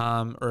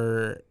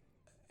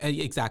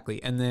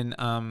 exactly. And then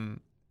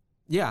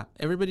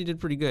everybody did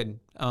pretty good.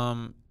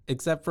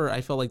 Except for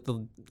I felt like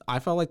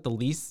the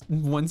least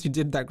ones who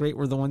did that great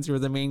were the ones who were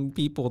the main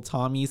people,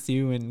 Tommy,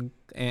 Sue,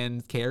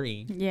 and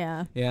Carrie.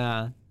 Yeah.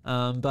 Yeah.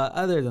 But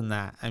other than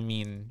that, I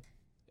mean,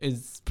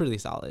 it's pretty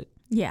solid.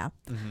 Yeah.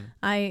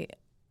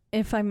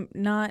 If I'm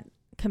not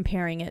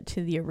comparing it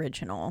to the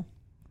original,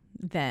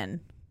 then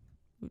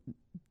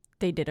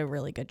they did a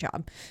really good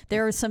job.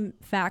 There are some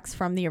facts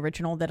from the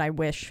original that I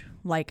wish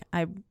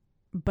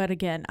but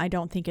again, I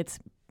don't think it's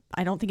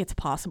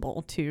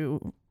possible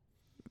to.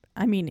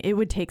 I mean, it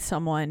would take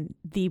someone,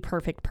 the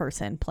perfect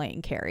person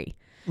playing Carrie,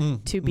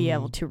 to be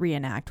able to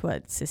reenact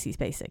what Sissy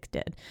Spacek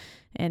did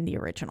in the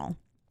original.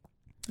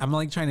 I'm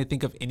like trying to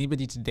think of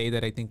anybody today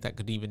that I think that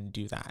could even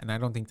do that. And I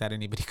don't think that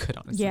anybody could,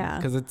 honestly. Yeah.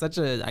 Because it's such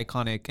an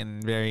iconic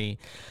and very...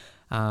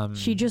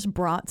 she just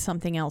brought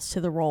something else to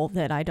the role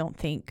that I don't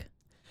think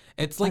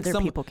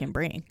other people can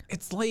bring.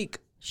 It's like...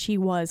 She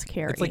was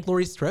Carrie. It's like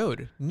Laurie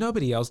Strode.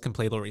 Nobody else can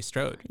play Laurie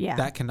Strode. Yeah.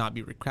 That cannot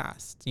be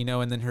recast, you know?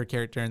 And then her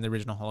character in the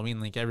original Halloween,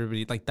 like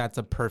everybody, like that's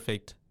a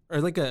perfect,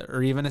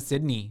 or even a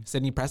Sydney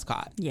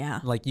Prescott. Yeah.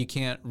 Like you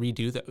can't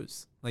redo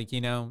those. Like, you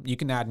know, you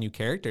can add new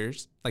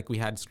characters. Like we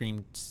had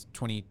Scream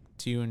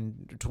 22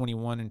 and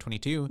 21 and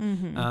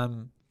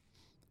 22.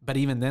 But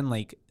even then,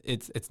 like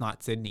it's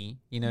not Sydney.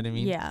 You know what I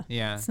mean? Yeah.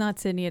 Yeah. It's not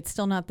Sydney. It's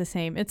still not the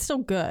same. It's still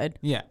good.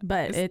 Yeah.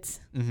 But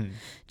it's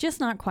just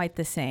not quite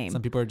the same.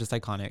 Some people are just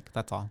iconic.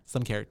 That's all.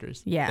 Some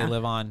characters. Yeah. They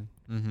live on.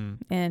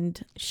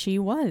 And she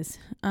was.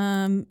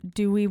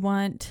 Do we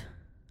want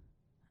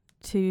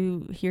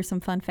to hear some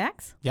fun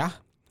facts? Yeah.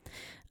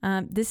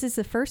 This is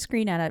the first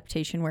screen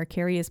adaptation where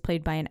Carrie is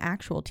played by an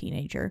actual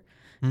teenager.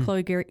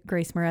 Chloe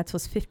Grace Moretz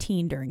was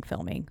 15 during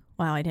filming.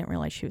 Wow, I didn't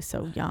realize she was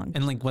so young.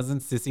 And like,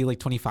 wasn't Sissy like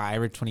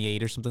 25 or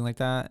 28 or something like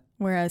that?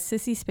 Whereas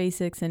Sissy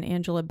Spacek and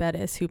Angela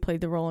Bettis, who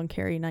played the role in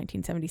Carrie in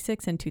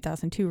 1976 and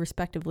 2002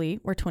 respectively,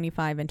 were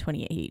 25 and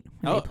 28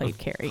 when they played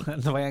Carrie.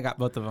 The way I got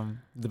both of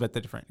them, but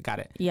they're different. Got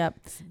it. Yep.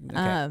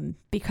 Okay.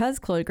 Because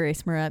Chloe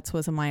Grace Moretz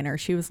was a minor,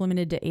 she was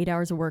limited to 8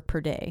 hours of work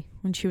per day.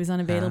 When she was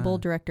unavailable,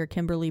 director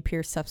Kimberly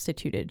Pierce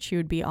substituted. She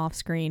would be off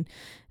screen.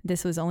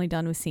 This was only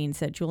done with scenes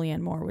that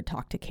Julianne Moore would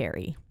talk to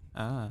Carrie.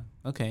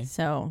 Okay.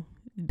 So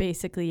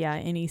basically,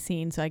 any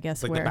scene. So I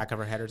guess like the back of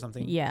her head or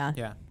something.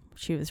 Yeah.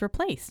 She was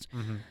replaced.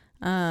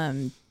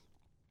 Chloe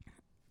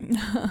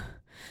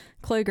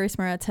Grace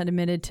Moretz had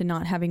admitted to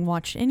not having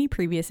watched any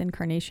previous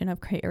incarnation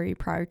of Carrie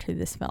prior to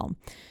this film.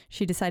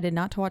 She decided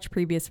not to watch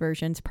previous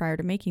versions prior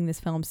to making this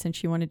film since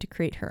she wanted to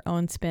create her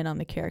own spin on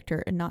the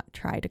character and not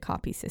try to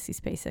copy Sissy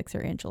Spacek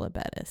or Angela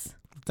Bettis.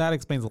 That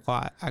explains a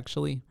lot,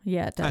 actually.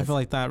 Yeah, it does. I feel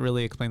like that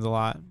really explains a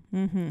lot.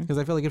 Because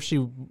I feel like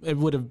it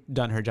would have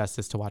done her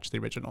justice to watch the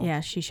original. Yeah,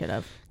 she should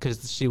have.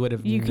 Because she would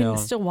have. You can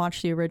still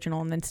watch the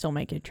original and then still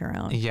make it your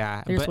own.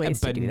 Yeah, there's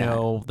ways to do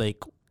that.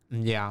 Like,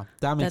 yeah,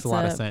 that makes a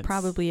lot of sense.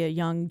 Probably a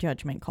young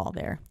judgment call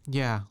there.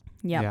 Yeah.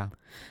 Yep.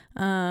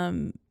 Yeah.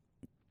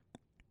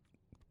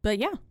 But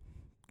yeah,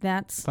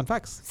 that's fun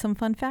facts. Some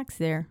fun facts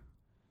there.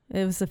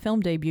 It was the film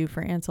debut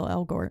for Ansel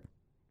Elgort.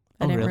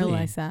 I didn't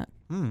realize that.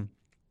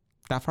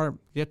 That far?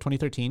 Yeah,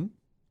 2013.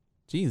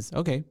 Jeez.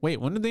 Okay. Wait,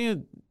 when did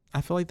they?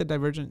 I feel like the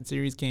Divergent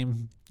series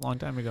came a long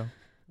time ago.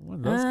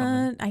 When did those come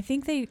in? I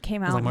think they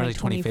came out in like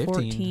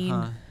 2014.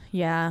 Huh?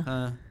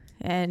 Yeah.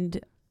 And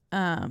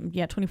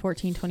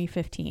 2014,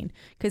 2015.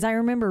 Because I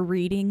remember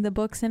reading the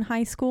books in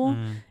high school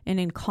and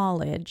in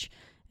college,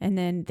 and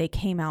then they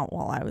came out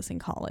while I was in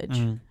college.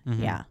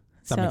 Yeah.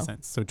 That makes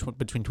sense. So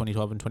between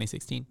 2012 and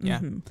 2016. Yeah.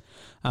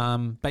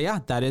 But yeah,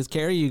 that is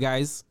Carrie, you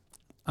guys.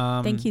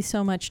 Thank you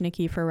so much,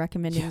 Nikki, for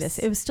recommending this.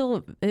 It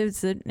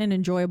was an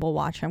enjoyable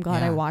watch. I'm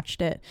glad I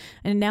watched it.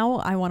 And now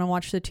I want to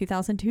watch the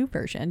 2002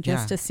 version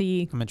just to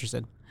see. I'm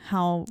interested.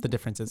 How the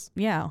differences.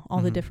 Yeah. All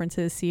the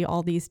differences. See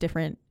all these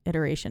different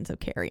iterations of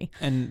Carrie.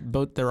 And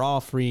they're all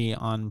free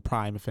on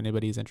Prime if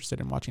anybody's interested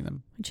in watching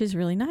them. Which is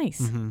really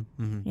nice.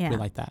 Yeah. We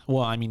like that.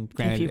 Well, I mean,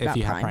 granted, if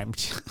you have Prime.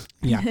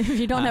 Yeah. If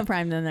you don't have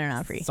Prime, then they're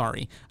not free.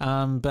 Sorry.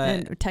 But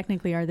and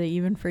technically, are they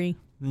even free?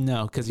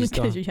 No, because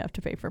you have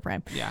to pay for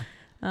Prime. Yeah.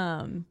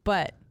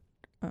 But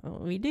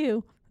we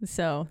do.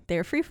 So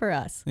they're free for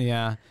us.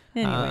 Yeah.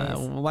 Anyways.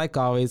 Like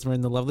always, we're in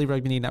the lovely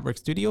Rug Media Network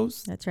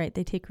studios. That's right.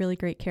 They take really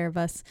great care of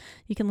us.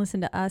 You can listen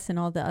to us and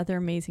all the other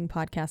amazing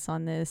podcasts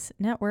on this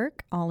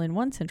network all in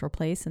one central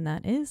place, and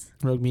that is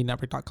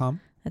RogueMediaNetwork.com.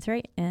 That's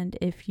right. And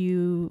if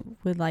you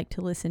would like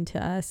to listen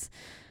to us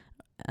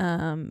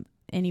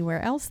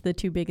anywhere else, the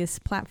two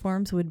biggest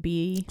platforms would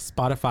be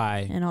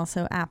Spotify and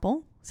also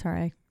Apple.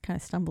 Sorry, I kind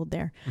of stumbled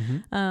there.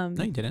 No,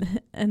 you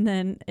didn't. And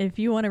then if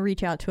you want to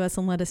reach out to us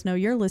and let us know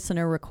your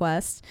listener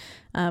requests,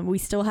 we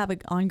still have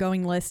an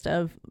ongoing list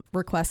of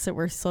requests that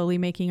we're slowly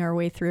making our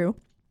way through.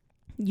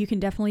 You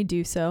can definitely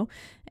do so.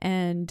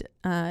 And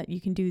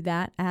you can do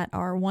that at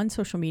our one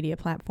social media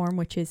platform,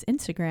 which is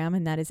Instagram,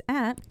 and that is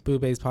at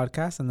Boobays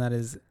Podcast, and that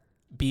is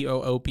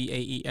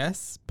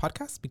BOOBAES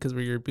Podcast, because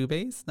we're your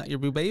boobays, not your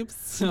boobabes.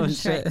 So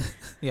shit. Right.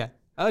 Yeah.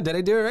 Oh, did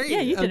I do it right?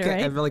 Yeah, you did it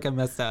right. I feel like I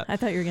messed up. I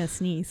thought you were going to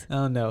sneeze.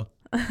 Oh, no.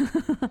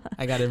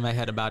 I got in my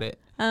head about it.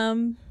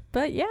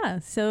 But yeah,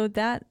 so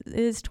that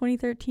is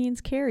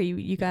 2013's Carrie.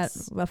 You got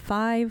a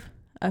 5,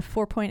 a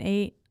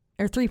 4.8,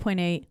 or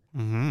 3.8,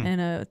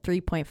 and a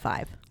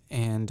 3.5.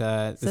 And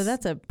so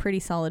that's a pretty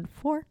solid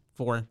 4.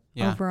 4,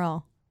 yeah.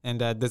 Overall.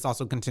 And this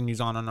also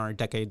continues on our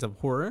decades of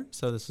horror.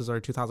 So this is our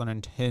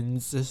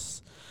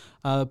 2010s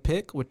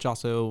pick, which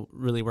also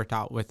really worked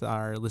out with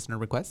our listener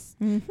requests.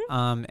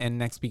 And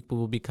next week we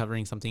will be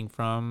covering something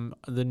from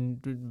the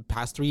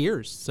past 3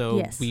 years.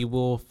 So we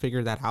will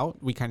figure that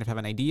out. We kind of have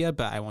an idea,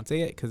 but I won't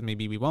say it because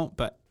maybe we won't,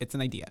 but it's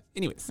an idea.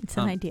 Anyways. It's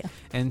an idea.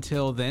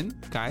 Until then,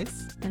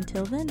 guys.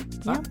 Until then.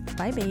 Bye. Yeah.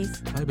 Bye,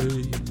 bays. Bye,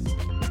 bays.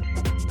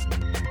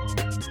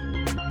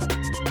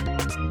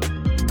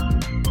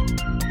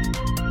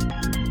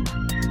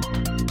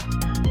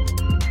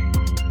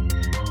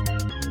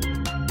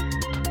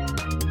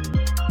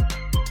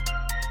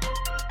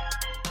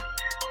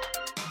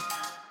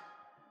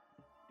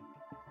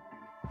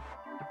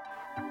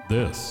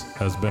 This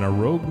has been a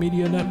Rogue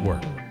Media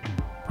Network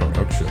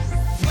production.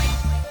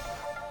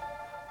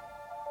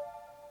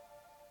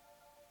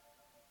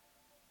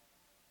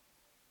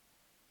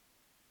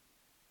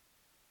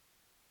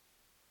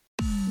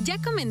 Ya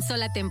comenzó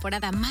la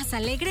temporada más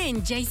alegre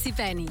en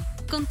JCPenney.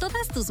 Con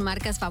todas tus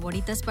marcas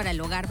favoritas para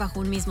el hogar bajo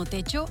un mismo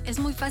techo, es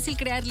muy fácil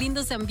crear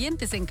lindos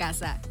ambientes en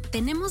casa.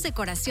 Tenemos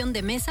decoración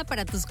de mesa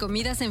para tus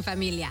comidas en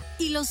familia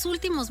y los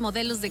últimos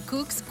modelos de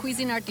Cooks,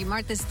 Cuisinart y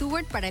Martha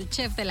Stewart para el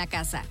chef de la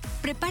casa.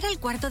 Prepara el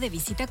cuarto de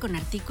visita con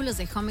artículos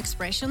de Home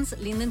Expressions,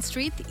 Linden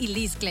Street y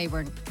Liz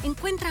Claiborne.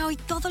 Encuentra hoy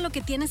todo lo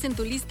que tienes en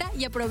tu lista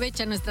y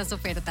aprovecha nuestras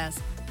ofertas.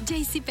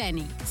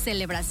 JCPenney,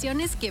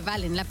 celebraciones que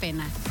valen la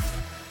pena.